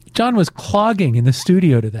John was clogging in the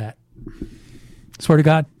studio to that. Swear to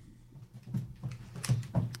God.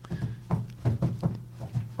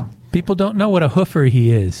 People don't know what a hoofer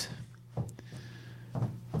he is.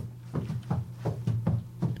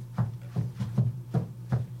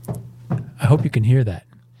 I hope you can hear that.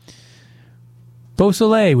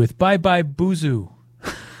 Beausoleil with Bye Bye Boozoo.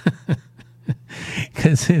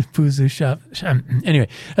 Because Boozoo shop. Anyway,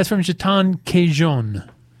 that's from Jeton Cajun.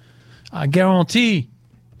 Guarantee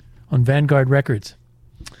on Vanguard Records.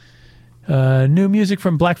 New music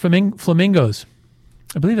from Black Flamingos.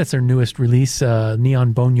 I believe that's their newest release,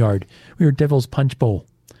 Neon Boneyard. We heard Devil's Punch Bowl.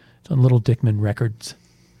 It's on Little Dickman Records.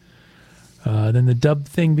 Then the dub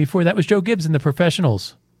thing before that was Joe Gibbs and the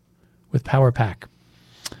Professionals with Power Pack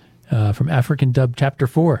from African Dub Chapter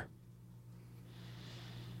 4.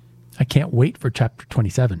 I can't wait for Chapter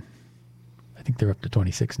 27. I think they're up to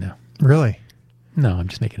 26 now. Really? No, I'm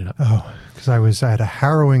just making it up. Oh, because I had a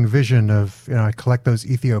harrowing vision of, I collect those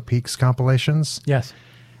Ethiopeaks compilations. Yes.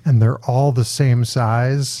 And they're all the same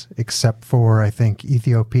size, except for, I think,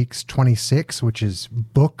 Ethiopeaks 26, which is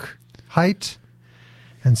book height.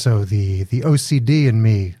 And so the OCD in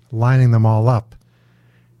me lining them all up,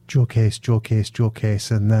 jewel case, jewel case, jewel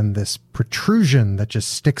case, and then this protrusion that just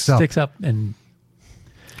sticks up. Sticks up. And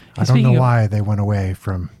I don't know why they went away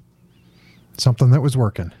from something that was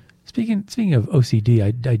working. Speaking of OCD,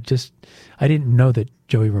 I didn't know that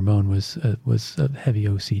Joey Ramone was a heavy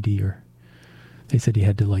OCD-er. They said he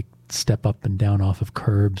had to step up and down off of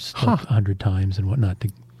curbs 100 times and whatnot to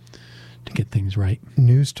get things right.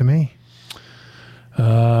 News to me.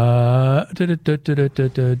 Heiner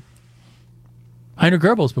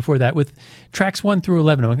Goebbels before that with tracks 1 through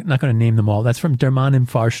 11. I'm not going to name them all. That's from Der Mann im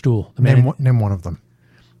Fahrstuhl. Name one of them.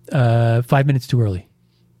 5 minutes too early.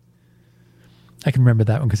 I can remember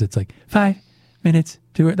that one because it's 5 minutes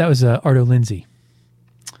too early. That was Arto Lindsay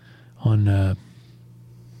on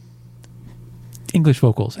English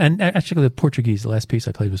vocals. And actually the Portuguese, the last piece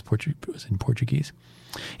I played was in Portuguese.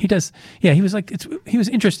 He does, yeah, he was he was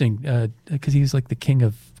interesting because he was the king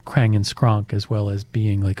of Krang and Skronk as well as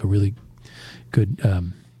being a really good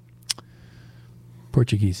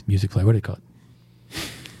Portuguese music player. What do you call it?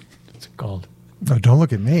 What's it called? Oh, don't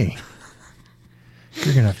look at me.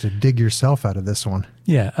 You're going to have to dig yourself out of this one.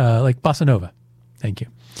 Yeah, like Bossa Nova. Thank you.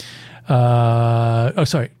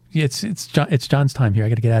 Sorry. It's John's time here. I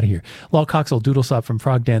got to get out of here. Lal Coxel, Doodle Slop from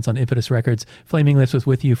Frog Dance on Impetus Records. Flaming Lips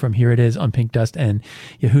with You from Here It Is on Pink Dust. And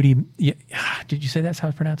Yehudi. Did you say that's how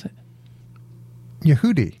I pronounce it?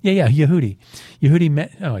 Yehudi. Yeah, Yehudi.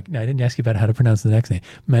 Yehudi. I didn't ask you about how to pronounce the next name.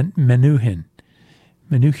 Menuhin.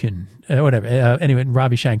 Whatever. Anyway,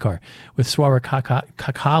 Ravi Shankar with Swara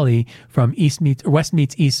Kakali from West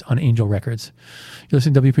Meets East on Angel Records. You're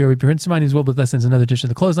listening to WPRB Prince of Mind, who's Wilbur Lessons, another edition of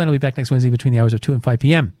The Clothesline. I'll be back next Wednesday between the hours of 2 and 5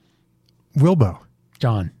 p.m. Wilbo.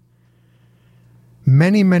 John.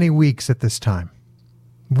 Many, many weeks at this time,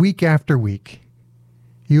 week after week,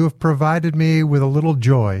 you have provided me with a little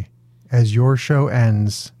joy as your show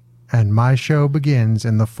ends and my show begins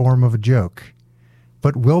in the form of a joke.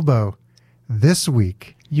 But Wilbo, this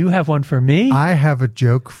week, you have one for me. I have a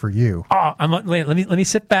joke for you. Oh, wait. Let me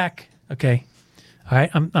sit back. Okay. All right.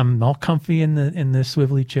 I'm all comfy in the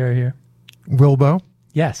swivelly chair here. Wilbo.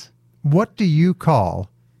 Yes. What do you call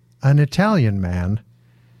an Italian man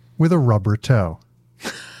with a rubber toe?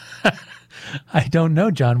 I don't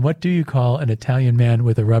know, John. What do you call an Italian man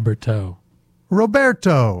with a rubber toe?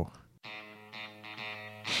 Roberto.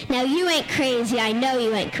 Now you ain't crazy. I know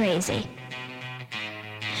you ain't crazy.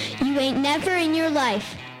 You ain't never in your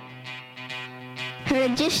life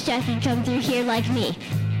heard a disc jockey come through here like me.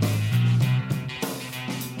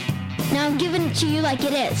 Now I'm giving it to you like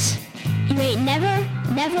it is. You ain't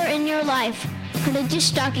never in your life heard a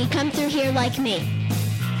disc jockey come through here like me.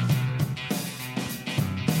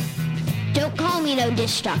 Don't call me no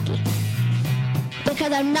disc jockey,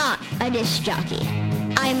 because I'm not a disc jockey.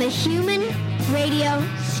 I'm a human radio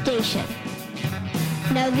station.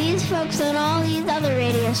 Now these folks on all these other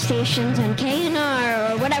radio stations on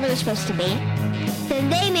KNR or whatever they're supposed to be, then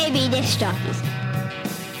they may be disc jockeys.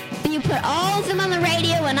 But you put all of them on the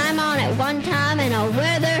radio and I'm on at one time and I'll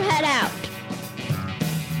wear their head out.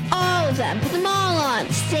 All of them, put them all on at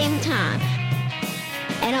the same time.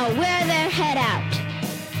 And I'll wear their head out.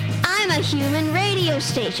 I'm a human radio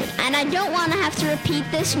station and I don't want to have to repeat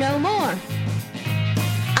this no more.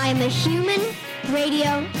 I'm a human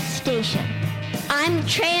radio station. I'm the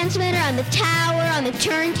transmitter, I'm the tower, I'm the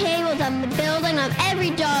turntables, I'm the building, I'm every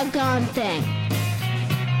doggone thing.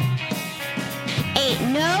 Ain't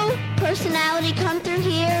no personality come through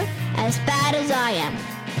here as bad as I am.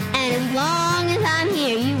 And as long as I'm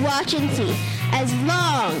here, you watch and see. as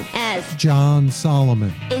long as Jon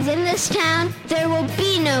Solomon is in this town, there will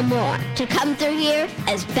be no more to come through here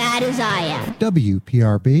as bad as I am.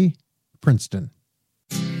 WPRB, Princeton.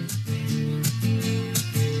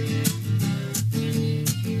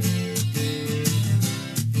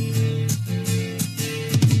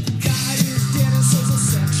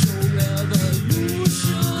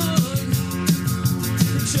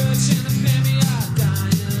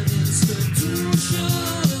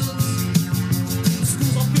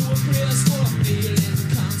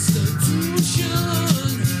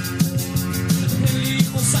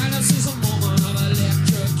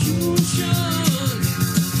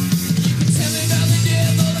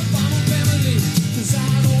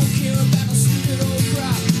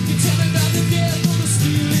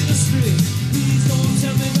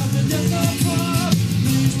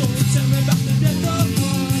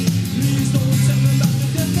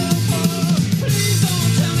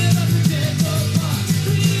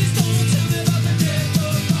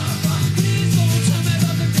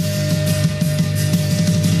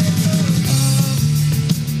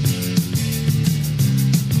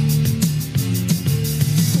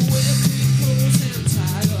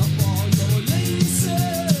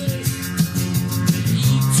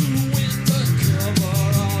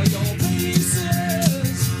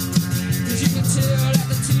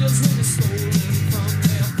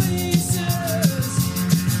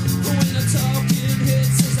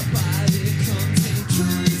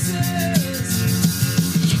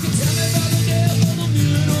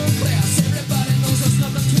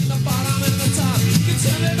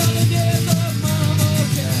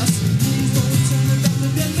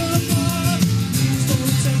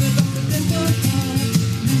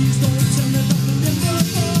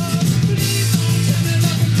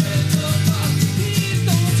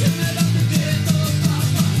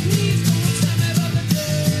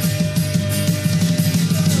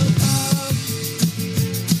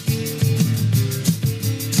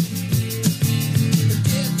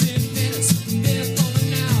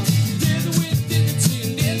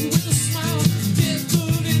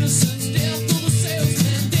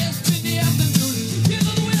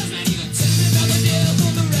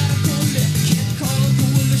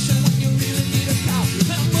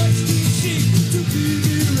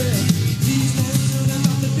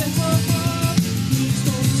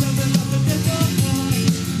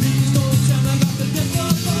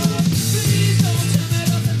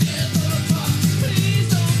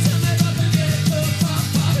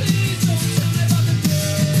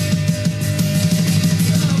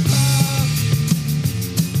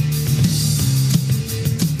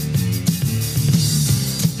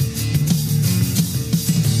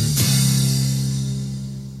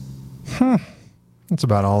 That's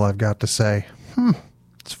about all I've got to say.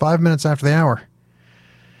 It's 5 minutes after the hour.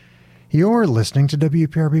 You're listening to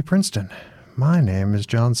WPRB Princeton. My name is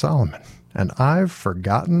Jon Solomon, and I've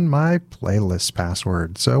forgotten my playlist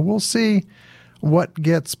password. So we'll see what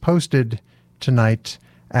gets posted tonight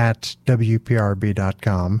at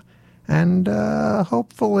WPRB.com. And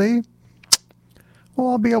hopefully we'll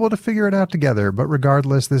all be able to figure it out together. But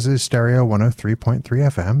regardless, this is Stereo 103.3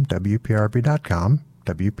 FM, WPRB.com.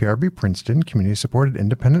 WPRB Princeton, community-supported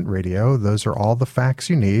independent radio. Those are all the facts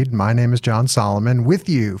you need. My name is Jon Solomon, with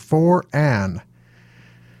you for an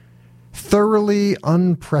thoroughly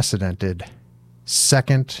unprecedented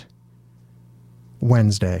second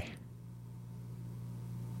Wednesday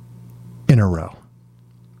in a row.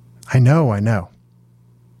 I know.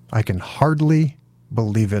 I can hardly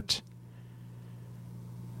believe it.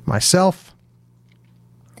 Myself,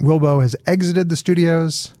 Wilbo has exited the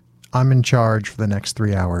studios. I'm in charge for the next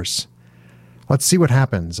 3 hours. Let's see what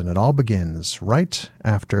happens, and it all begins right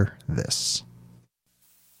after this.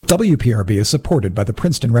 WPRB is supported by the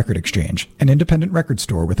Princeton Record Exchange, an independent record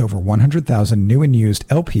store with over 100,000 new and used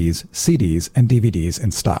LPs, CDs, and DVDs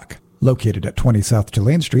in stock. Located at 20 South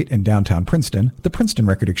Tulane Street in downtown Princeton, the Princeton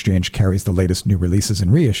Record Exchange carries the latest new releases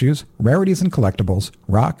and reissues, rarities and collectibles,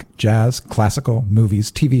 rock, jazz, classical,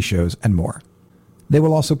 movies, TV shows, and more. They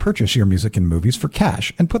will also purchase your music and movies for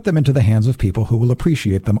cash and put them into the hands of people who will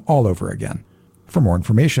appreciate them all over again. For more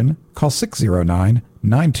information, call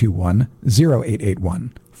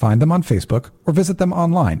 609-921-0881. Find them on Facebook or visit them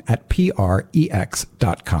online at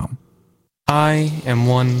prex.com. I am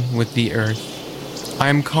one with the earth. I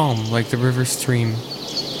am calm like the river stream.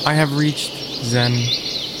 I have reached Zen.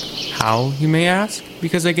 How, you may ask?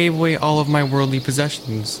 Because I gave away all of my worldly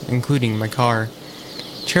possessions, including my car.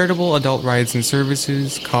 Charitable adult rides and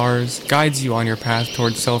services, cars, guides you on your path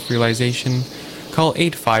towards self-realization. Call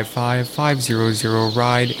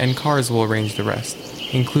 855-500-RIDE and cars will arrange the rest,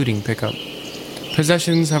 including pickup.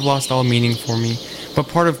 Possessions have lost all meaning for me, but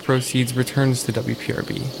part of proceeds returns to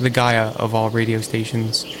WPRB, the Gaia of all radio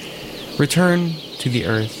stations. Return to the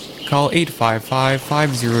Earth. Call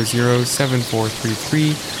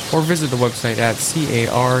 855-500-7433 or visit the website at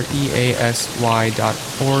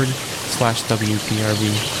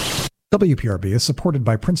careasy.org/WPRB. WPRB is supported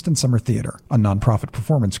by Princeton Summer Theater, a nonprofit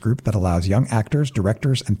performance group that allows young actors,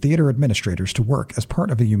 directors, and theater administrators to work as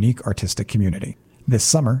part of a unique artistic community. This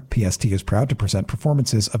summer, PST is proud to present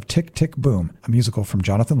performances of Tick, Tick, Boom, a musical from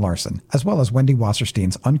Jonathan Larson, as well as Wendy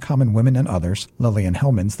Wasserstein's Uncommon Women and Others, Lillian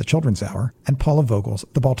Hellman's The Children's Hour, and Paula Vogel's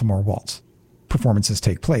The Baltimore Waltz. Performances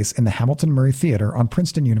take place in the Hamilton Murray Theater on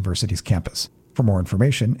Princeton University's campus. For more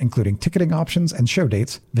information, including ticketing options and show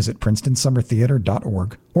dates, visit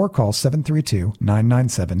princetonsummertheater.org or call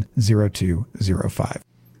 732-997-0205.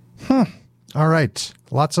 All right.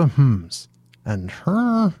 Lots of hms and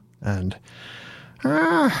and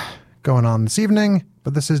going on this evening,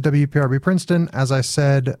 but this is WPRB Princeton. As I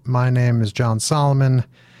said, my name is Jon Solomon,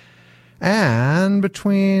 and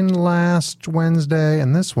between last Wednesday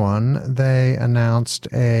and this one, they announced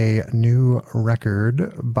a new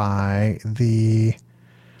record by the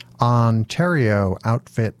Ontario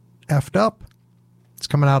outfit Effed Up. It's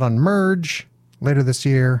coming out on Merge later this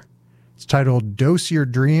year. It's titled Dose Your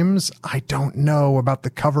Dreams. I don't know about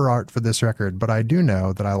the cover art for this record, but I do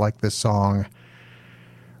know that I like this song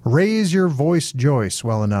Raise Your Voice Joyce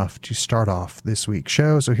well enough to start off this week's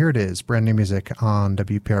show. So here it is, brand new music on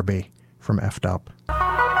WPRB from Effed Up.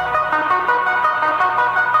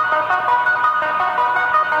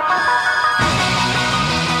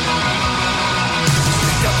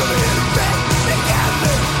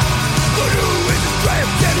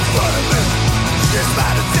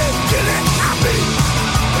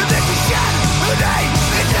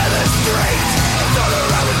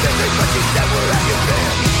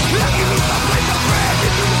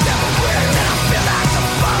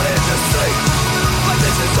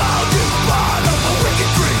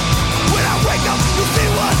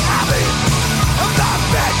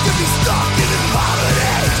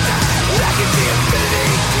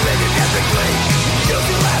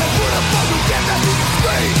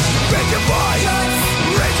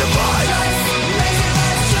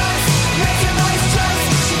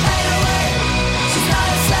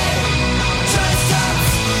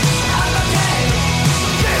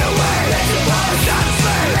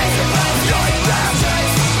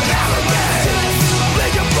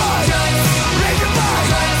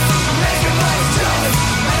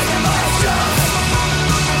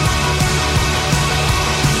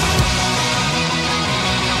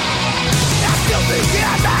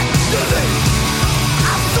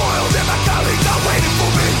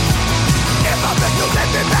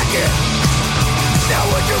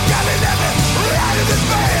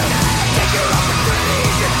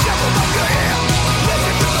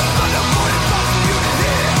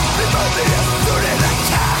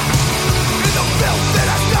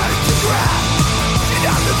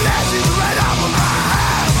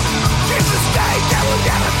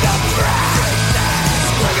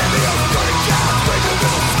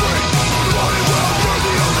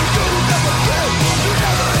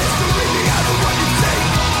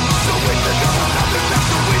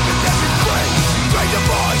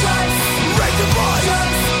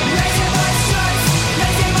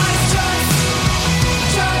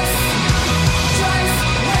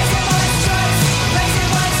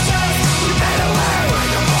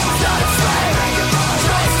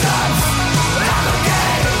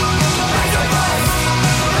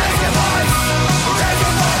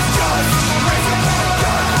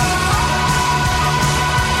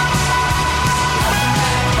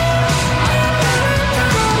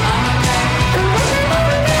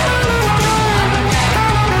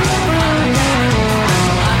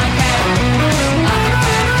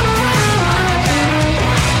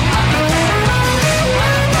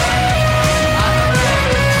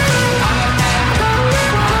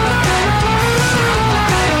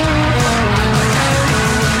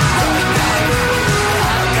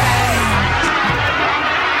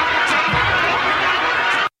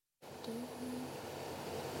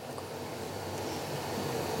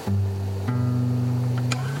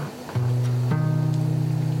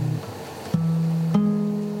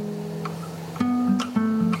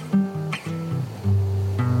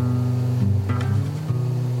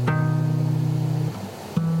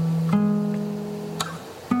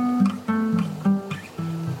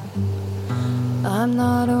 I'm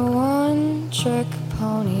not a one-trick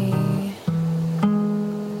pony,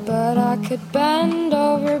 but I could bend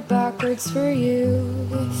over backwards for you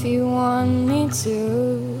if you want me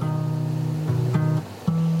to.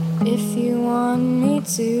 If you want me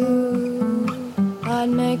to, I'd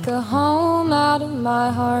make a home out of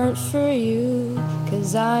my heart for you,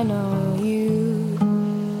 'cause I know you'd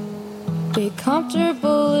be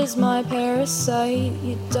comfortable as my parasite.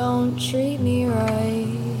 You don't treat me right.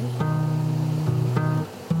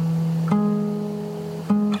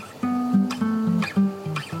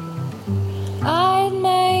 I'd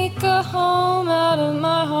make a home out of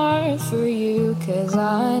my heart for you, 'cause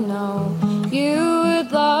I know you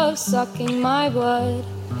would love sucking my blood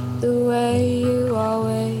the way you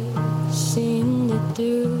always seem to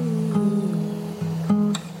do.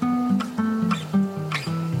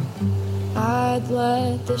 I'd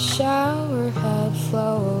let the shower head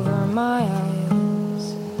flow over my eyes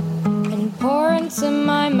and pour into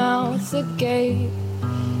my mouth agape.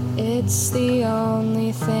 It's the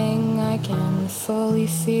only thing I can fully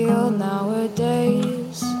feel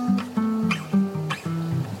nowadays,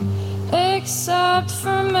 except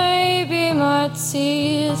for maybe my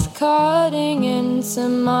teeth cutting into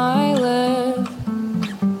my lip,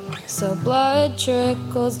 so blood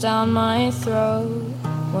trickles down my throat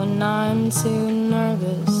when I'm too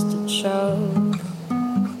nervous to choke.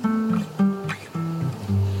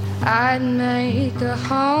 I'd make a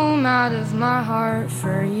home out of my heart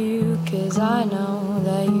for you, 'cause I know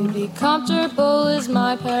that you'd be comfortable as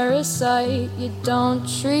my parasite. You don't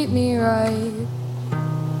treat me right.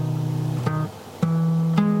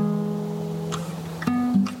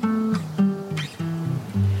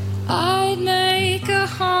 I'd make a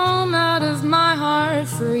home out of my heart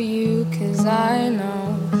for you, 'cause I know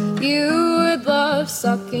you would love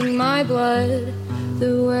sucking my blood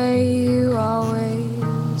the way you always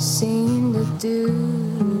seem to do.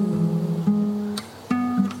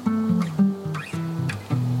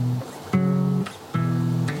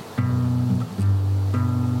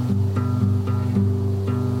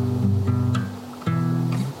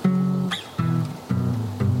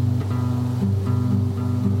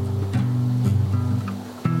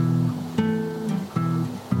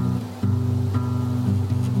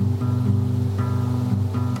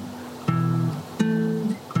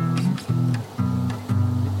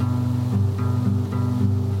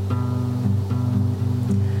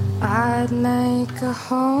 I'd make a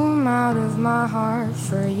home out of my heart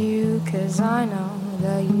for you, 'cause I know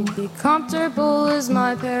that you'd be comfortable as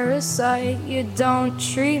my parasite. You don't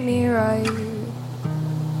treat me right.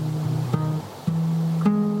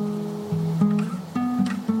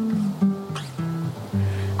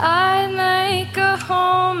 I'd make a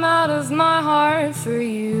home out of my heart for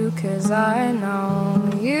you, 'cause I know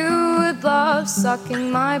you would love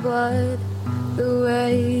sucking my blood the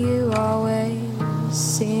way you always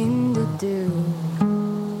seem to do.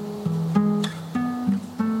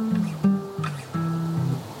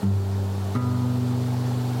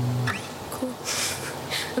 Cool.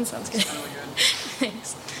 That sounds good.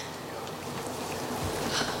 Thanks.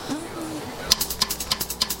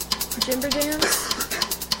 Jimber dance?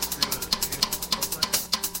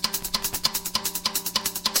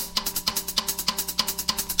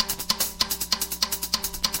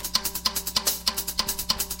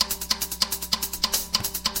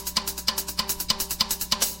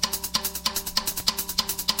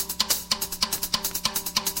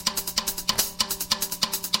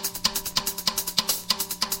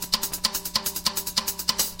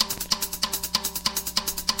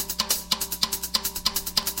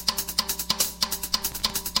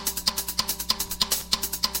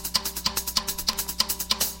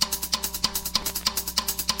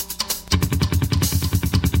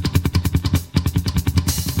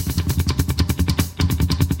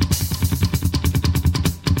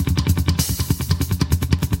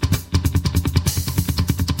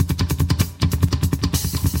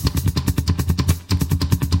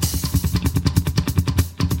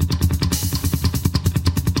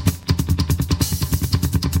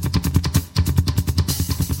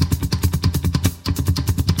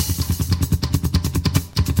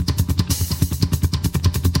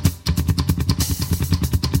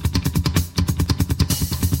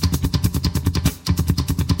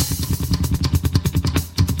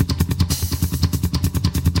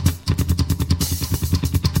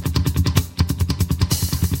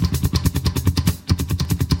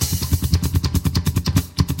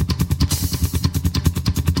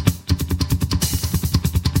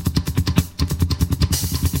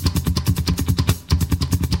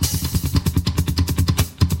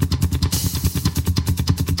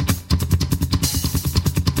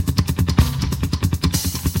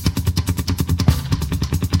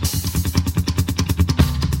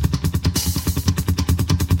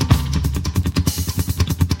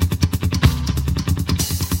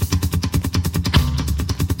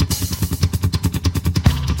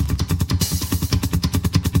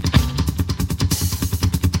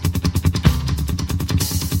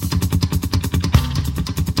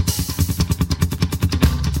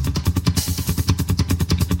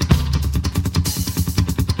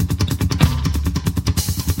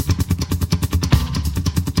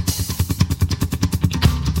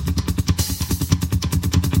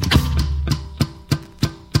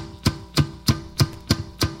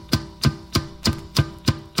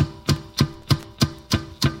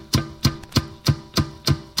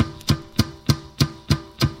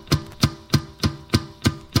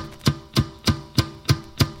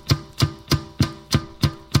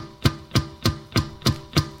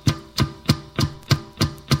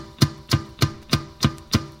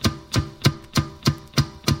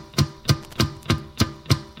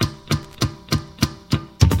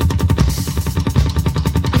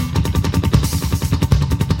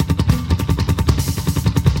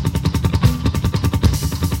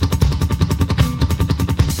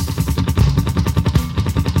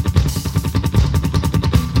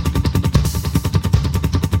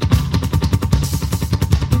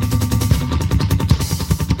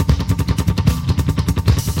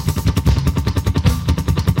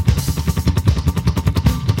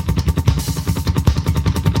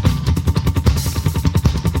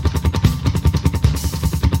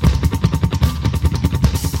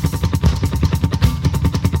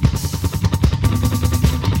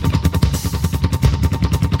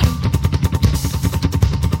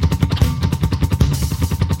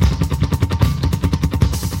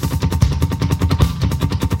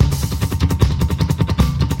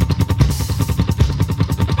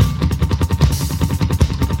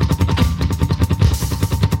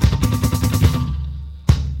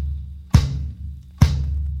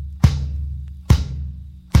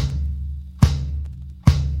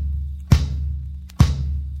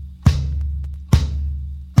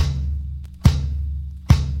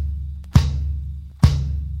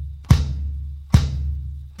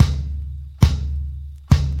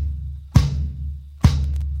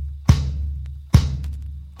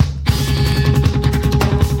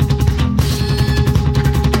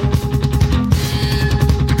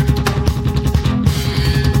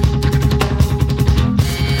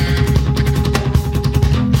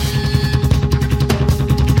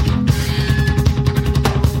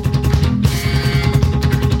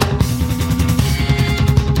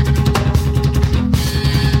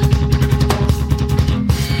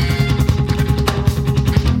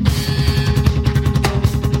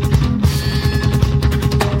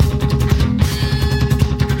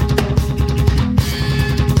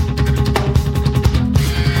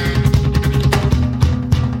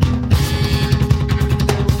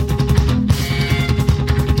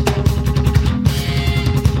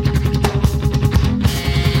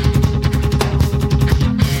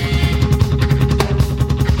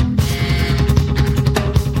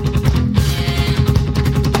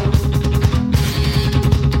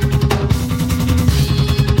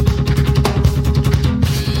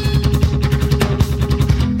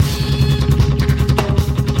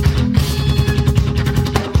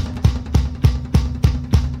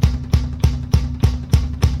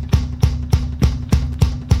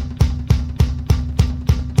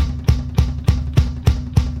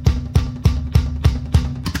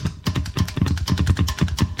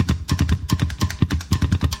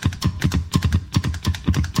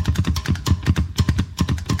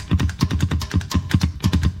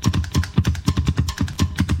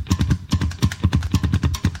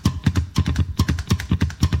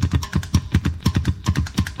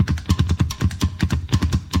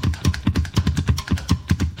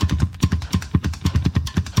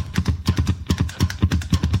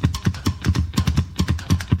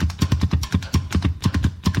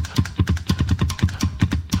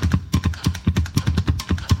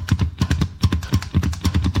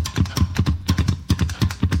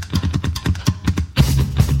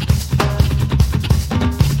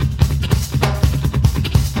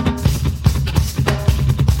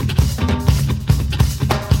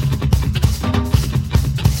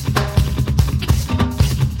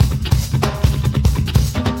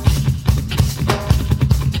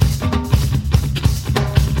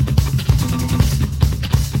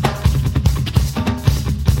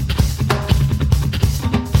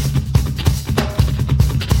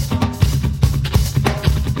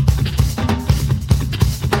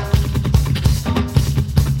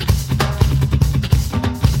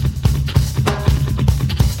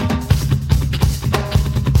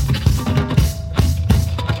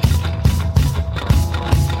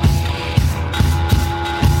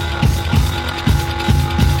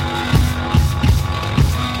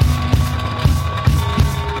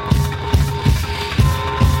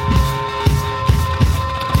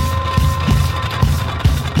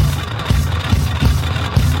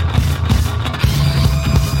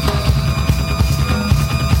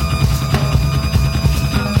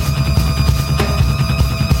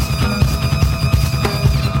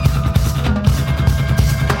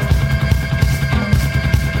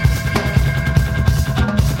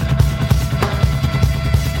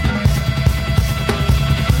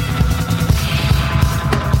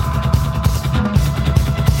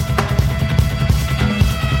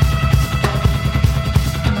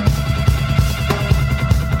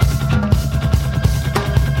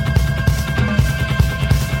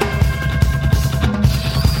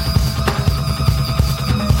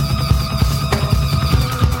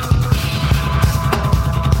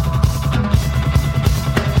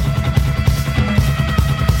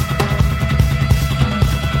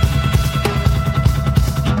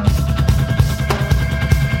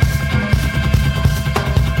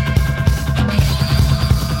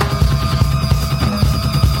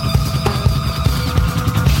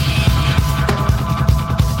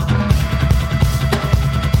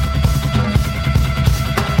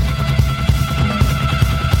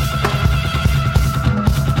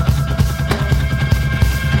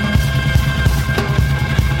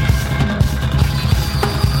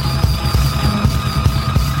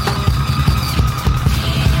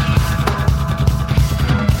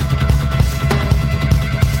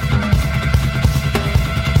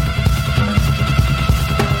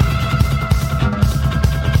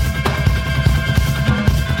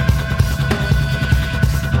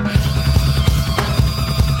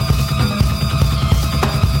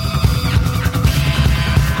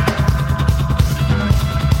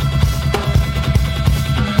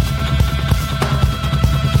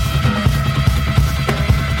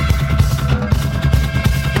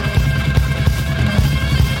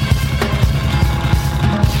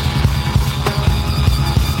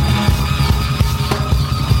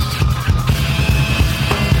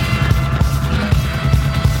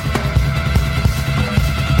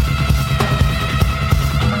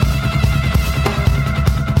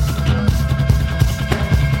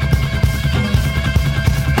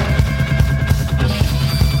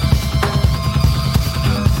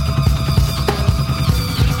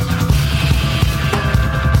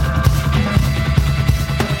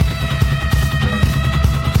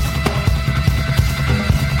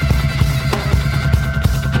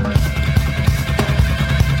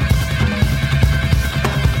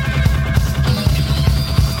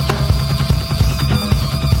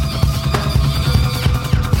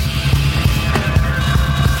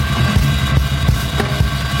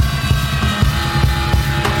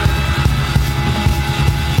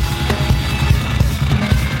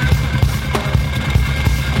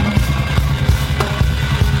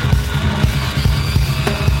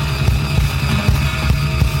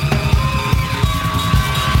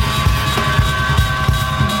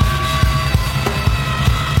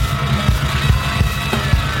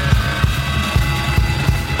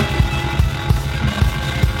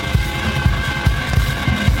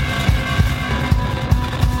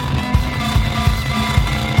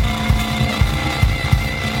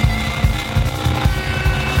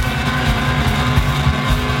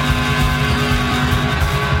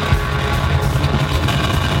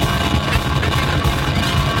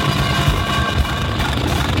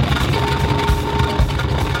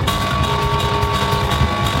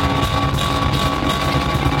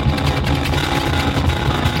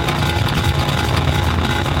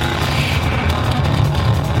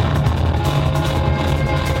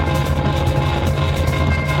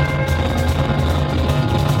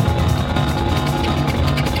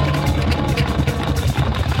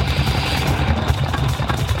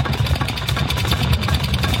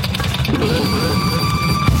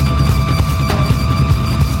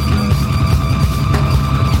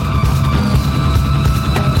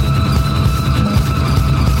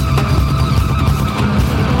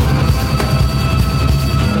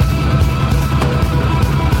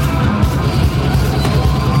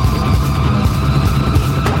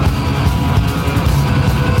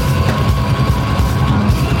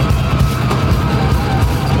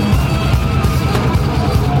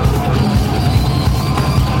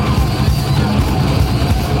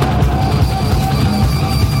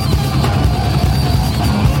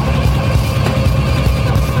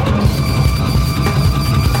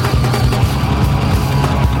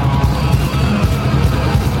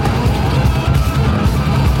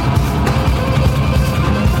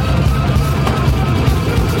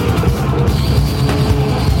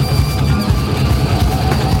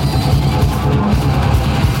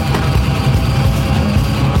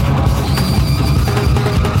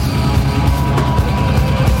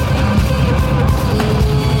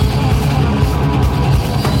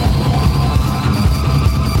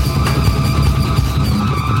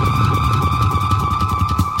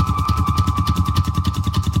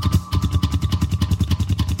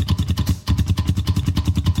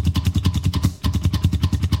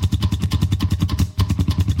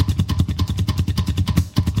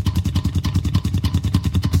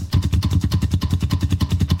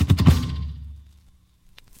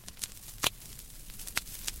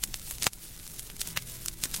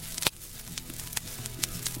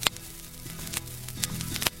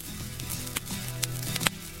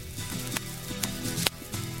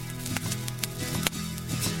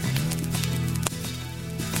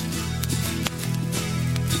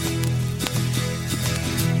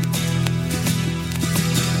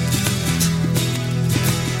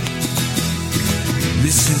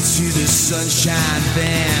 Listen to the Sunshine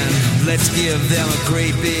Band. Let's give them a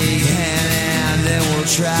great big hand, and then we'll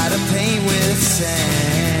try to paint with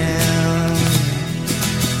sand.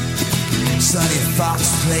 Sonny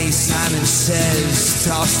Fox plays Simon Says.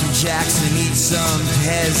 Toss some Jackson, eat some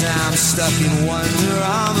Pez. I'm stuck in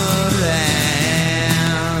Wonderama Land.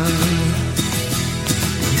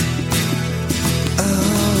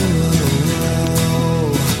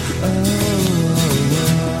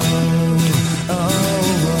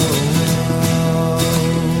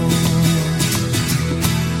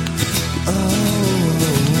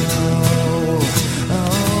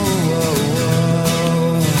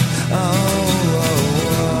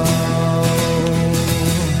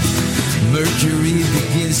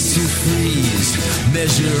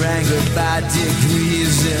 Measure anger by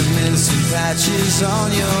degrees and then some patches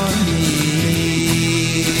on your knees.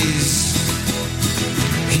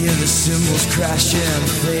 Hear the cymbals crash and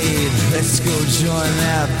fade. Let's go join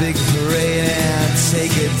that big parade and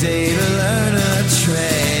take a day to learn a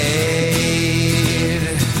trade.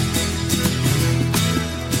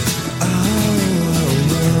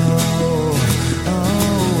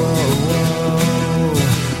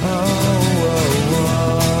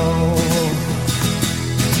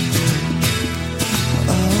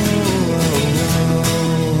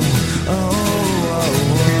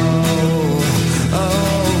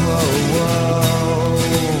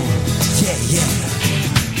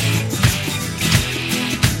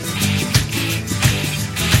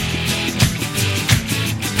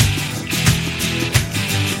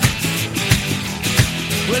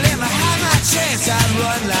 I'd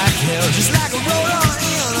run like hell, just like a roller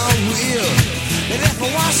in a wheel. And if I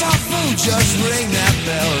want some food, just ring that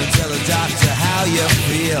bell and tell the doctor how you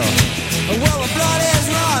feel. Well, the blood is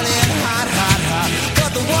running hot, hot, hot, but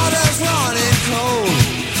the water's running cold.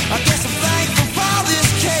 I guess I'm thankful for this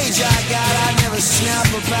cage I got. I never snap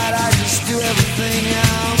a bat, I just do everything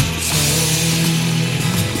I'm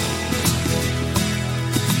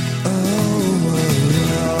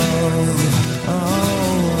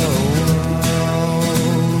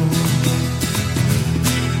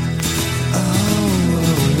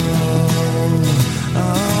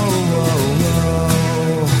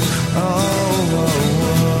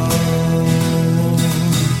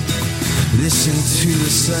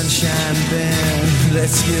Sunshine Band.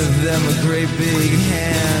 Let's give them a great big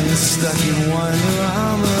hand. Stuck in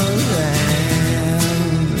Wonderama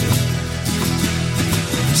Land.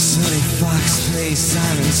 Sonny Fox plays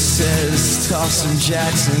Simon Says. Toss some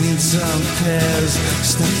Jackson, eat some Pez.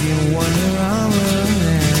 Stuck in Wonderama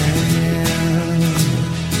Land.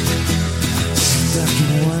 Stuck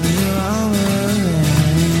in Wonderama Land.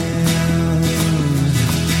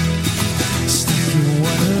 Stuck in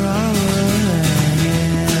Wonderama Land.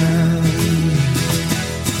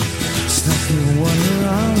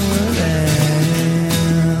 Wonderama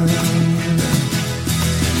Land.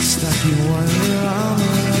 Stuck in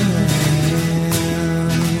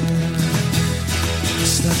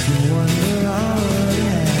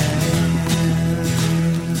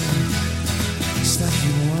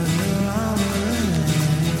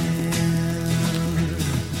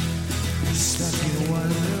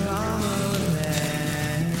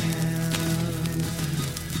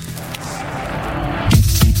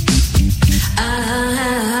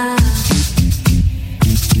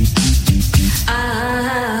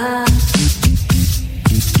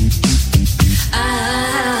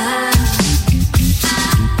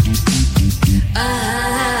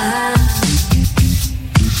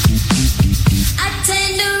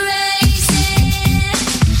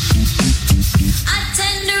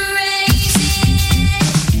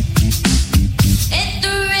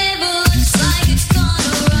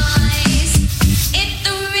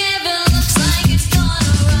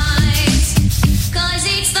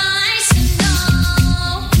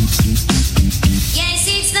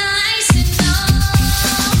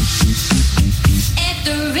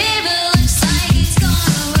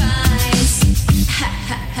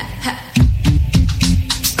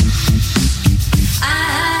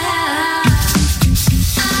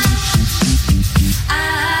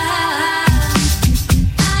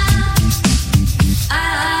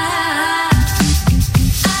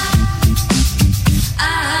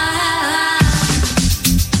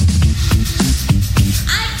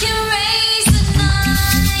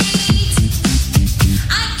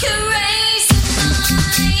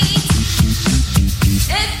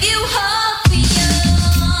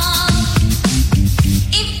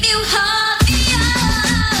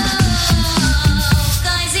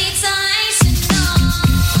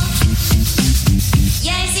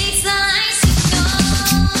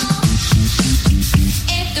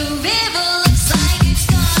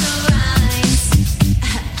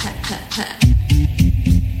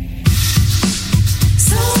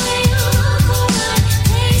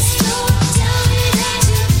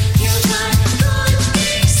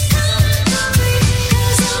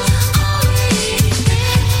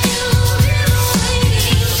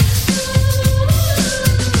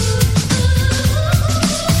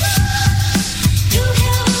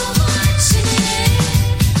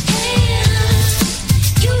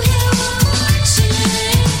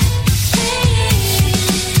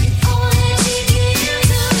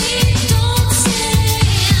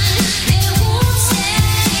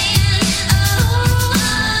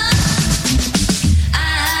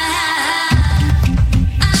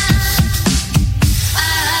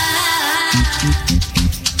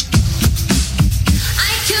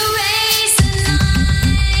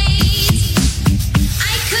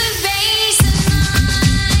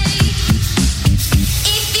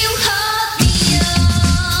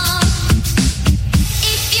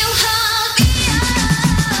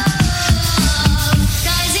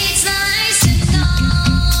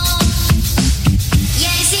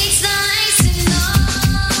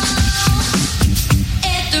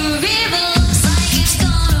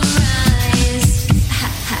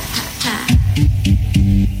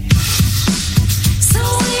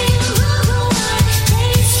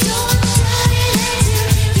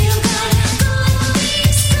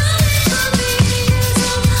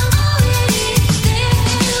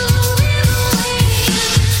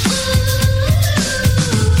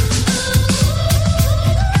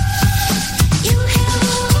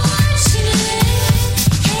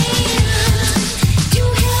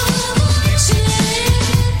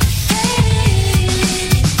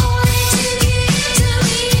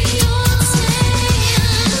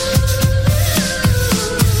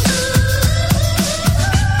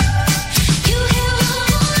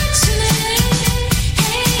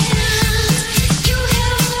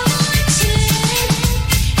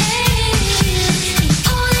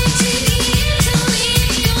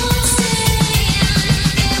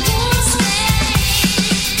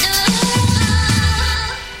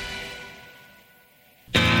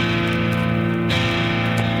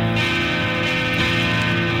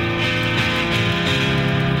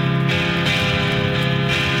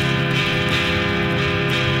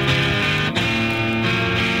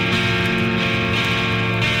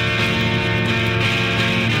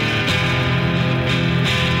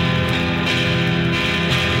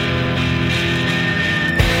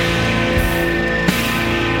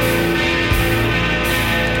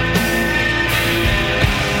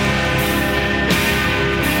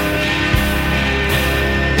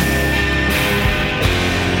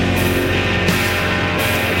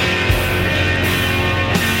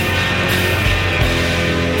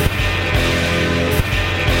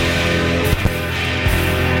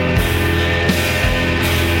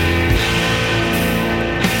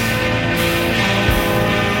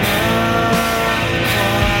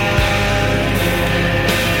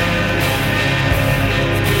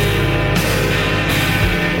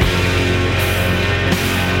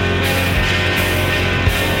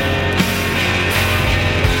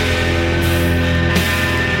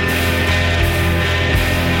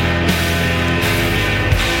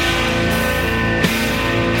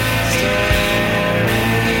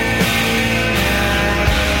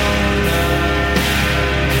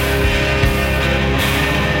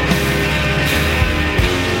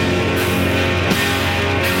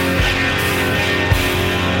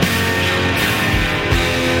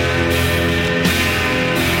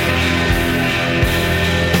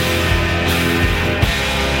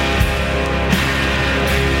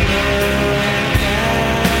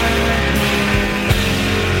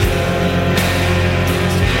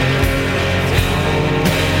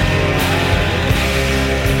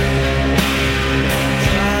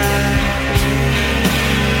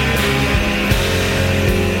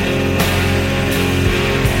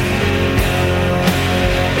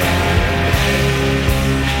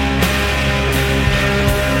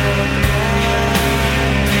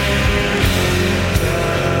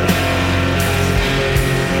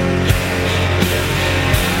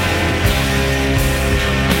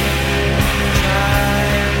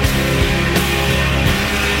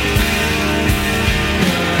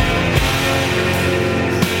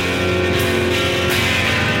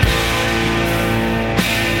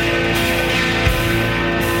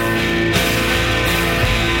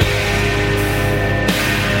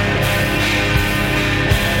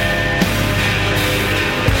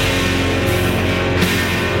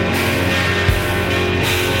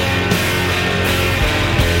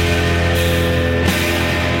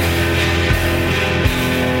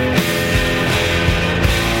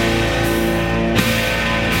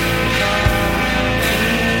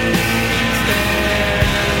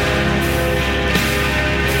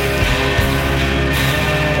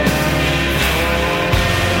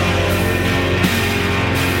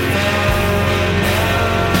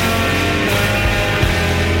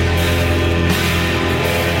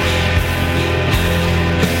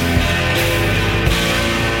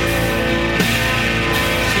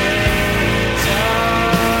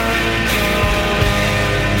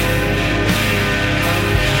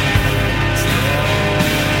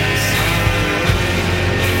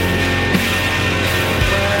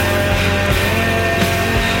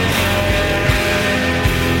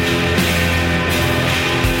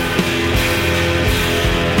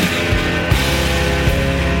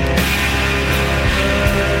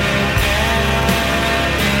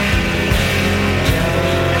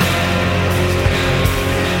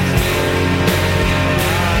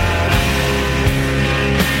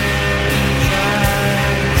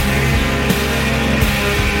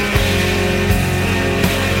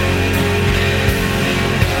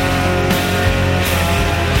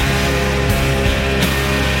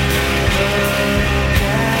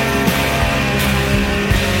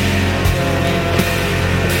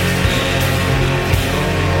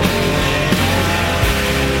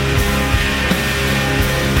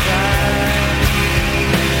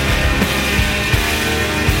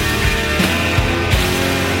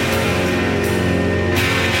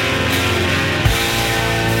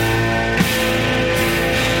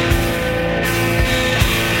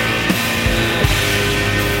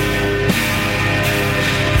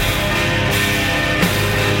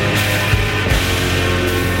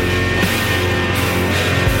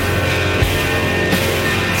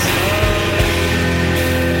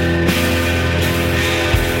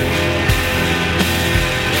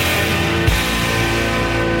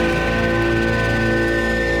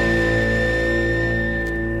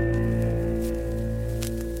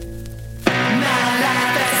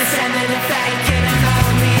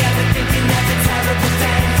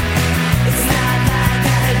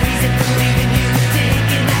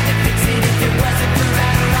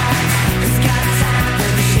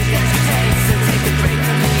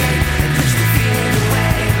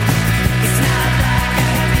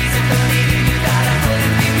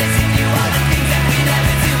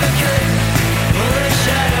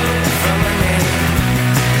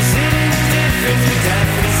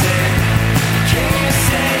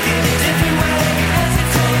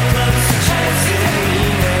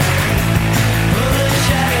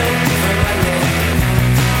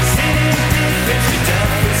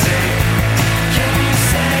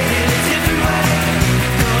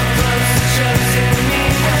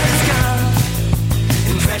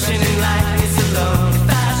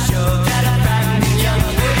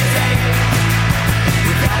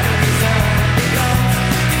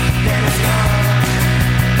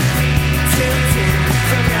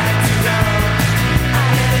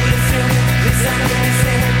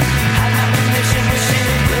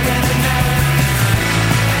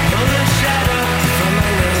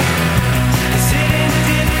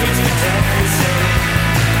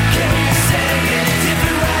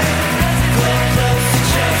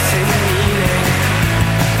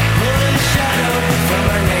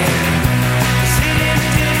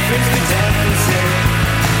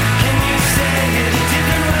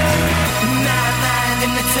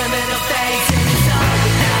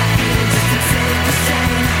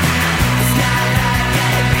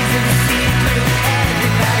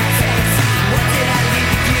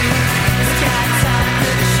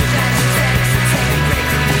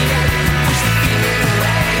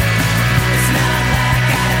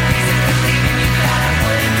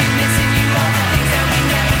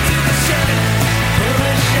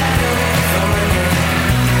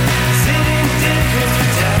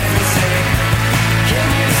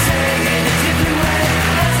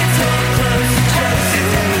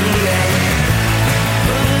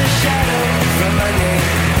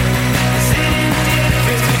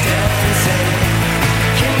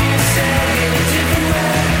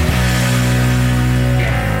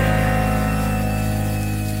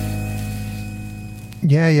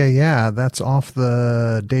Yeah. That's off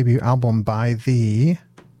the debut album by the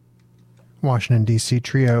Washington, D.C.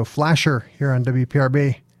 trio Flasher here on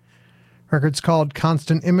WPRB. Record's called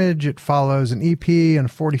Constant Image. It follows an EP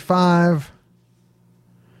and 45.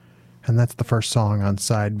 And that's the first song on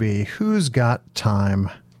side B. Who's Got Time?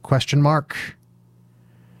 Question mark.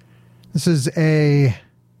 This is a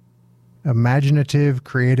imaginative,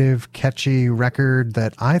 creative, catchy record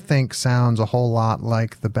that I think sounds a whole lot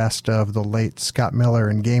like the best of the late Scott Miller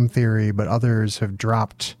and Game Theory, but others have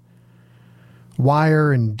dropped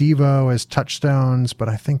Wire and Devo as touchstones, but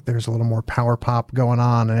I think there's a little more power pop going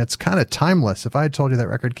on, and it's kind of timeless. If I had told you that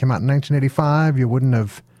record came out in 1985, you wouldn't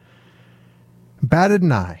have batted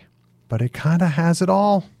an eye, but it kind of has it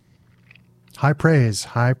all. High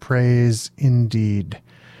praise indeed.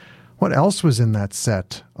 What else was in that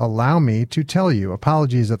set? Allow me to tell you.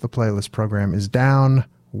 Apologies that the playlist program is down.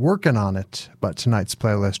 Working on it, but tonight's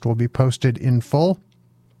playlist will be posted in full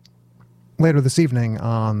later this evening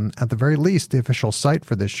on, at the very least, the official site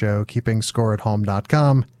for this show,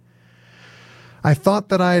 keepingscoreathome.com. I thought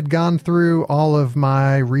that I had gone through all of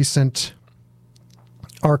my recent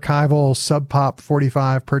archival Sub Pop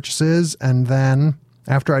 45 purchases, and then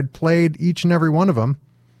after I'd played each and every one of them,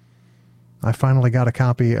 I finally got a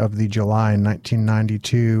copy of the July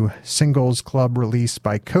 1992 Singles Club release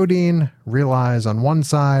by Codeine, Realize on one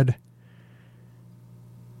side,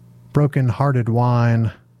 Broken Hearted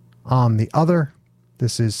Wine on the other.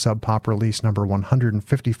 This is Sub Pop release number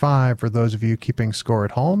 155 for those of you keeping score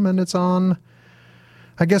at home, and it's on,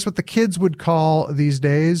 I guess what the kids would call these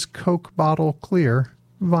days, Coke bottle clear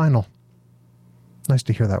vinyl. Nice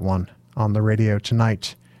to hear that one on the radio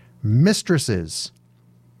tonight. Mistresses,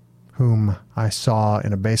 whom I saw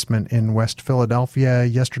in a basement in West Philadelphia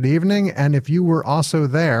yesterday evening. And if you were also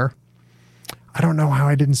there, I don't know how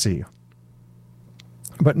I didn't see you.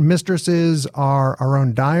 But Mistresses are our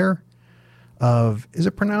own Dyer of, is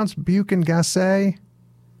it pronounced Buchan Gasse?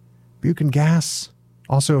 Buchan Gas,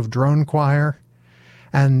 also of Drone Choir.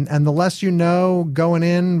 And the less you know going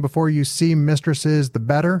in before you see Mistresses, the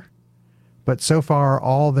better. But so far,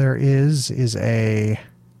 all there is a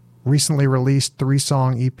recently released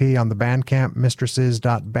 3-song EP on the Bandcamp,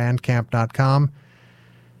 mistresses.bandcamp.com.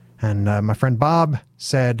 And my friend Bob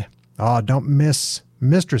said, "Oh, don't miss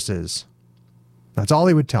Mistresses." That's all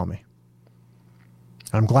he would tell me.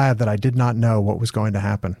 I'm glad that I did not know what was going to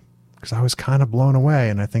happen, because I was kind of blown away,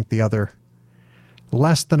 and I think the other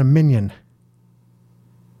less than a million,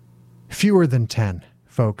 fewer than 10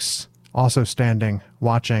 folks also standing,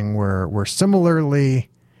 watching, were similarly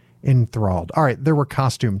enthralled. All right, there were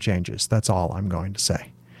costume changes. That's all I'm going to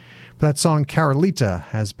say. But that song, Carolita,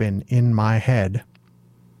 has been in my head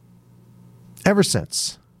ever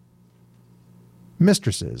since.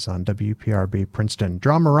 Mistresses on WPRB Princeton.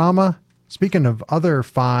 Dramarama. Speaking of other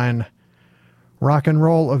fine rock and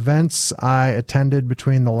roll events I attended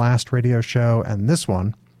between the last radio show and this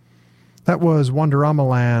one, that was Wonderama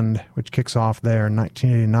Land, which kicks off their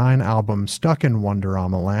 1989 album Stuck in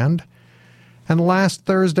Wonderama Land. And last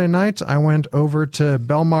Thursday night, I went over to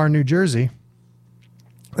Belmar, New Jersey.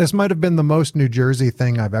 This might have been the most New Jersey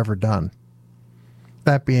thing I've ever done.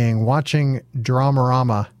 That being watching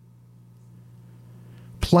Dramarama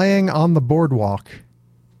playing on the boardwalk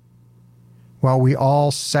while we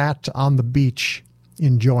all sat on the beach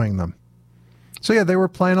enjoying them. So yeah, they were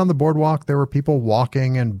playing on the boardwalk. There were people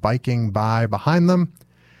walking and biking by behind them.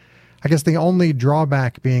 I guess the only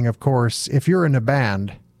drawback being, of course, if you're in a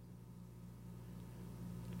band,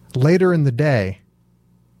 later in the day,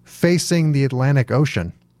 facing the Atlantic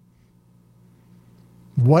Ocean,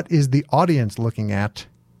 what is the audience looking at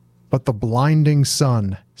but the blinding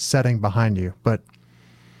sun setting behind you? But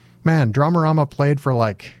man, Dramarama played for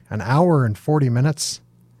like an hour and 40 minutes.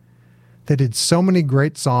 They did so many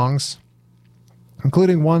great songs,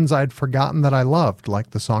 including ones I'd forgotten that I loved,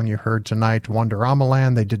 like the song you heard tonight, Wonderama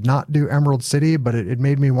Land. They did not do Emerald City, but it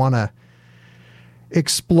made me want to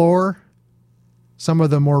explore some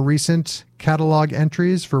of the more recent catalog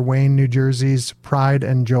entries for Wayne, New Jersey's Pride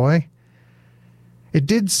and Joy. It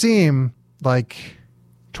did seem like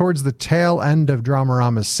towards the tail end of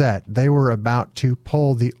Dramarama's set, they were about to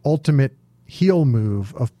pull the ultimate heel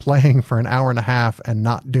move of playing for an hour and a half and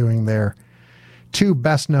not doing their 2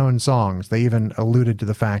 best-known songs. They even alluded to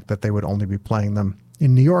the fact that they would only be playing them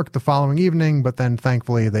in New York the following evening, but then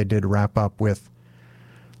thankfully they did wrap up with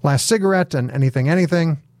Last Cigarette and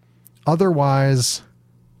Anything. Otherwise,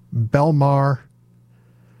 Belmar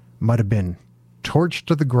might have been torched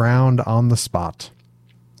to the ground on the spot.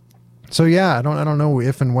 So yeah, I don't know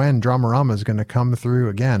if and when Dramarama is going to come through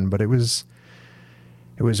again, but it was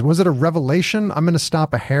Was it a revelation? I'm going to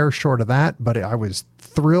stop a hair short of that, but I was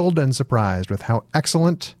thrilled and surprised with how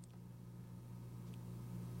excellent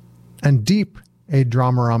and deep a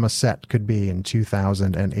Dramarama set could be in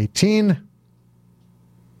 2018.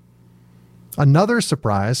 Another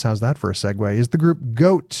surprise, how's that for a segue, is the group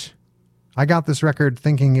Goat. I got this record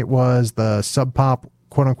thinking it was the sub pop,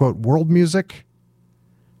 quote unquote, world music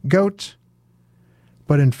Goat,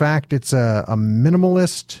 but in fact it's a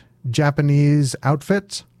minimalist Japanese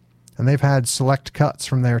outfit, and they've had select cuts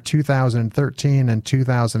from their 2013 and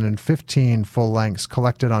 2015 full lengths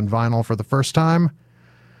collected on vinyl for the first time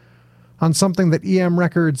on something that EM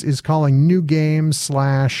Records is calling New Games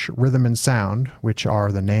 / Rhythm and Sound, which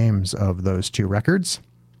are the names of those two records.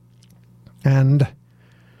 And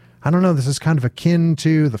I don't know, this is kind of akin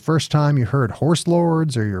to the first time you heard Horse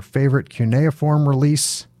Lords or your favorite cuneiform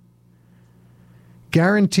release.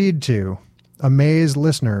 Guaranteed to amaze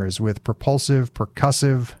listeners with propulsive,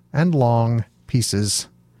 percussive, and long pieces,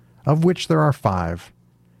 of which there are 5.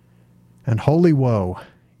 And holy woe,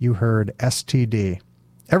 you heard STD.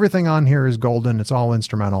 Everything on here is golden. It's all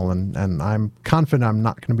instrumental, and I'm confident I'm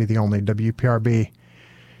not going to be the only WPRB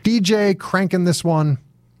DJ cranking this one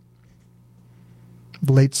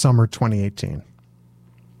late summer 2018.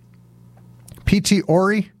 P.T.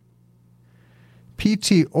 Ori.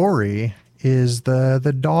 P.T. Ori is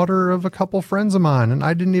the daughter of a couple friends of mine, and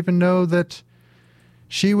I didn't even know that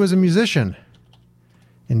she was a musician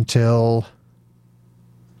until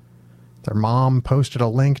their mom posted a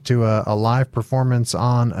link to a live performance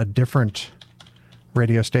on a different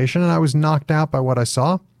radio station, and I was knocked out by what I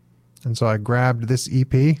saw, and so I grabbed this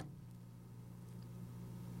EP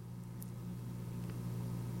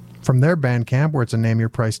from their Bandcamp, where it's a name your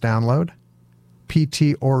price download.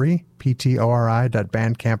 PT Ori,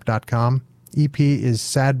 ptori.bandcamp.com. EP is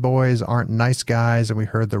Sad Boys Aren't Nice Guys, and we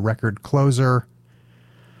heard the record closer,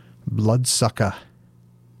 Bloodsucker.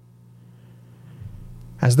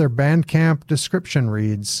 As their Bandcamp description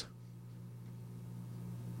reads,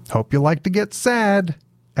 "Hope you like to get sad!" !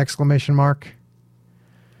 And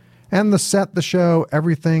the show,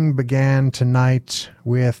 everything began tonight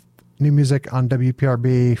with new music on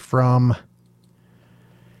WPRB from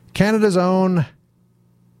Canada's own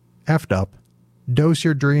Effed Up. Dose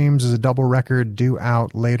Your Dreams is a double record due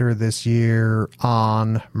out later this year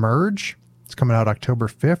on Merge. It's coming out October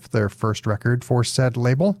 5th, their first record for said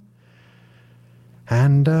label.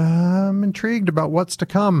 And I'm intrigued about what's to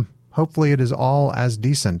come. Hopefully it is all as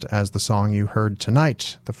decent as the song you heard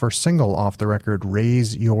tonight. The first single off the record,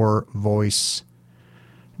 Raise Your Voice.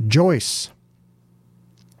 Joyce.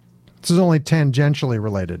 This is only tangentially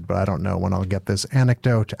related, but I don't know when I'll get this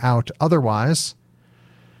anecdote out otherwise.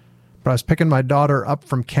 But I was picking my daughter up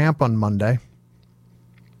from camp on Monday.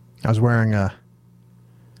 I was wearing a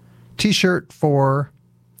t-shirt for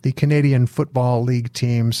the Canadian Football League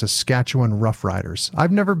team, Saskatchewan Roughriders.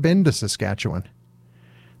 I've never been to Saskatchewan,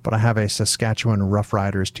 but I have a Saskatchewan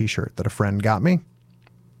Roughriders t-shirt that a friend got me.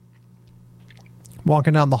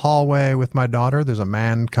 Walking down the hallway with my daughter, there's a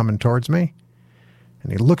man coming towards me,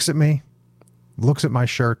 and he looks at me, looks at my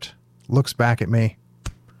shirt, looks back at me,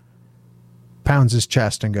 pounds his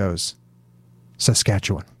chest and goes,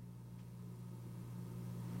 "Saskatchewan."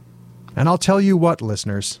 And I'll tell you what,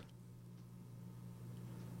 listeners,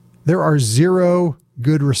 there are 0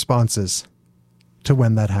 good responses to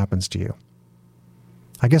when that happens to you.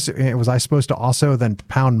 I guess was I supposed to also then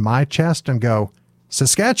pound my chest and go,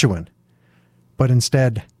 "Saskatchewan"? But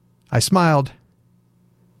instead, I smiled,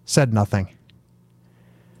 said nothing,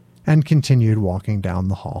 and continued walking down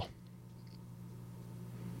the hall.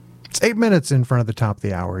 It's 8 minutes in front of the top of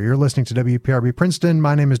the hour. You're listening to WPRB Princeton.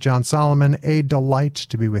 My name is Jon Solomon. A delight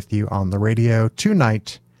to be with you on the radio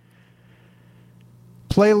tonight.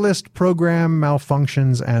 Playlist, program,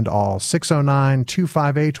 malfunctions, and all.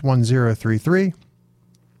 609-258-1033.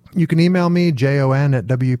 You can email me,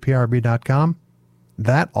 jon@wprb.com.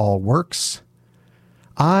 That all works.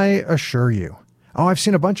 I assure you. Oh, I've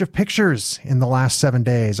seen a bunch of pictures in the last 7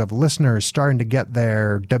 days of listeners starting to get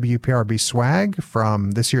their WPRB swag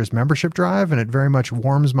from this year's membership drive, and it very much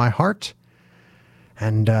warms my heart.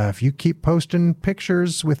 And if you keep posting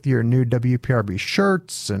pictures with your new WPRB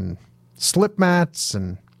shirts and slip mats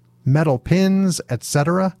and metal pins,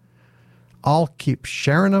 etc., I'll keep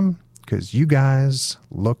sharing them because you guys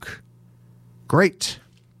look great.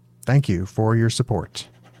 Thank you for your support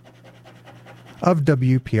of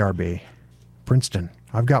WPRB Princeton.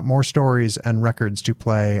 I've got more stories and records to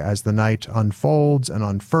play as the night unfolds and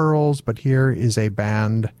unfurls, but here is a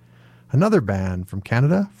band, another band from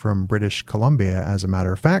Canada, from British Columbia, as a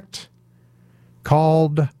matter of fact,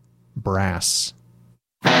 called Brass.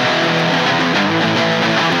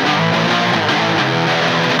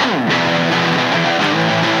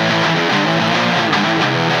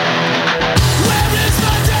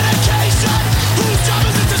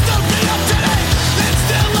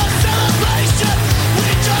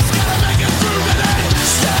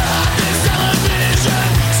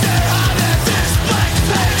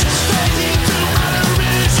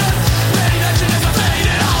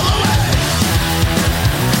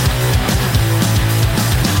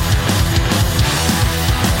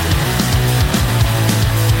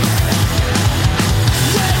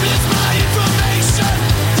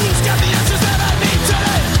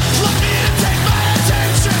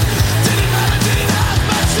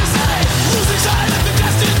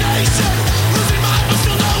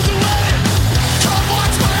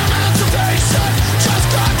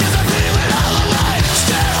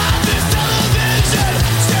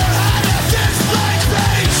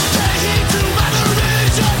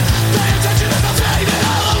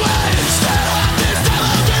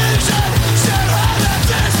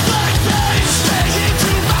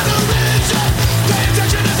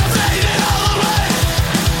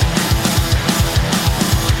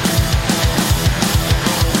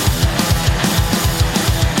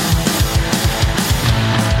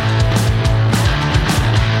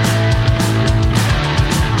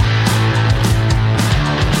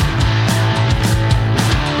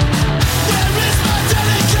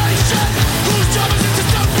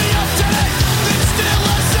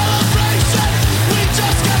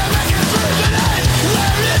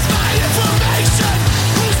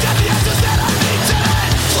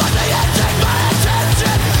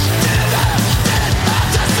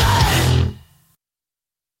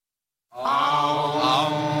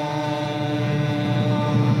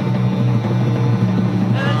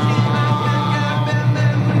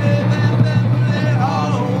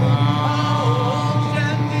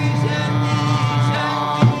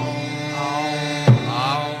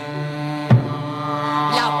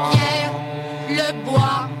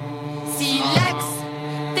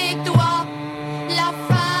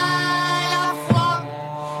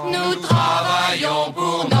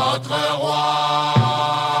 notre roi.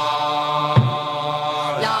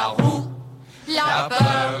 La roue, la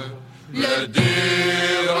peur, le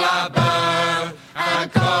dur labeur, un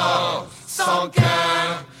corps sans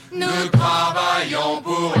cœur, nous travaillons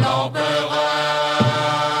pour l'empereur.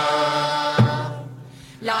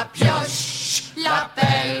 La pioche, la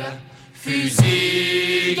pelle,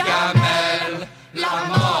 fusil, gamelle, la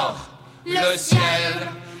mort, le ciel,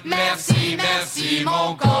 merci, merci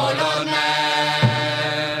mon colonel.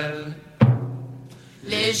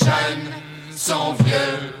 Les jeunes sont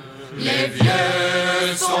vieux, les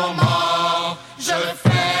vieux sont morts, je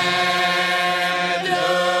fais de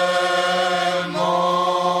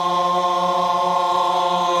mon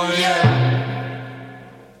mieux.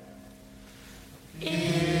 Et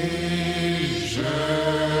je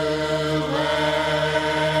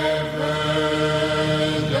rêve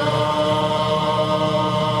d'or.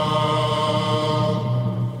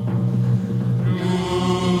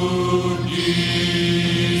 Nous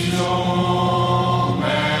disons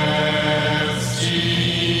merci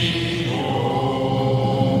au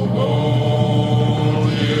bon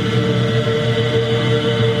Dieu.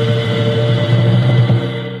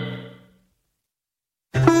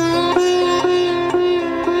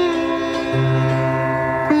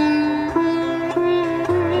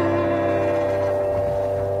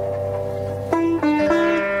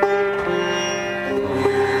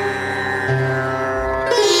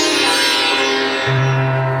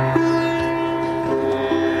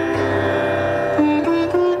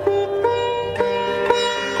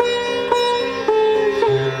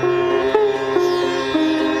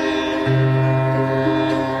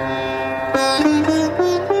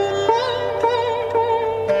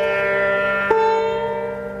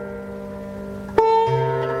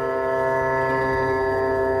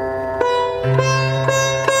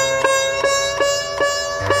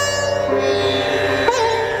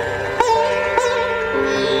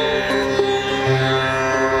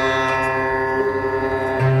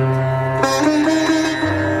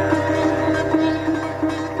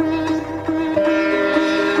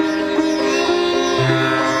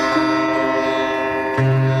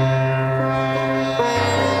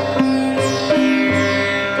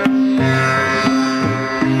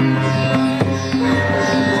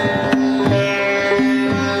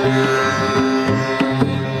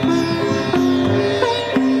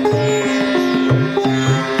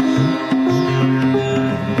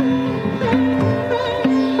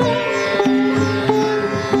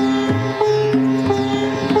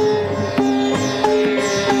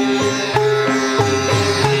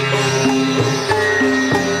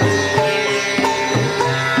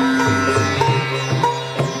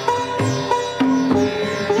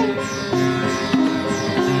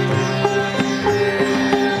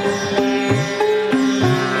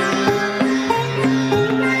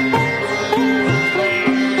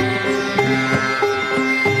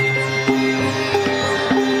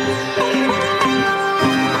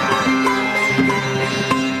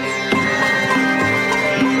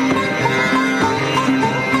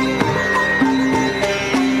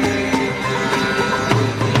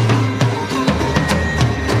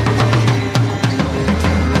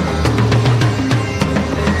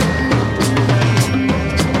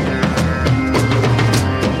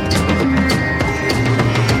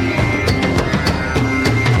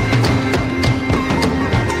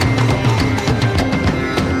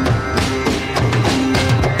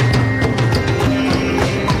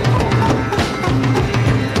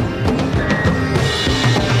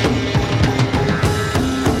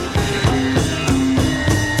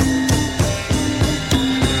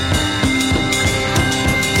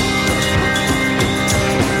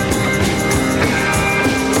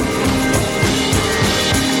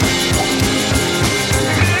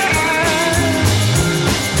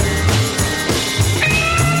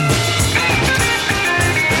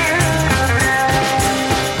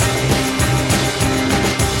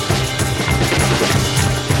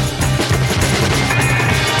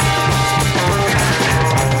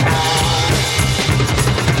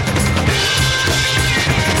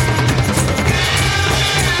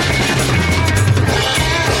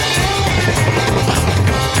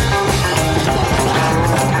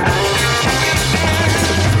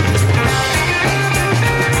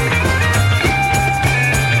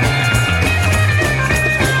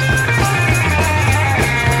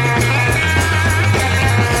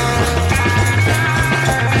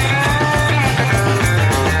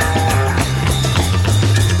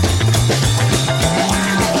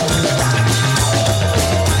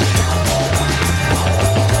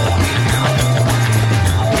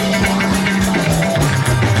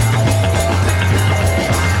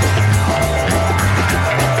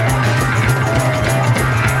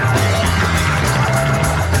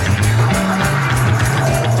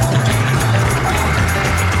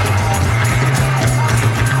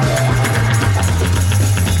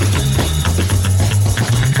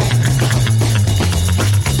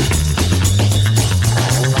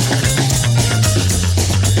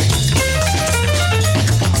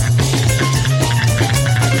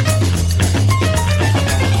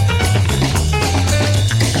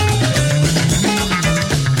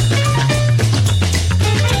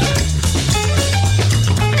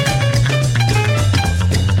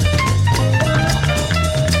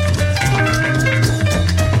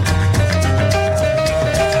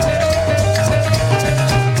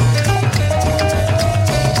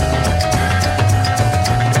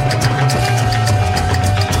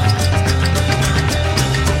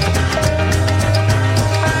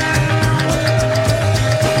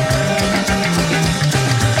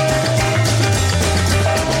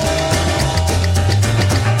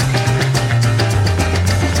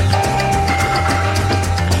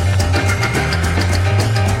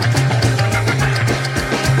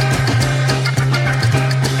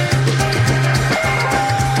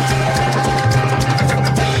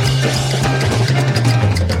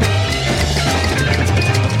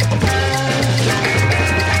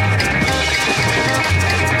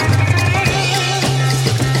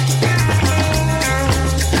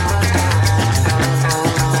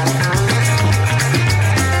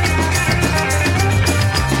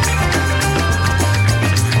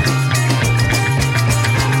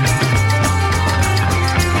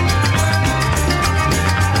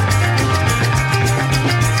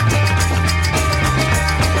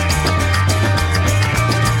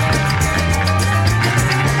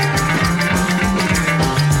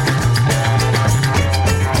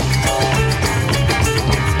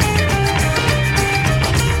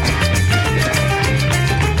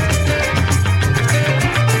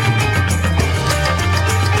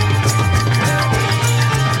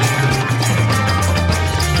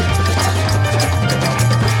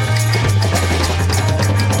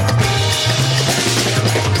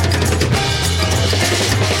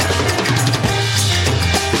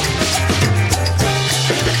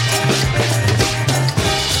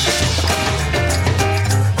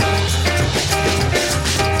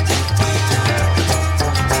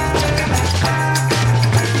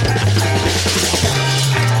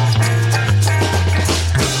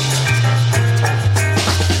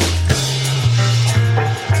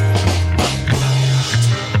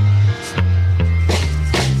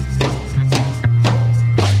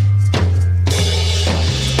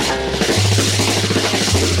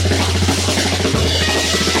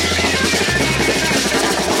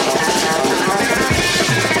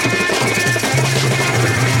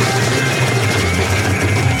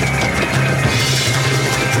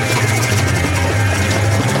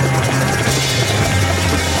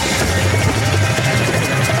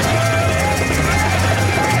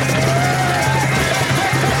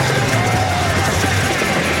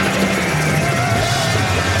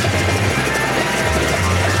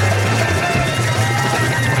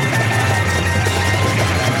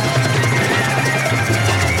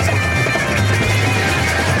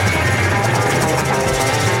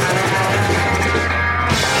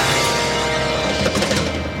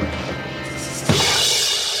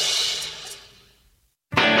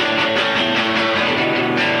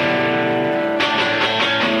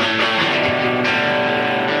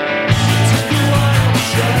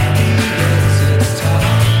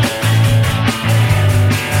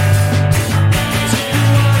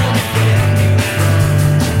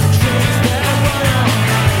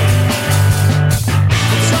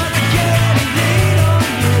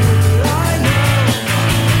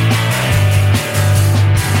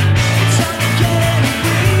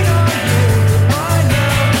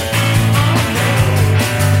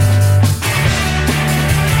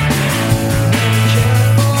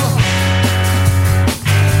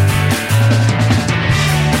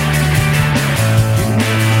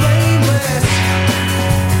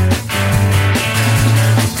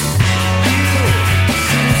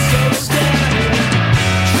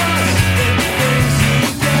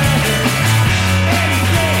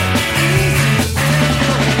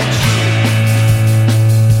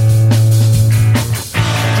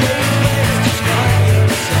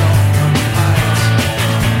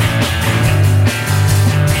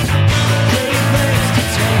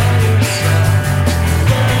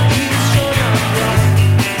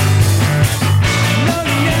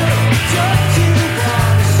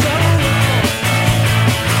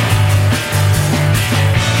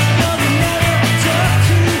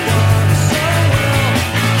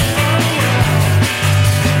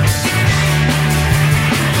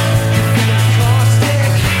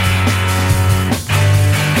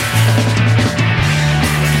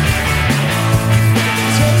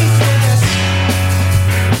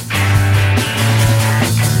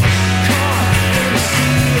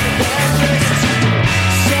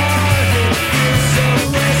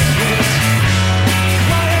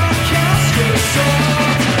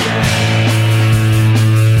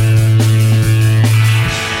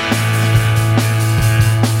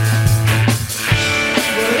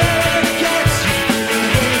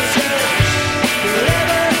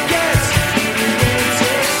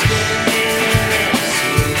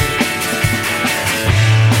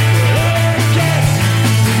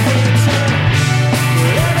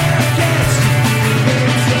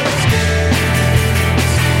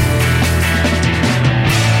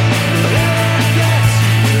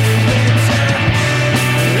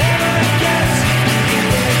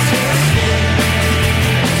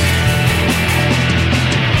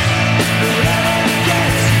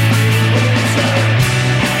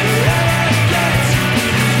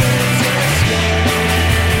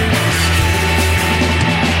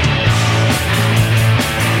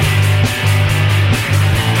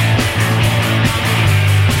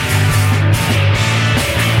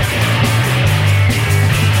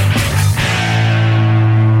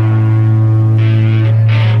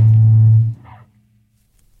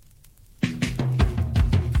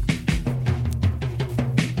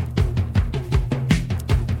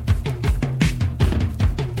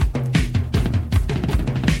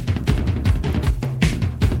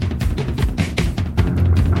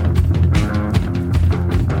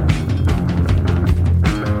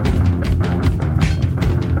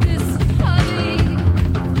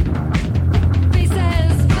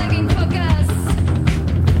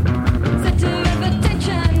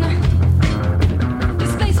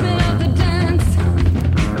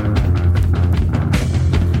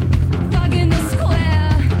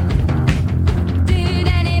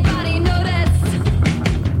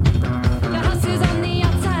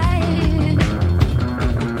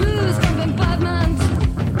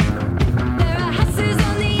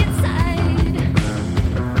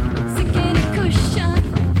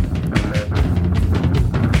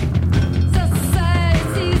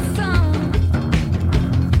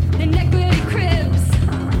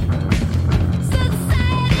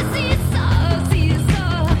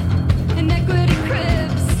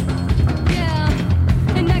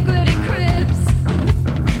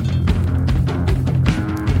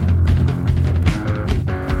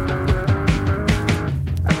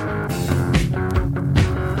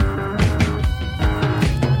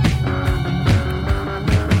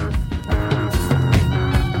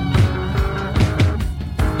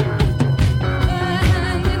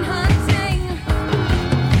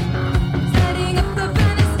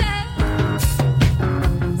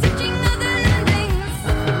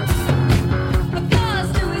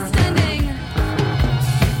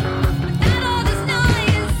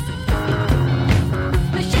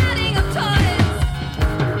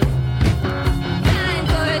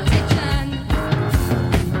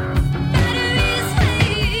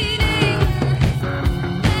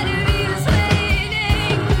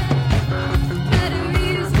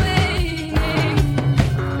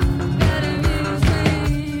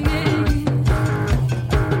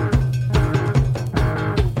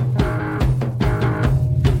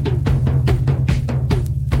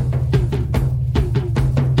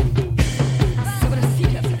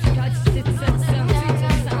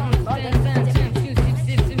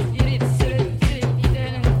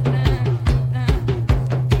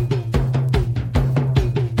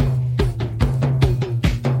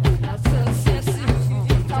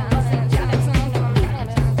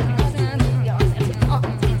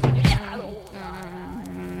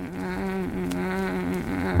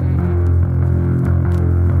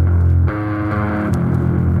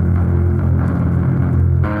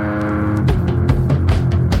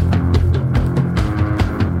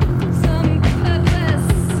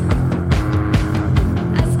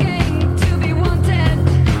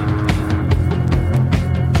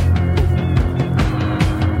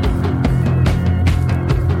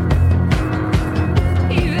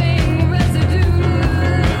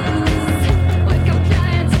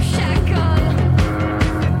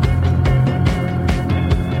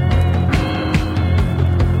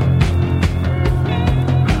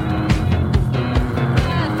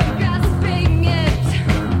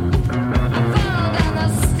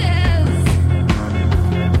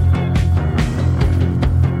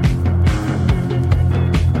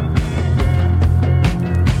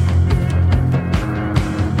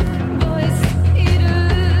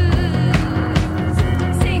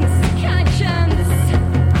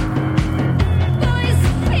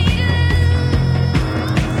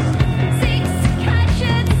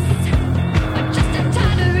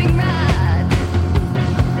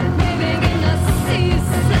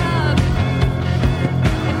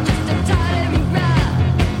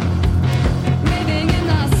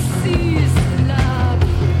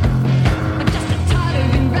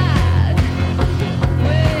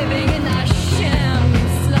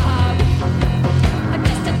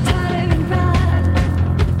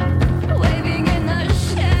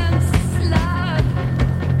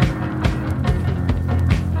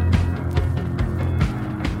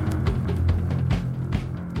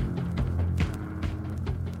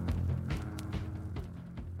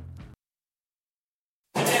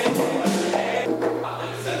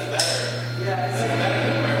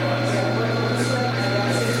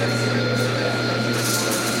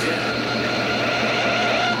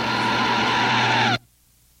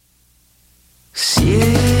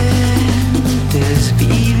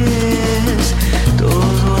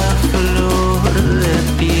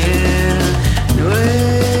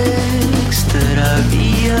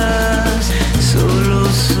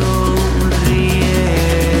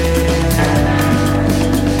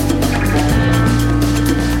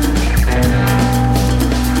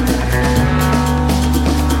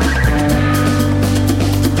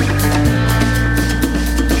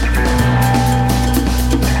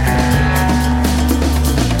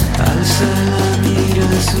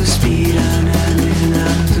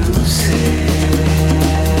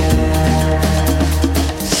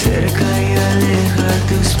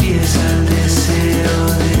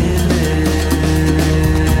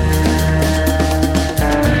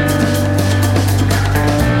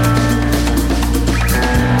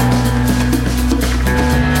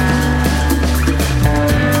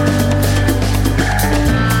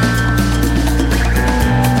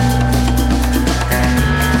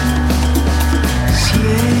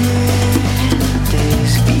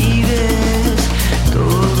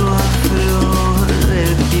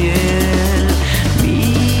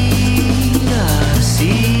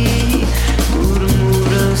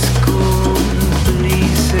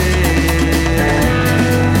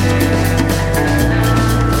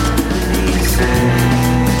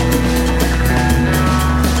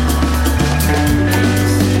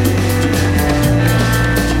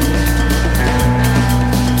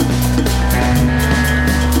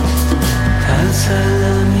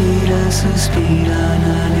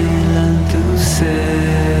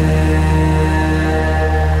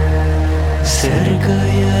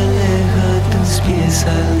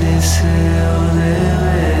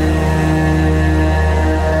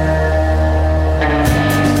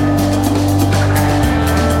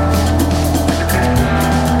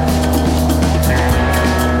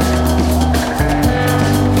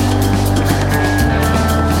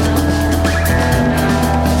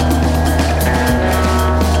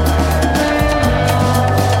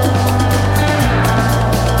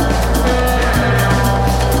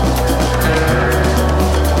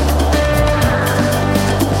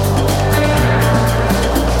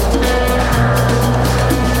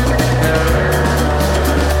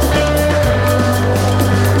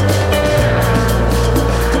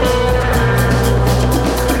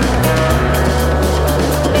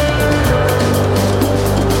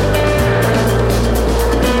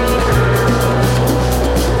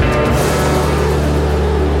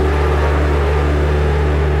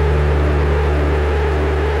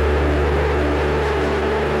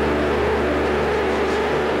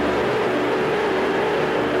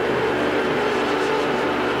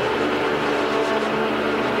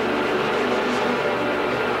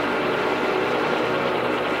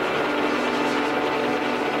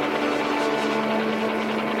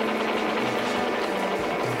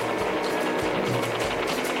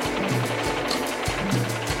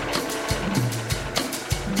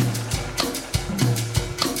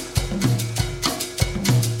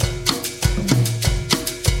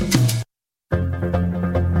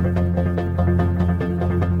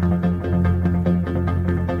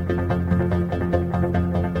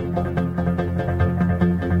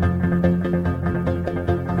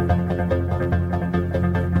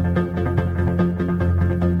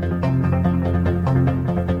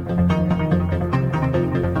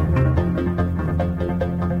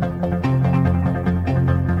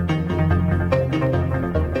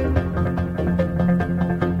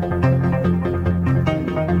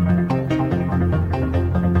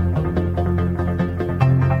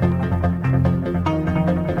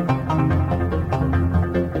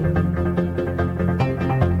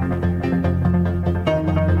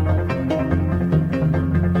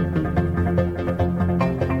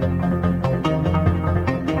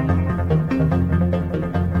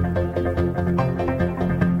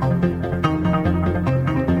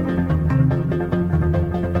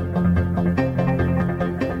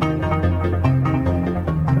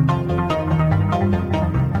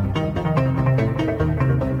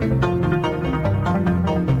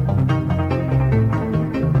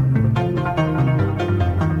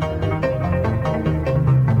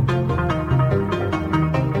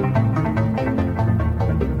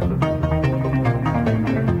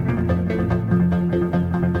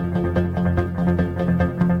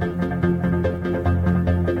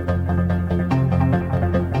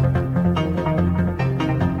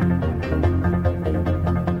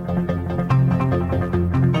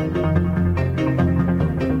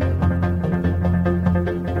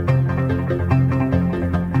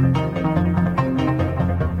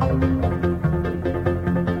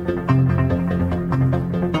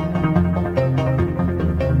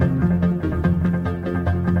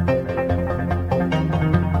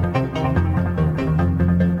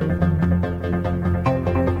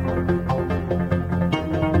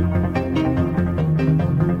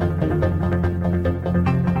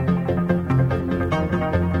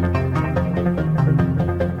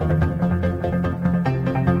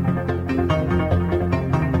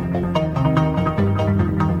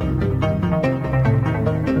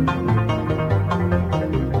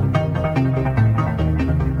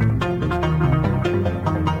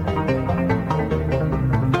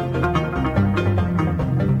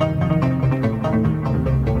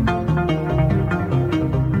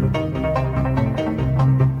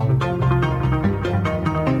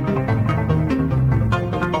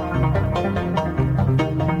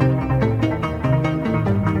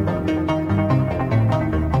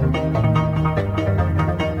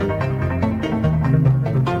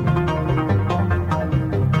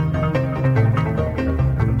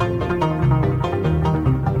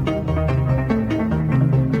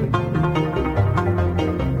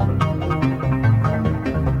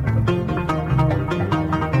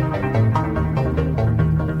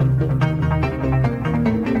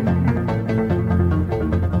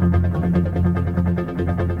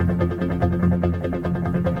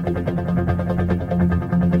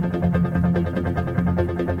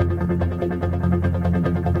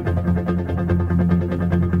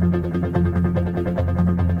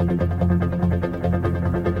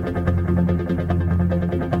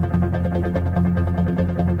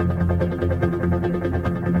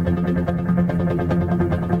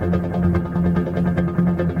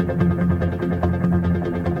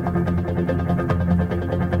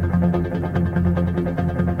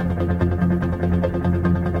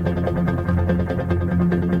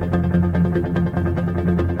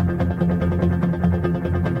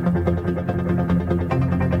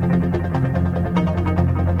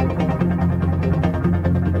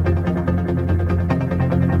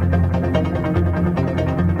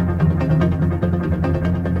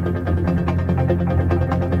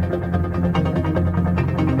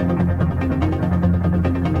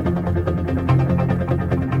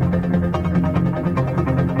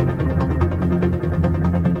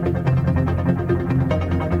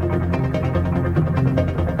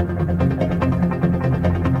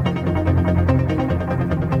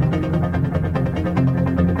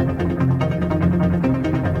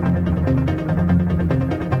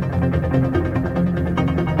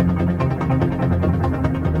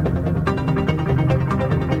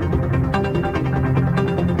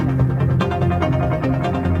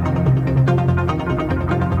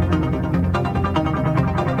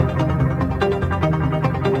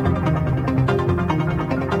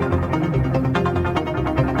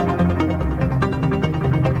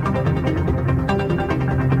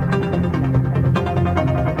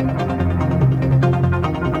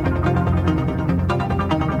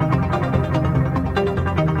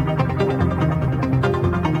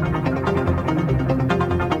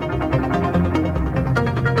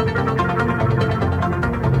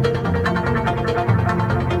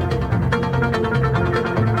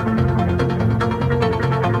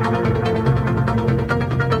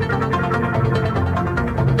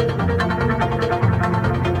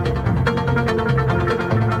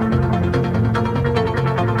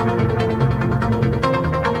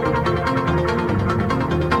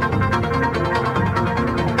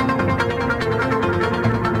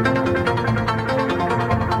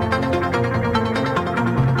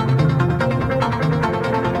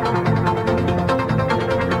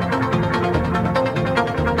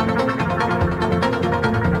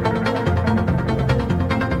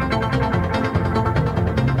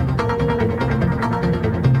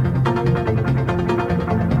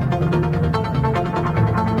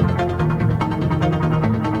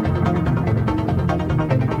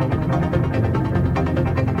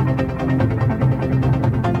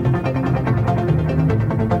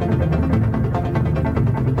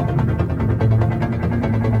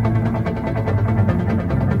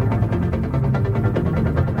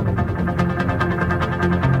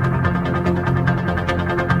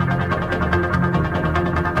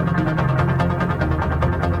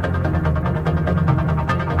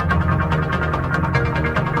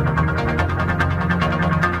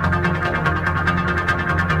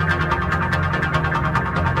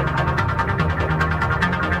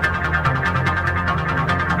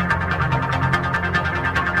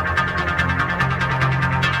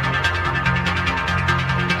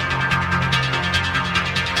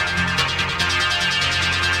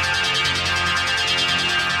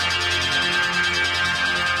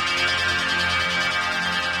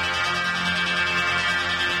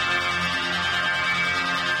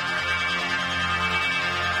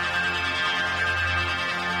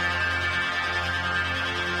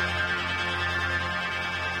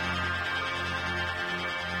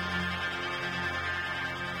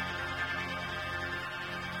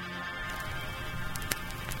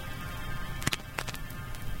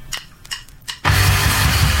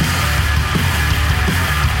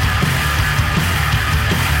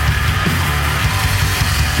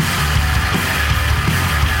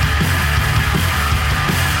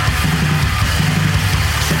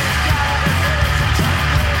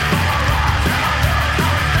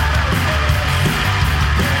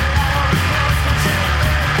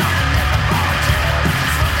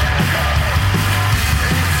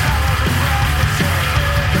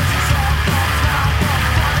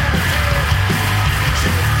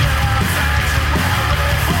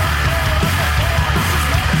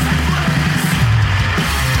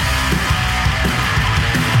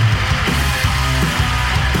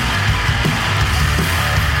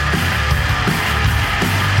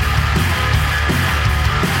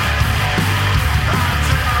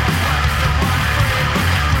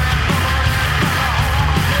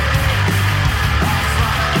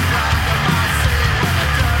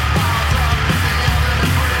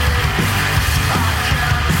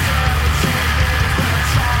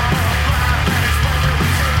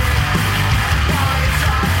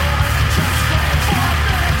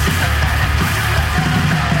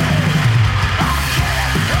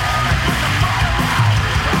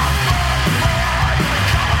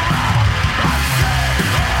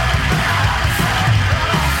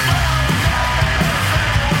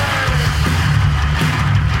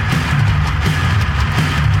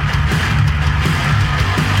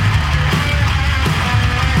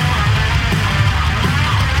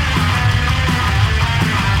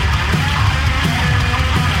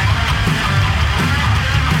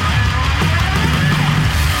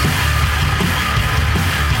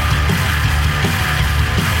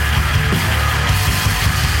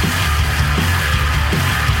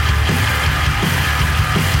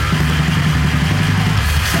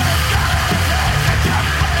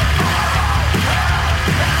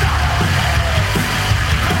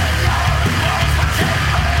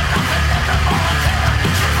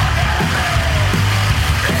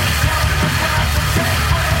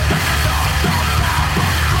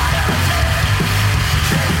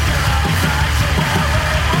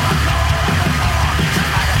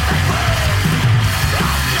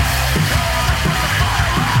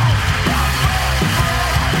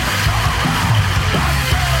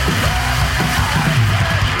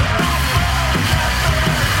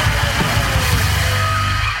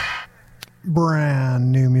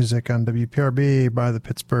 Brand new music on WPRB by the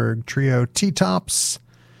Pittsburgh trio T-Tops.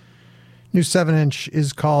 New 7-inch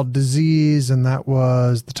is called Disease, and that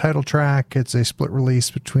was the title track. It's a split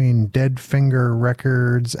release between Dead Finger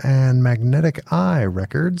Records and Magnetic Eye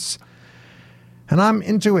Records. And I'm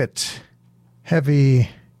into it. Heavy,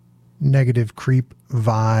 negative creep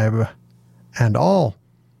vibe and all.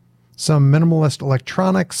 Some minimalist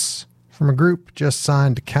electronics from a group just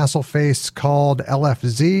signed to Castleface called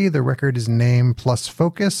LFZ. The record is Name Plus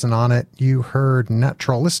Focus, and on it you heard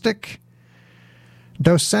Naturalistic.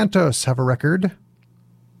 Dos Santos have a record.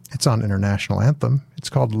 It's on International Anthem. It's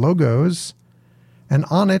called Logos. And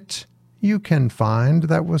on it, you can find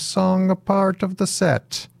that was song a part of the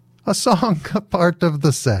set. A song a part of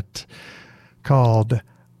the set called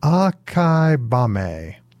Akai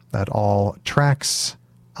Bame. That all tracks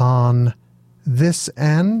on this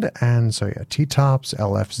end. And so yeah, T-Tops,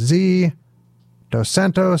 LFZ, Dos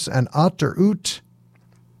Santos, and Ut or Ut.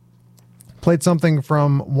 Played something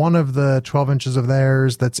from one of the 12 inches of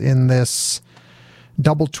theirs that's in this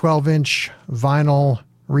double 12-inch vinyl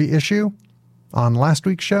reissue on last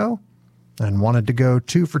week's show, and wanted to go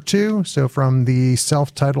 2 for 2. So from the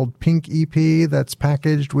self-titled Pink EP that's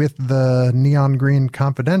packaged with the Neon Green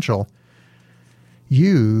Confidential,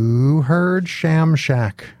 you heard Sham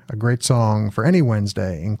Shack, a great song for any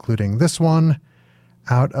Wednesday, including this one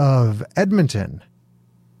out of Edmonton,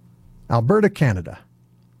 Alberta, Canada.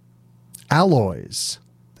 Alloys.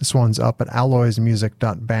 This one's up at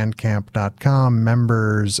alloysmusic.bandcamp.com.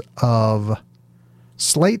 Members of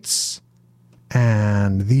Slates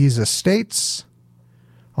and These Estates.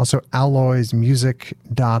 Also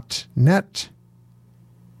alloysmusic.net.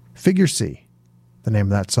 Figure C, the name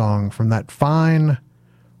of that song from that fine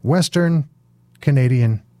Western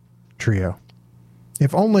Canadian trio.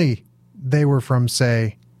 If only they were from,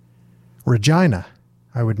 say, Regina,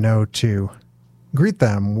 I would know to greet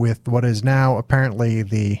them with what is now apparently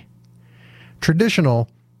the traditional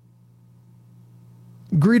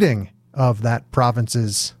greeting of that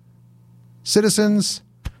province's citizens,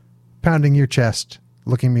 pounding your chest,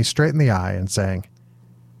 looking me straight in the eye and saying,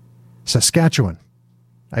 Saskatchewan.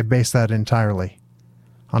 I base that entirely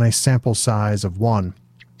on a sample size of 1.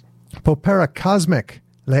 Popera Cosmic,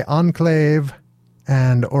 Le Enclave,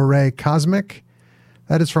 and Ore Cosmic.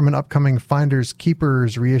 That is from an upcoming Finders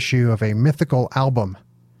Keepers reissue of a mythical album.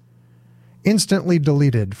 Instantly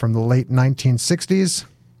deleted from the late 1960s.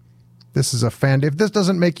 This is a fan. If this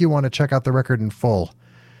doesn't make you want to check out the record in full,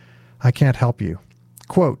 I can't help you.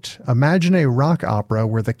 Quote, imagine a rock opera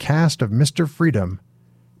where the cast of Mr. Freedom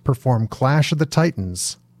perform Clash of the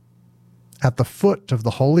Titans at the foot of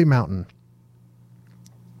the Holy Mountain.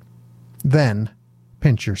 Then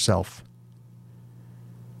pinch yourself.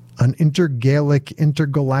 An intergalactic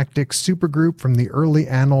supergroup from the early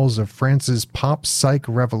annals of France's pop psych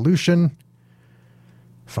revolution.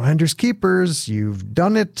 Finders keepers, you've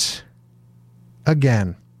done it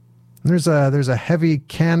again. There's a heavy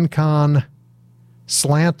CanCon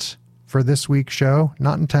slant for this week's show.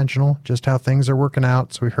 Not intentional, just how things are working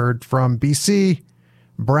out. So we heard from BC,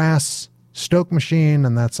 Brass, Stoke Machine,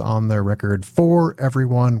 and that's on their record For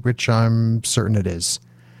Everyone, which I'm certain it is.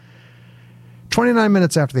 29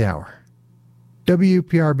 minutes after the hour.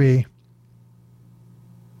 WPRB,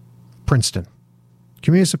 Princeton.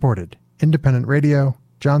 Community-supported, independent radio.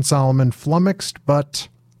 Jon Solomon, flummoxed but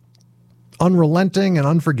unrelenting and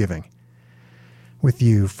unforgiving, with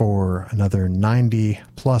you for another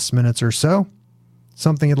 90-plus minutes or so.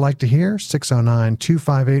 Something you'd like to hear,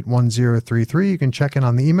 609-258-1033. You can check in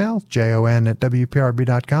on the email,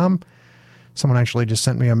 jon@wprb.com. Someone actually just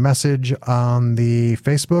sent me a message on the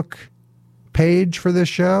Facebook page for this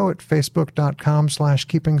show at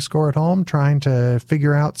facebook.com/keepingscoreathome, trying to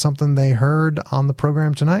figure out something they heard on the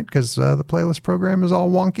program tonight, because the playlist program is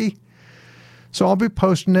all wonky. So I'll be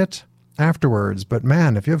posting it afterwards. But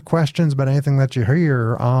man, if you have questions about anything that you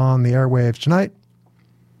hear on the airwaves tonight,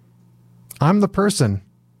 I'm the person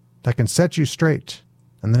that can set you straight.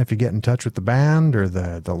 And then if you get in touch with the band or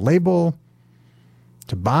the label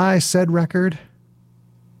to buy said record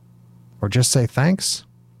or just say thanks,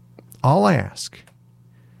 all I ask,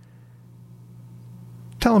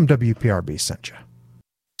 tell them WPRB sent you.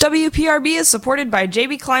 WPRB is supported by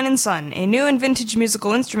J.B. Klein & Son, a new and vintage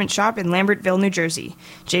musical instrument shop in Lambertville, New Jersey.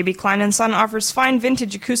 J.B. Klein & Son offers fine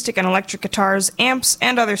vintage acoustic and electric guitars, amps,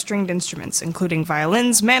 and other stringed instruments, including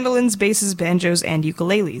violins, mandolins, basses, banjos, and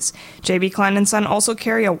ukuleles. J.B. Klein & Son also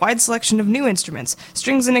carry a wide selection of new instruments,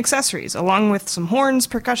 strings, and accessories, along with some horns,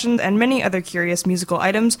 percussion, and many other curious musical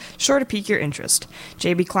items sure to pique your interest.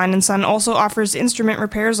 J.B. Klein & Son also offers instrument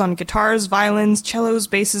repairs on guitars, violins, cellos,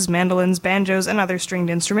 basses, mandolins, banjos, and other stringed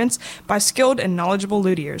instruments, instruments by skilled and knowledgeable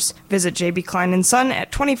luthiers. Visit J.B. Klein & Son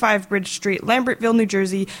at 25 Bridge Street, Lambertville, New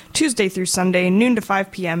Jersey, Tuesday through Sunday, noon to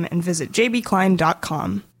 5 p.m., and visit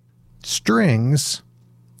jbklein.com. Strings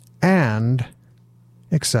and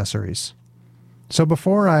accessories. So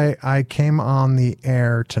before I came on the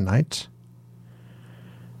air tonight,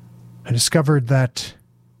 I discovered that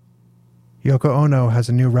Yoko Ono has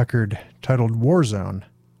a new record titled Warzone,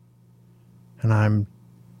 and I'm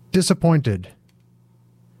disappointed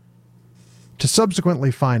to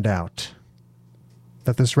subsequently find out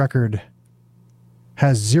that this record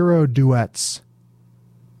has 0 duets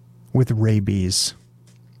with rabies.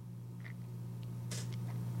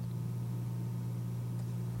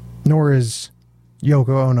 Nor is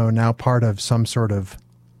Yoko Ono now part of some sort of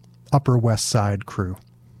Upper West Side crew.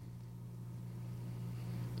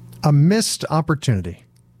 A missed opportunity,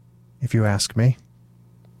 if you ask me.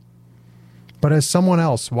 But as someone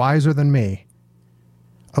else wiser than me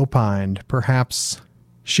opined, perhaps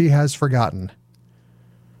she has forgotten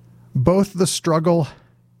both the struggle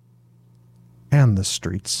and the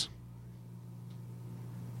streets.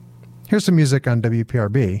 Here's some music on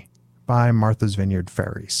WPRB by Martha's Vineyard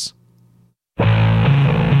Ferries.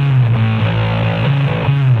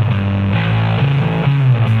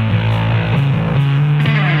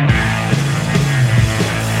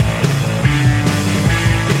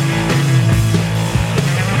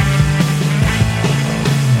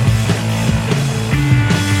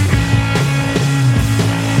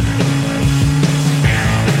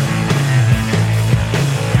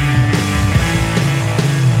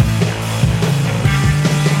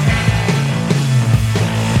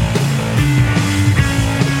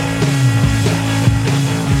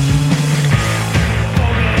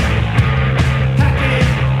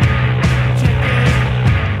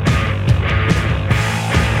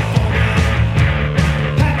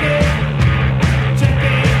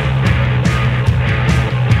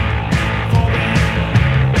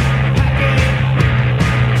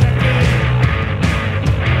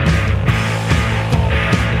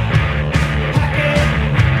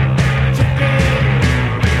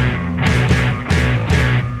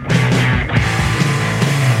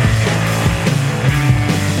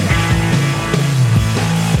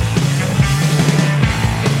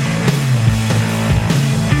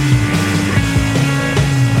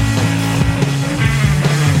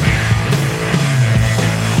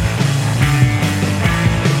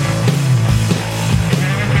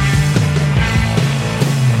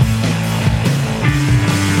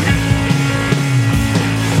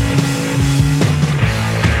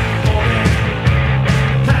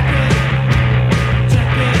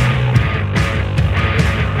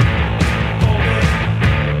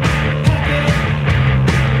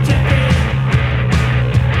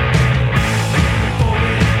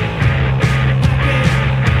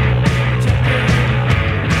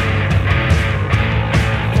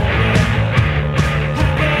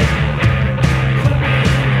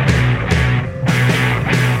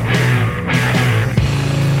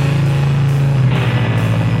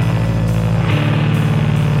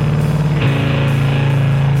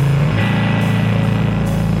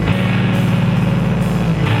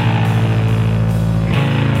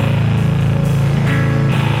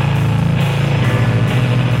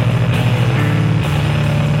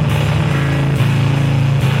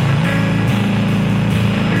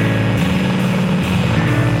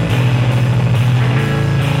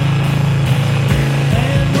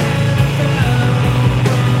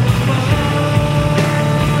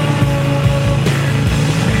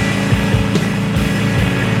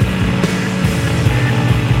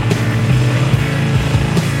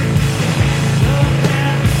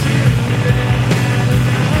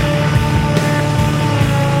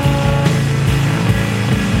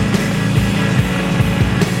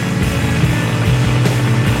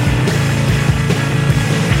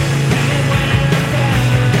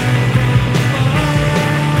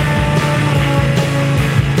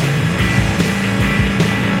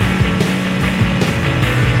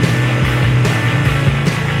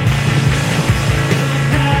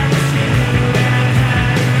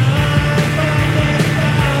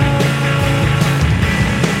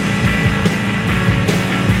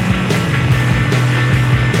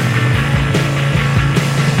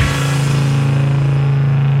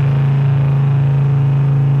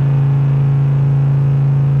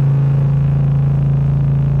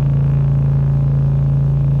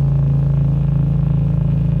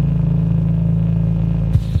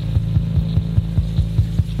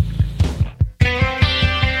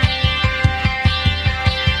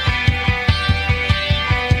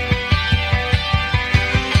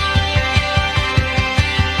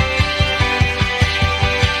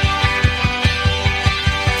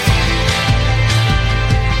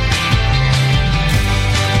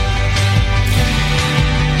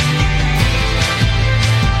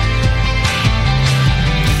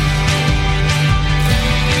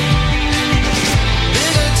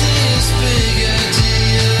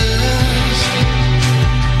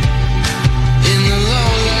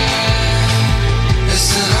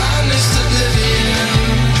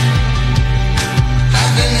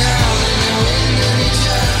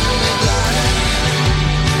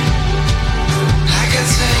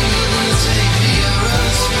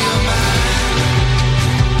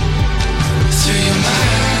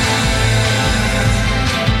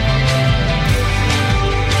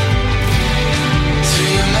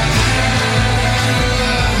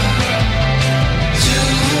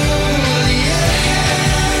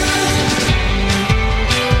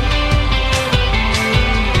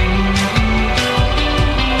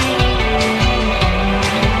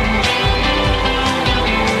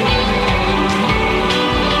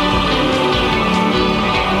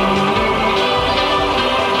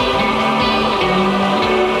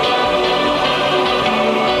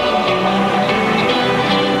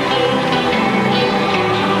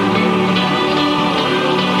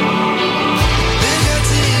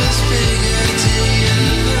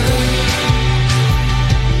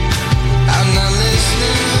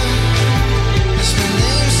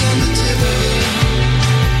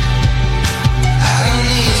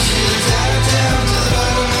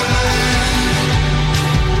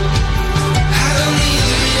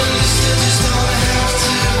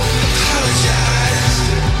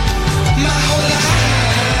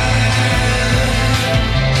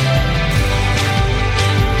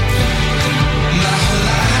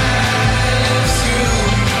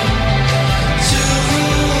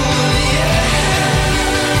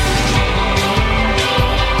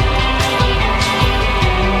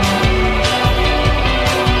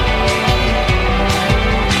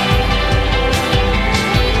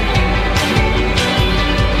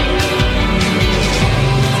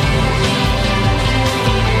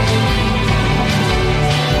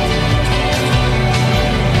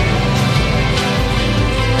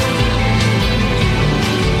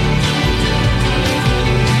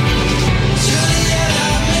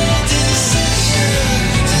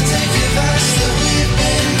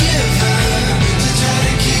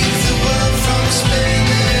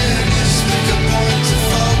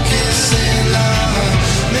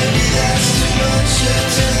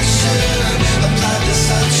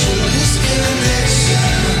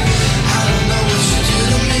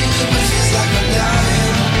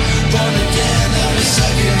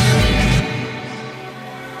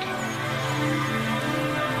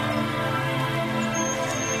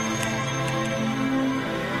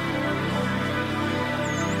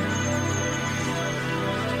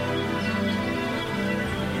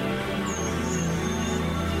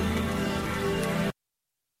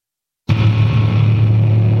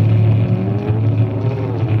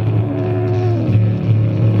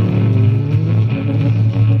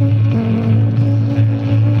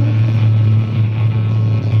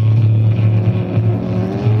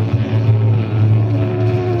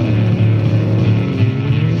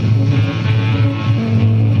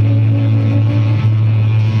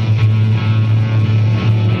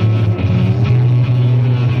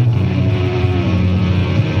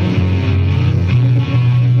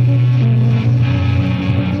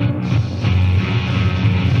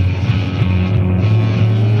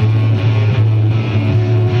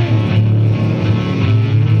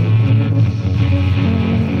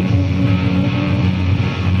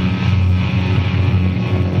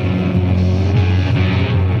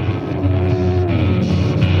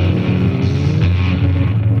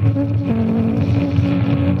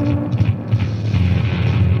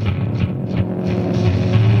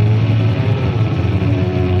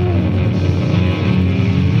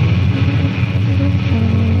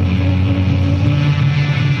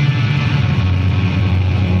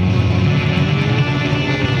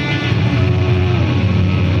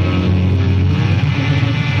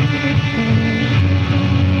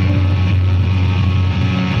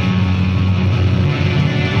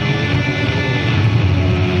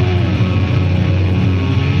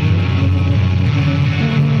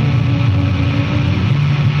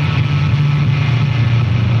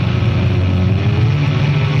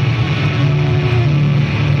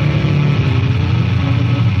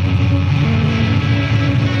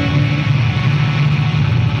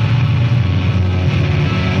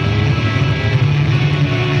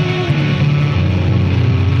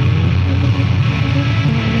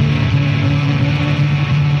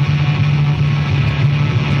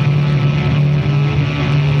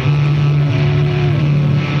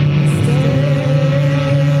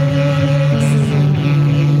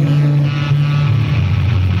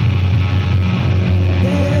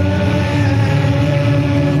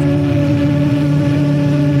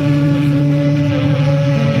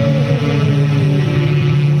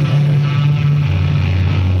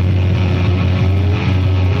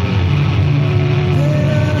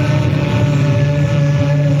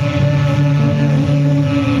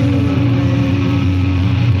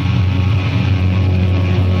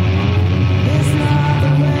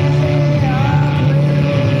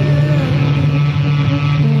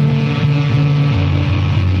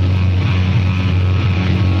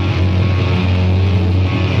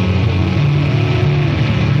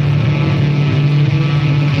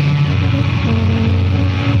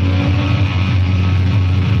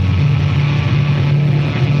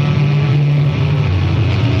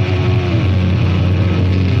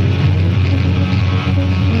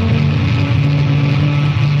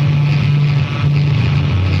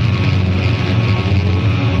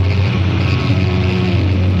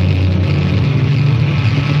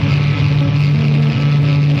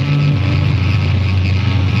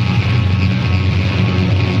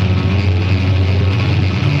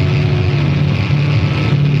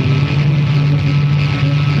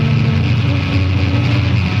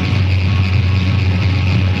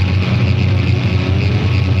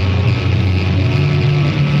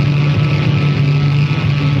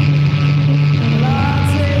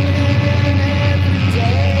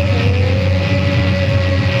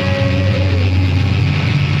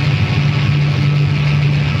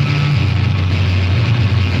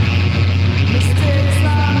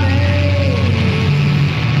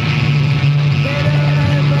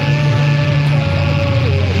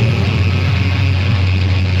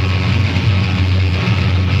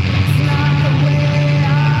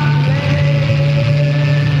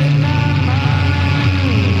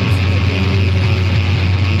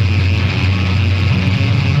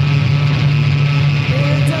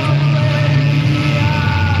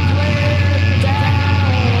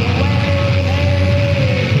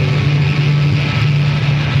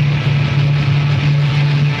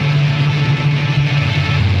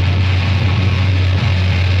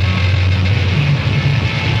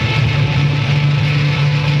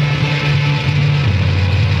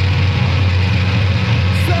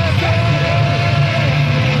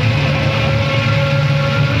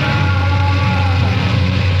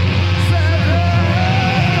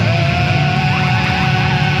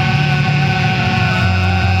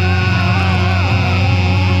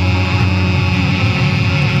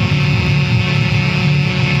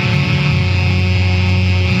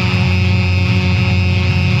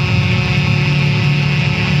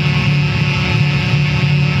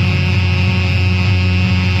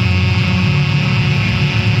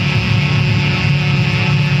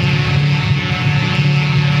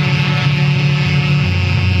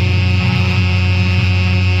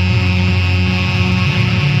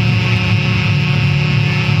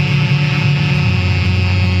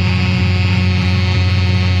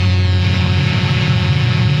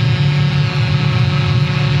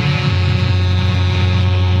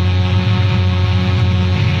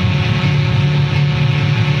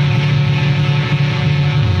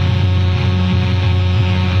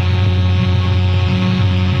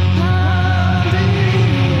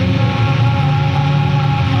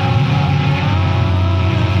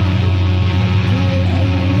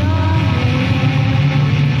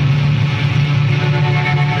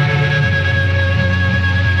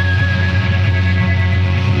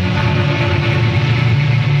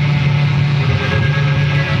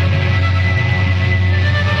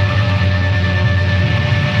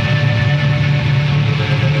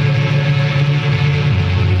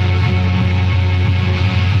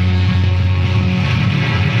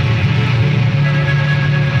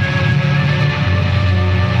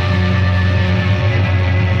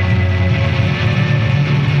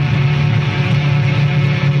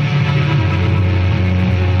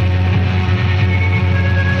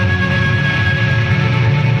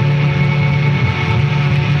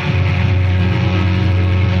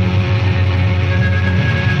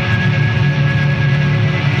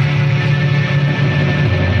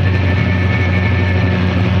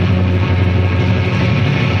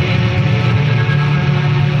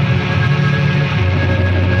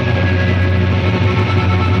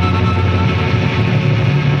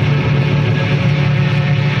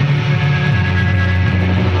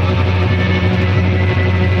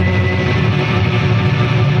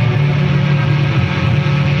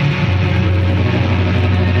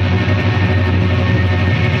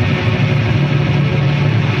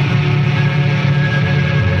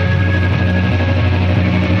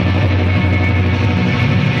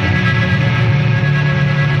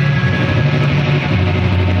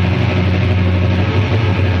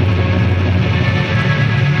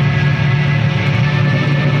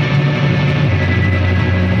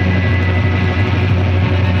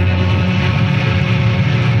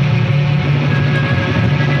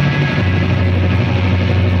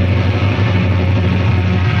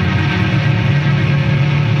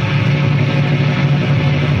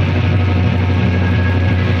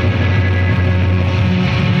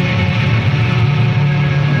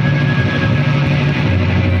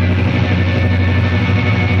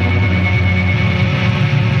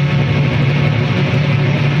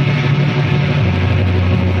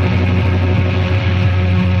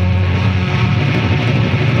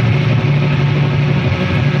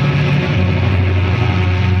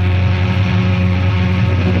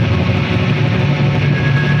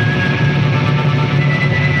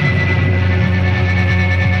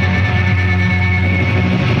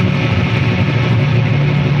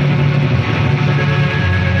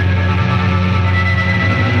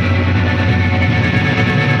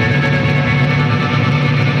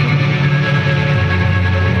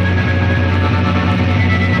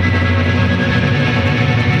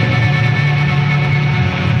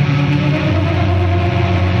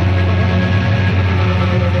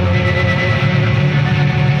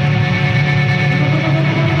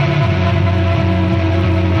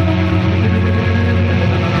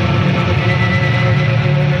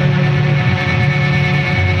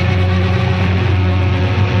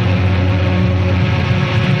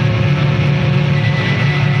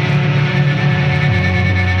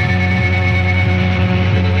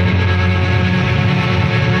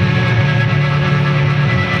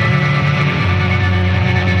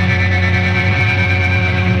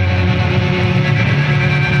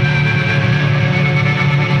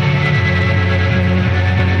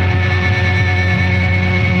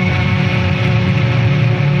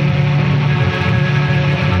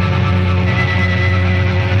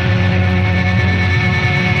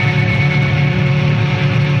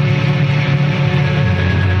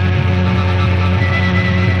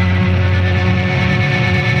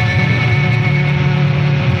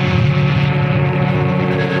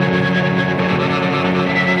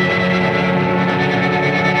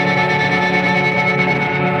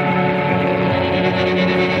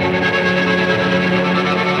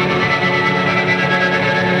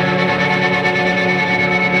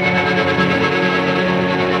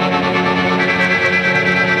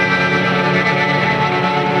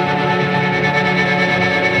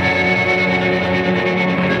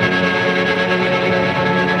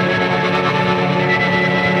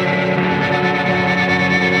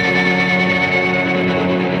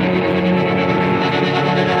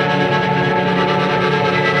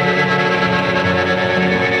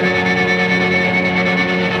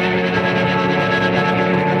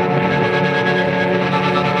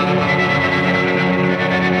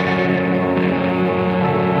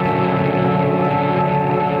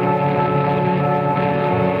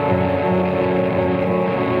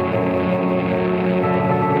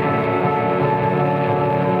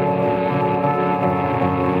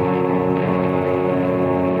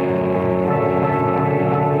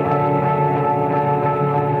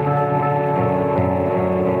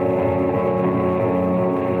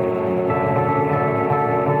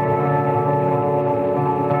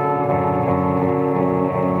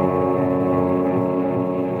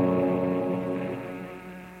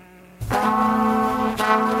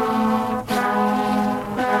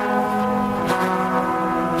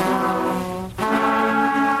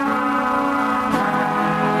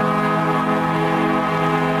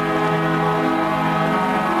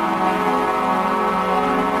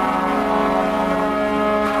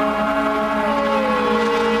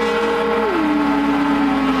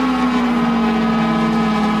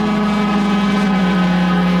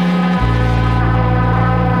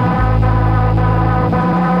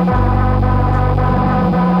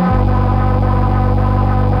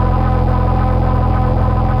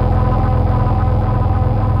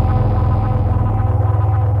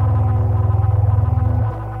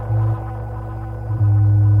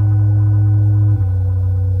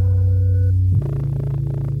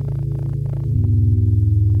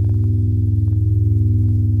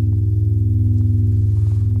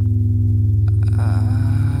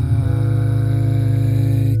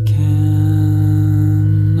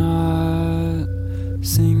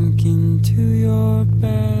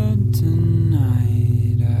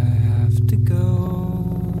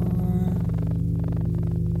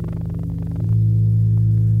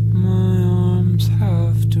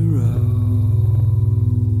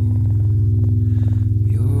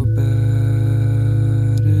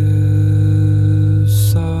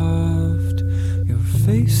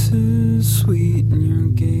 your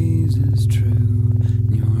gaze is true,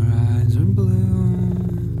 and your eyes are blue.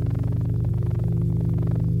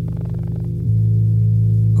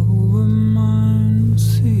 Over mine,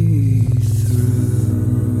 see through.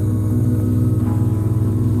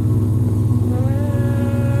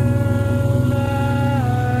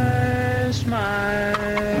 Where's my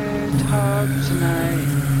talk tonight?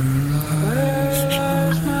 Where's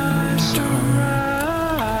my sunrise?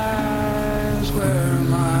 Where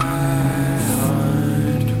my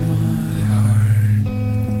heart, my heart?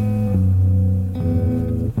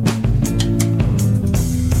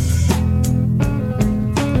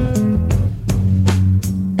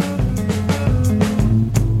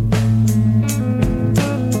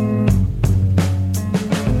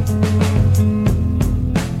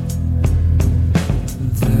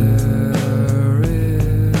 There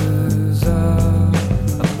is a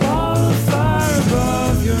ball of fire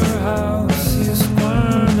above your house. You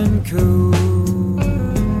squirm and coo.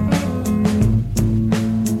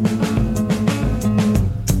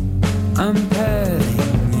 I'm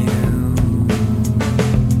petting you,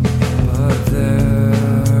 but there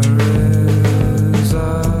is a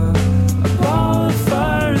ball of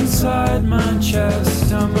fire inside my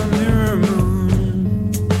chest. I'm a mirror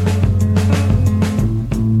moon,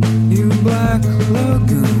 you black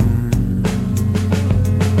lagoon.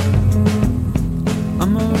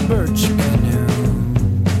 I'm a birch canoe,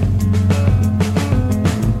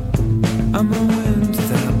 I'm a wind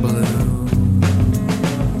that blew.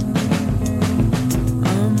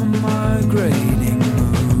 I'm a migrating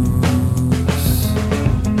moose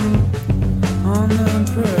on the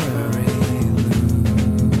prairie loose.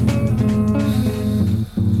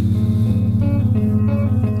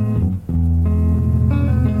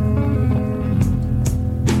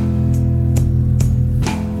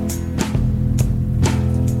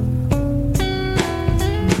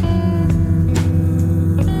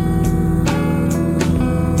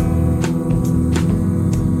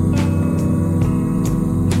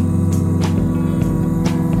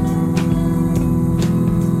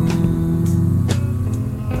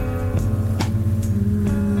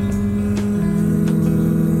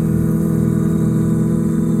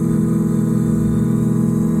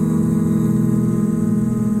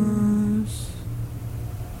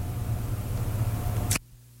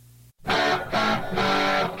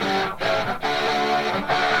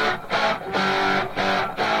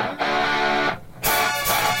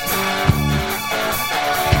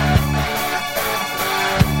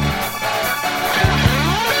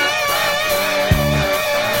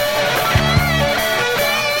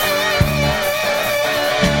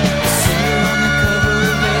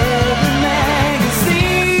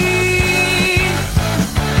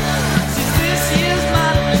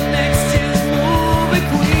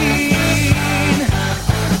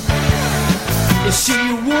 Is she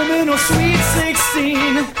a woman or sweet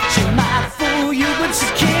 16? She might fool you, but she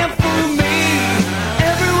can't fool me.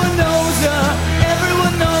 Everyone knows her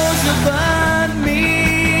but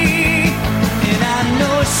me. And I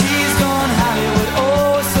know she's gone Hollywood,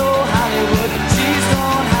 oh so Hollywood. She's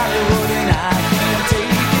gone Hollywood and I can't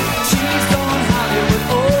take it. She's gone Hollywood,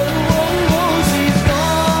 oh, oh, oh. She's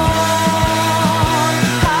gone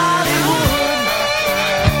Hollywood.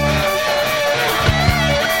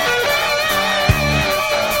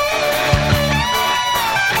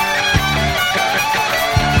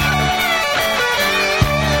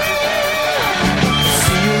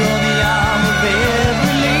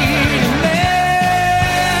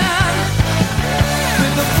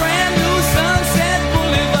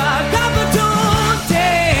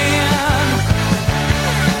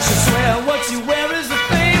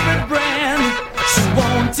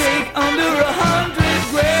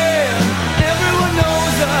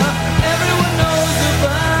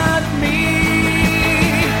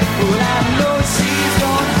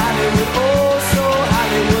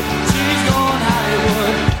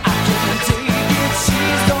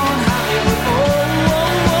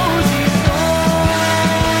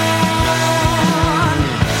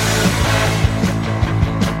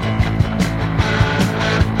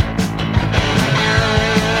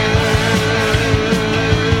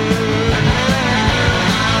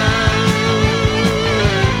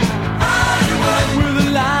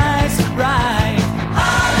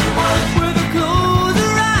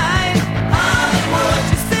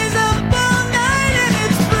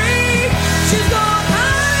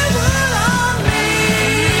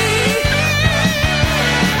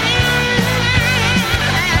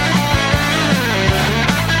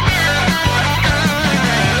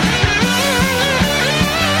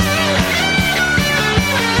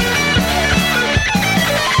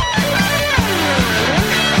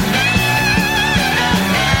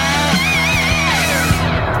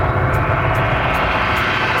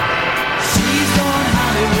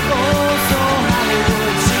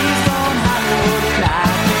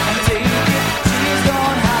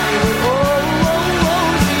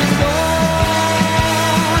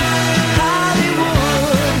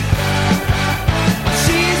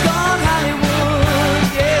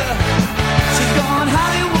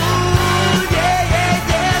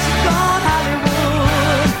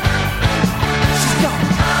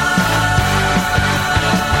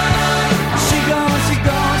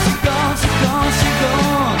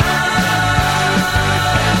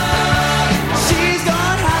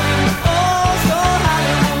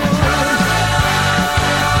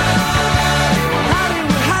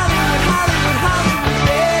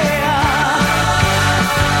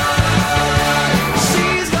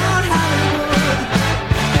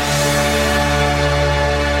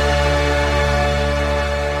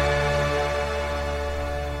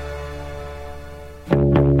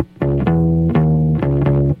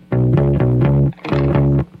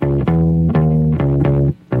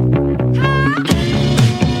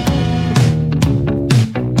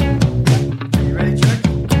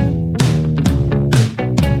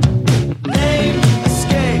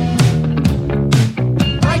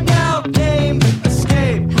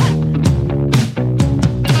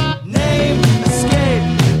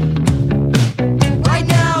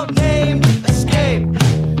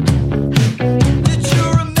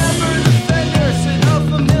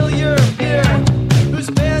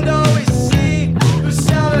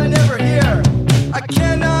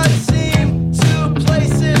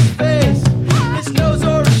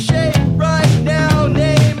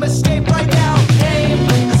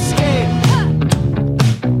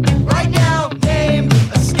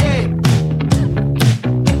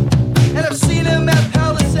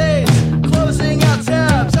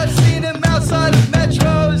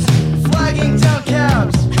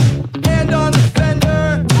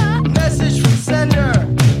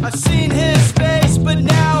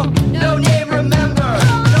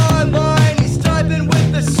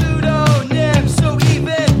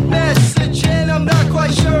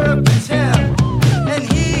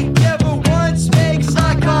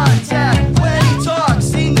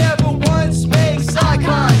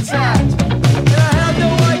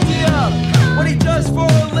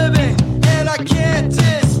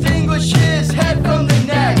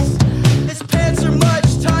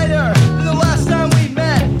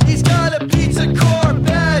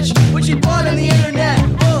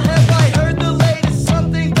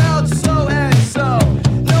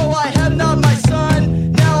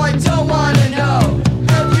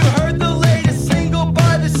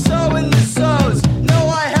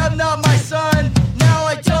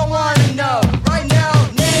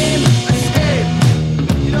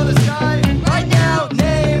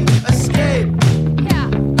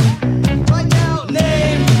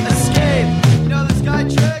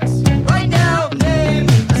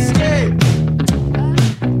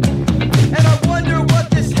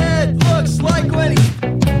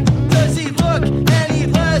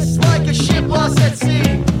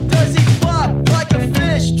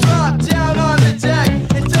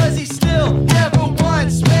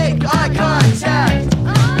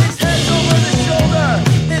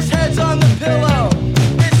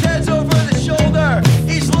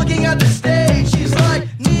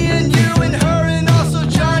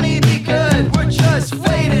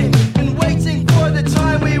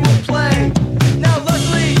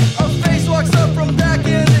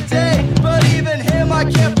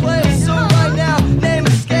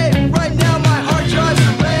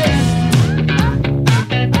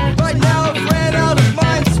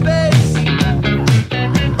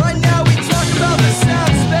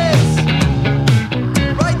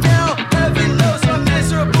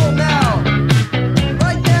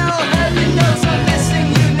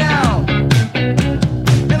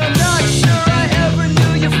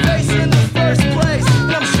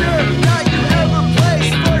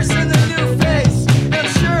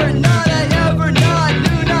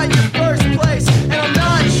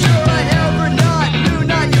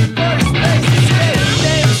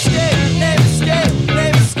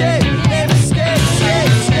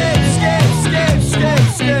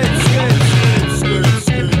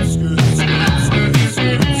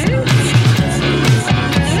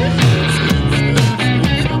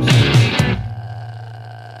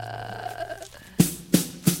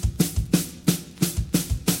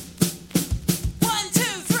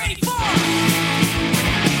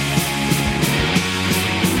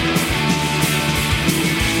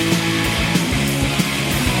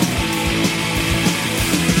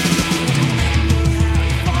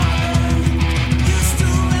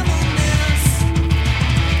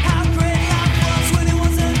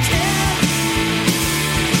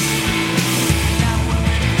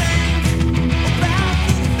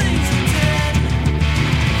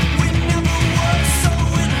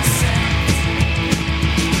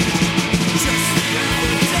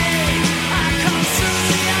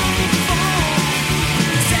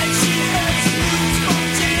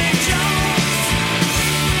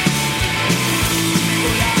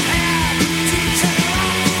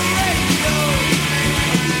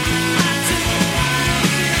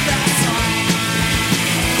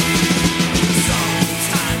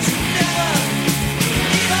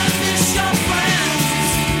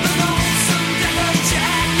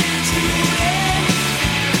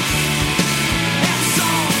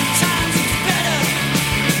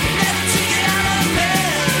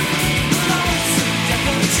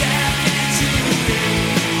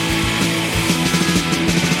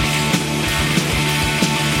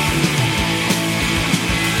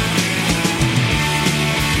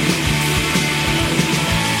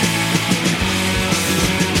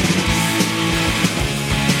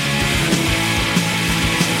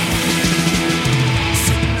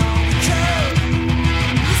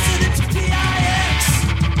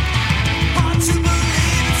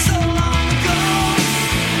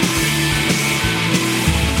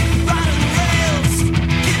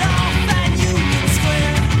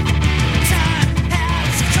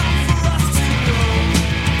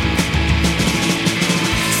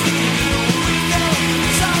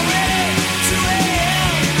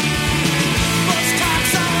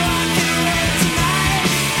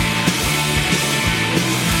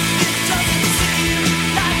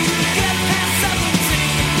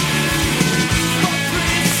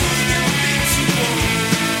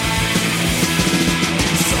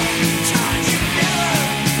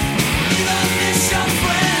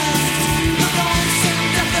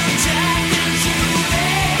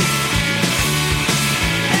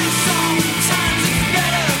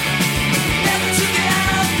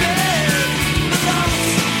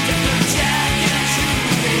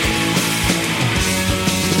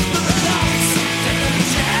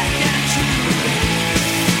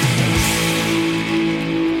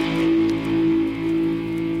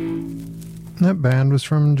 That band was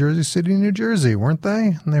from Jersey City, New Jersey, weren't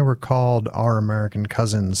they? And they were called Our American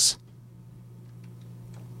Cousins.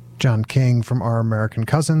 John King from Our American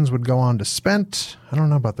Cousins would go on to Spent. I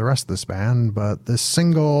don't know about the rest of this band, but this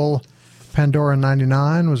single, Pandora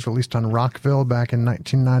 99, was released on Rockville back in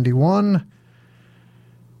 1991.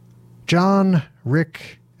 John,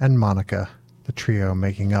 Rick, and Monica, the trio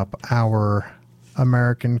making up Our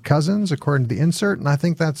American Cousins, according to the insert. And I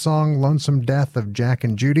think that song, Lonesome Death of Jack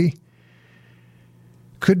and Judy,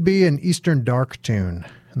 could be an Eastern Dark tune,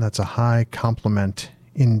 and that's a high compliment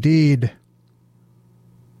indeed.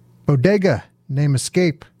 Bodega, name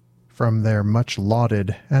Escape, from their much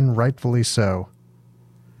lauded, and rightfully so,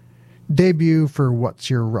 debut for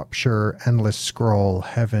What's Your Rupture, Endless Scroll,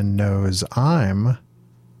 Heaven Knows I'm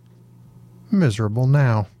Miserable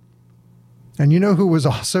Now. And you know who was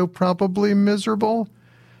also probably miserable?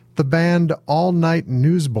 The band All Night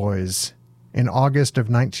Newsboys in August of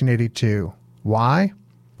 1982. Why?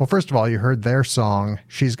 Well, first of all, you heard their song,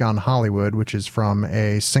 She's Gone Hollywood, which is from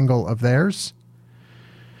a single of theirs.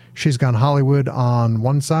 She's Gone Hollywood on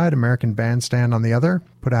one side, American Bandstand on the other,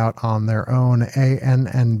 put out on their own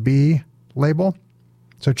ANNB label.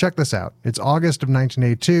 So check this out. It's August of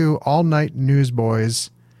 1982, All Night Newsboys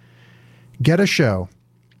get a show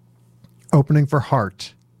opening for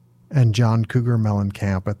Hart and John Cougar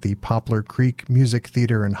Mellencamp at the Poplar Creek Music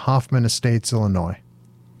Theater in Hoffman Estates, Illinois.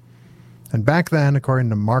 And back then, according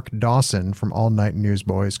to Mark Dawson from All Night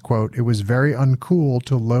Newsboys, quote, it was very uncool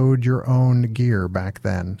to load your own gear back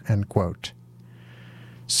then, end quote.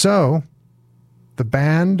 So, the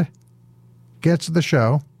band gets to the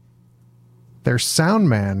show. Their sound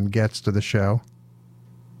man gets to the show.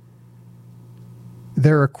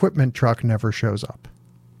 Their equipment truck never shows up.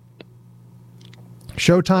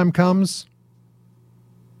 Showtime comes,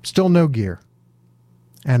 still no gear.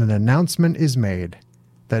 And an announcement is made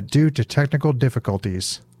that due to technical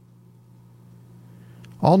difficulties,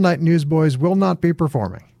 All Night Newsboys will not be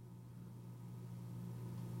performing.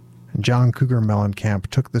 And John Cougar Mellencamp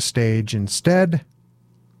took the stage instead.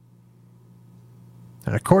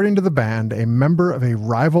 And according to the band, a member of a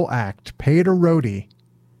rival act paid a roadie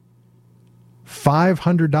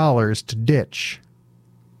 $500 to ditch,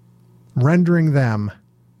 rendering them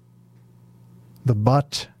the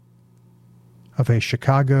butt of a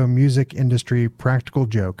Chicago music industry practical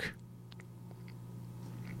joke.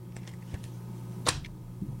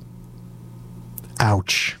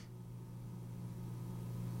 Ouch.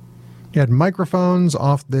 You had microphones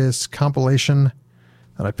off this compilation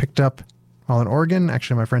that I picked up while in Oregon.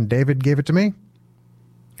 Actually, my friend David gave it to me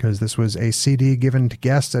because this was a CD given to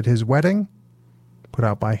guests at his wedding, put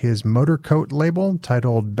out by his Motorcoat label,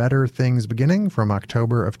 titled Better Things Beginning, from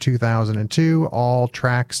October of 2002. All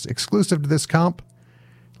tracks exclusive to this comp.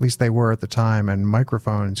 At least they were at the time, and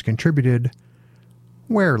microphones contributed.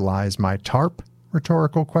 Where lies my tarp?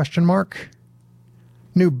 Rhetorical question mark.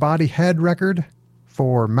 New Body Head record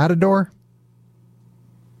for Matador.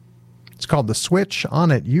 It's called The Switch.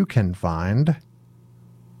 On it you can find...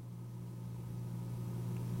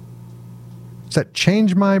 Is that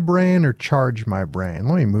Change My Brain or Charge My Brain?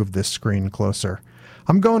 Let me move this screen closer.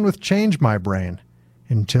 I'm going with Change My Brain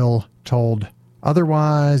until told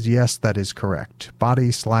otherwise. Yes, that is correct.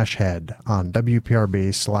 Body/Head on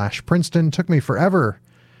WPRB/Princeton. Took me forever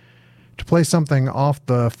to play something off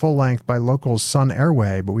the full length by Local's Sun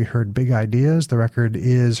Airway, but we heard Big Ideas. The record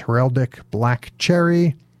is Heraldic Black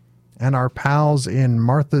Cherry and our pals in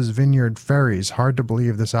Martha's Vineyard Ferries. Hard to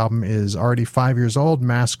believe this album is already 5 years old.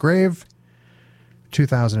 Mass Grave,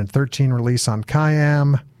 2013 release on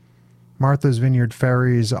Kayam. Martha's Vineyard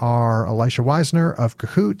Ferries are Elisha Weisner of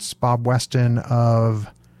Cahoots, Bob Weston of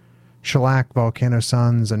Shellac, Volcano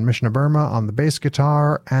Suns, and Mishnah Burma on the bass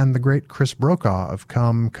guitar, and the great Chris Brokaw of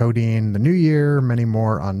Come, Codeine, The New Year, many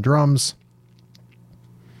more on drums.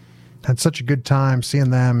 Had such a good time seeing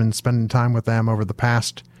them and spending time with them over the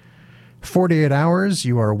past 48 hours.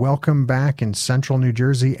 You are welcome back in central New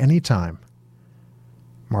Jersey anytime.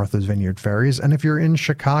 Martha's Vineyard Ferries. And if you're in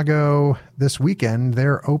Chicago this weekend,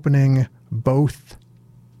 they're opening both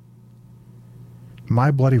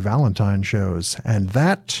My Bloody Valentine shows. And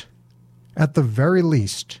that, at the very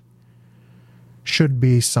least, should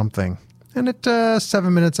be something. And at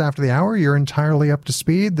 7 minutes after the hour, you're entirely up to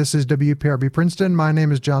speed. This is WPRB Princeton. My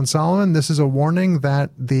name is Jon Solomon. This is a warning that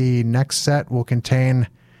the next set will contain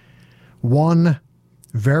one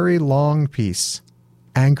very long piece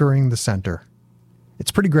anchoring the center.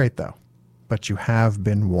 It's pretty great, though, but you have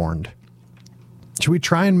been warned. Should we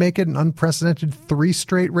try and make it an unprecedented 3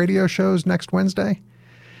 straight radio shows next Wednesday?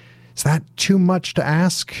 Is that too much to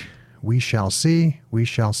ask? We shall see. We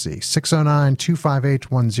shall see.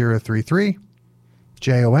 609-258-1033.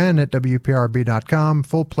 Jon at WPRB.com.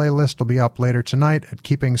 Full playlist will be up later tonight at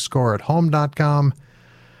keepingscoreathome.com.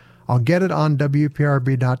 I'll get it on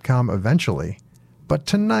WPRB.com eventually. But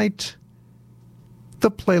tonight,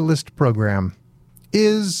 the playlist program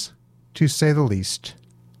is, to say the least,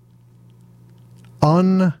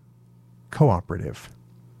 uncooperative.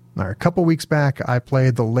 Now, a couple weeks back, I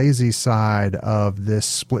played the lazy side of this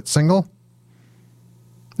split single.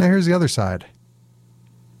 Now here's the other side.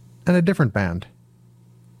 And a different band,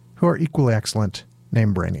 who are equally excellent,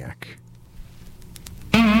 named Brainiac.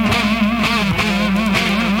 Transportation,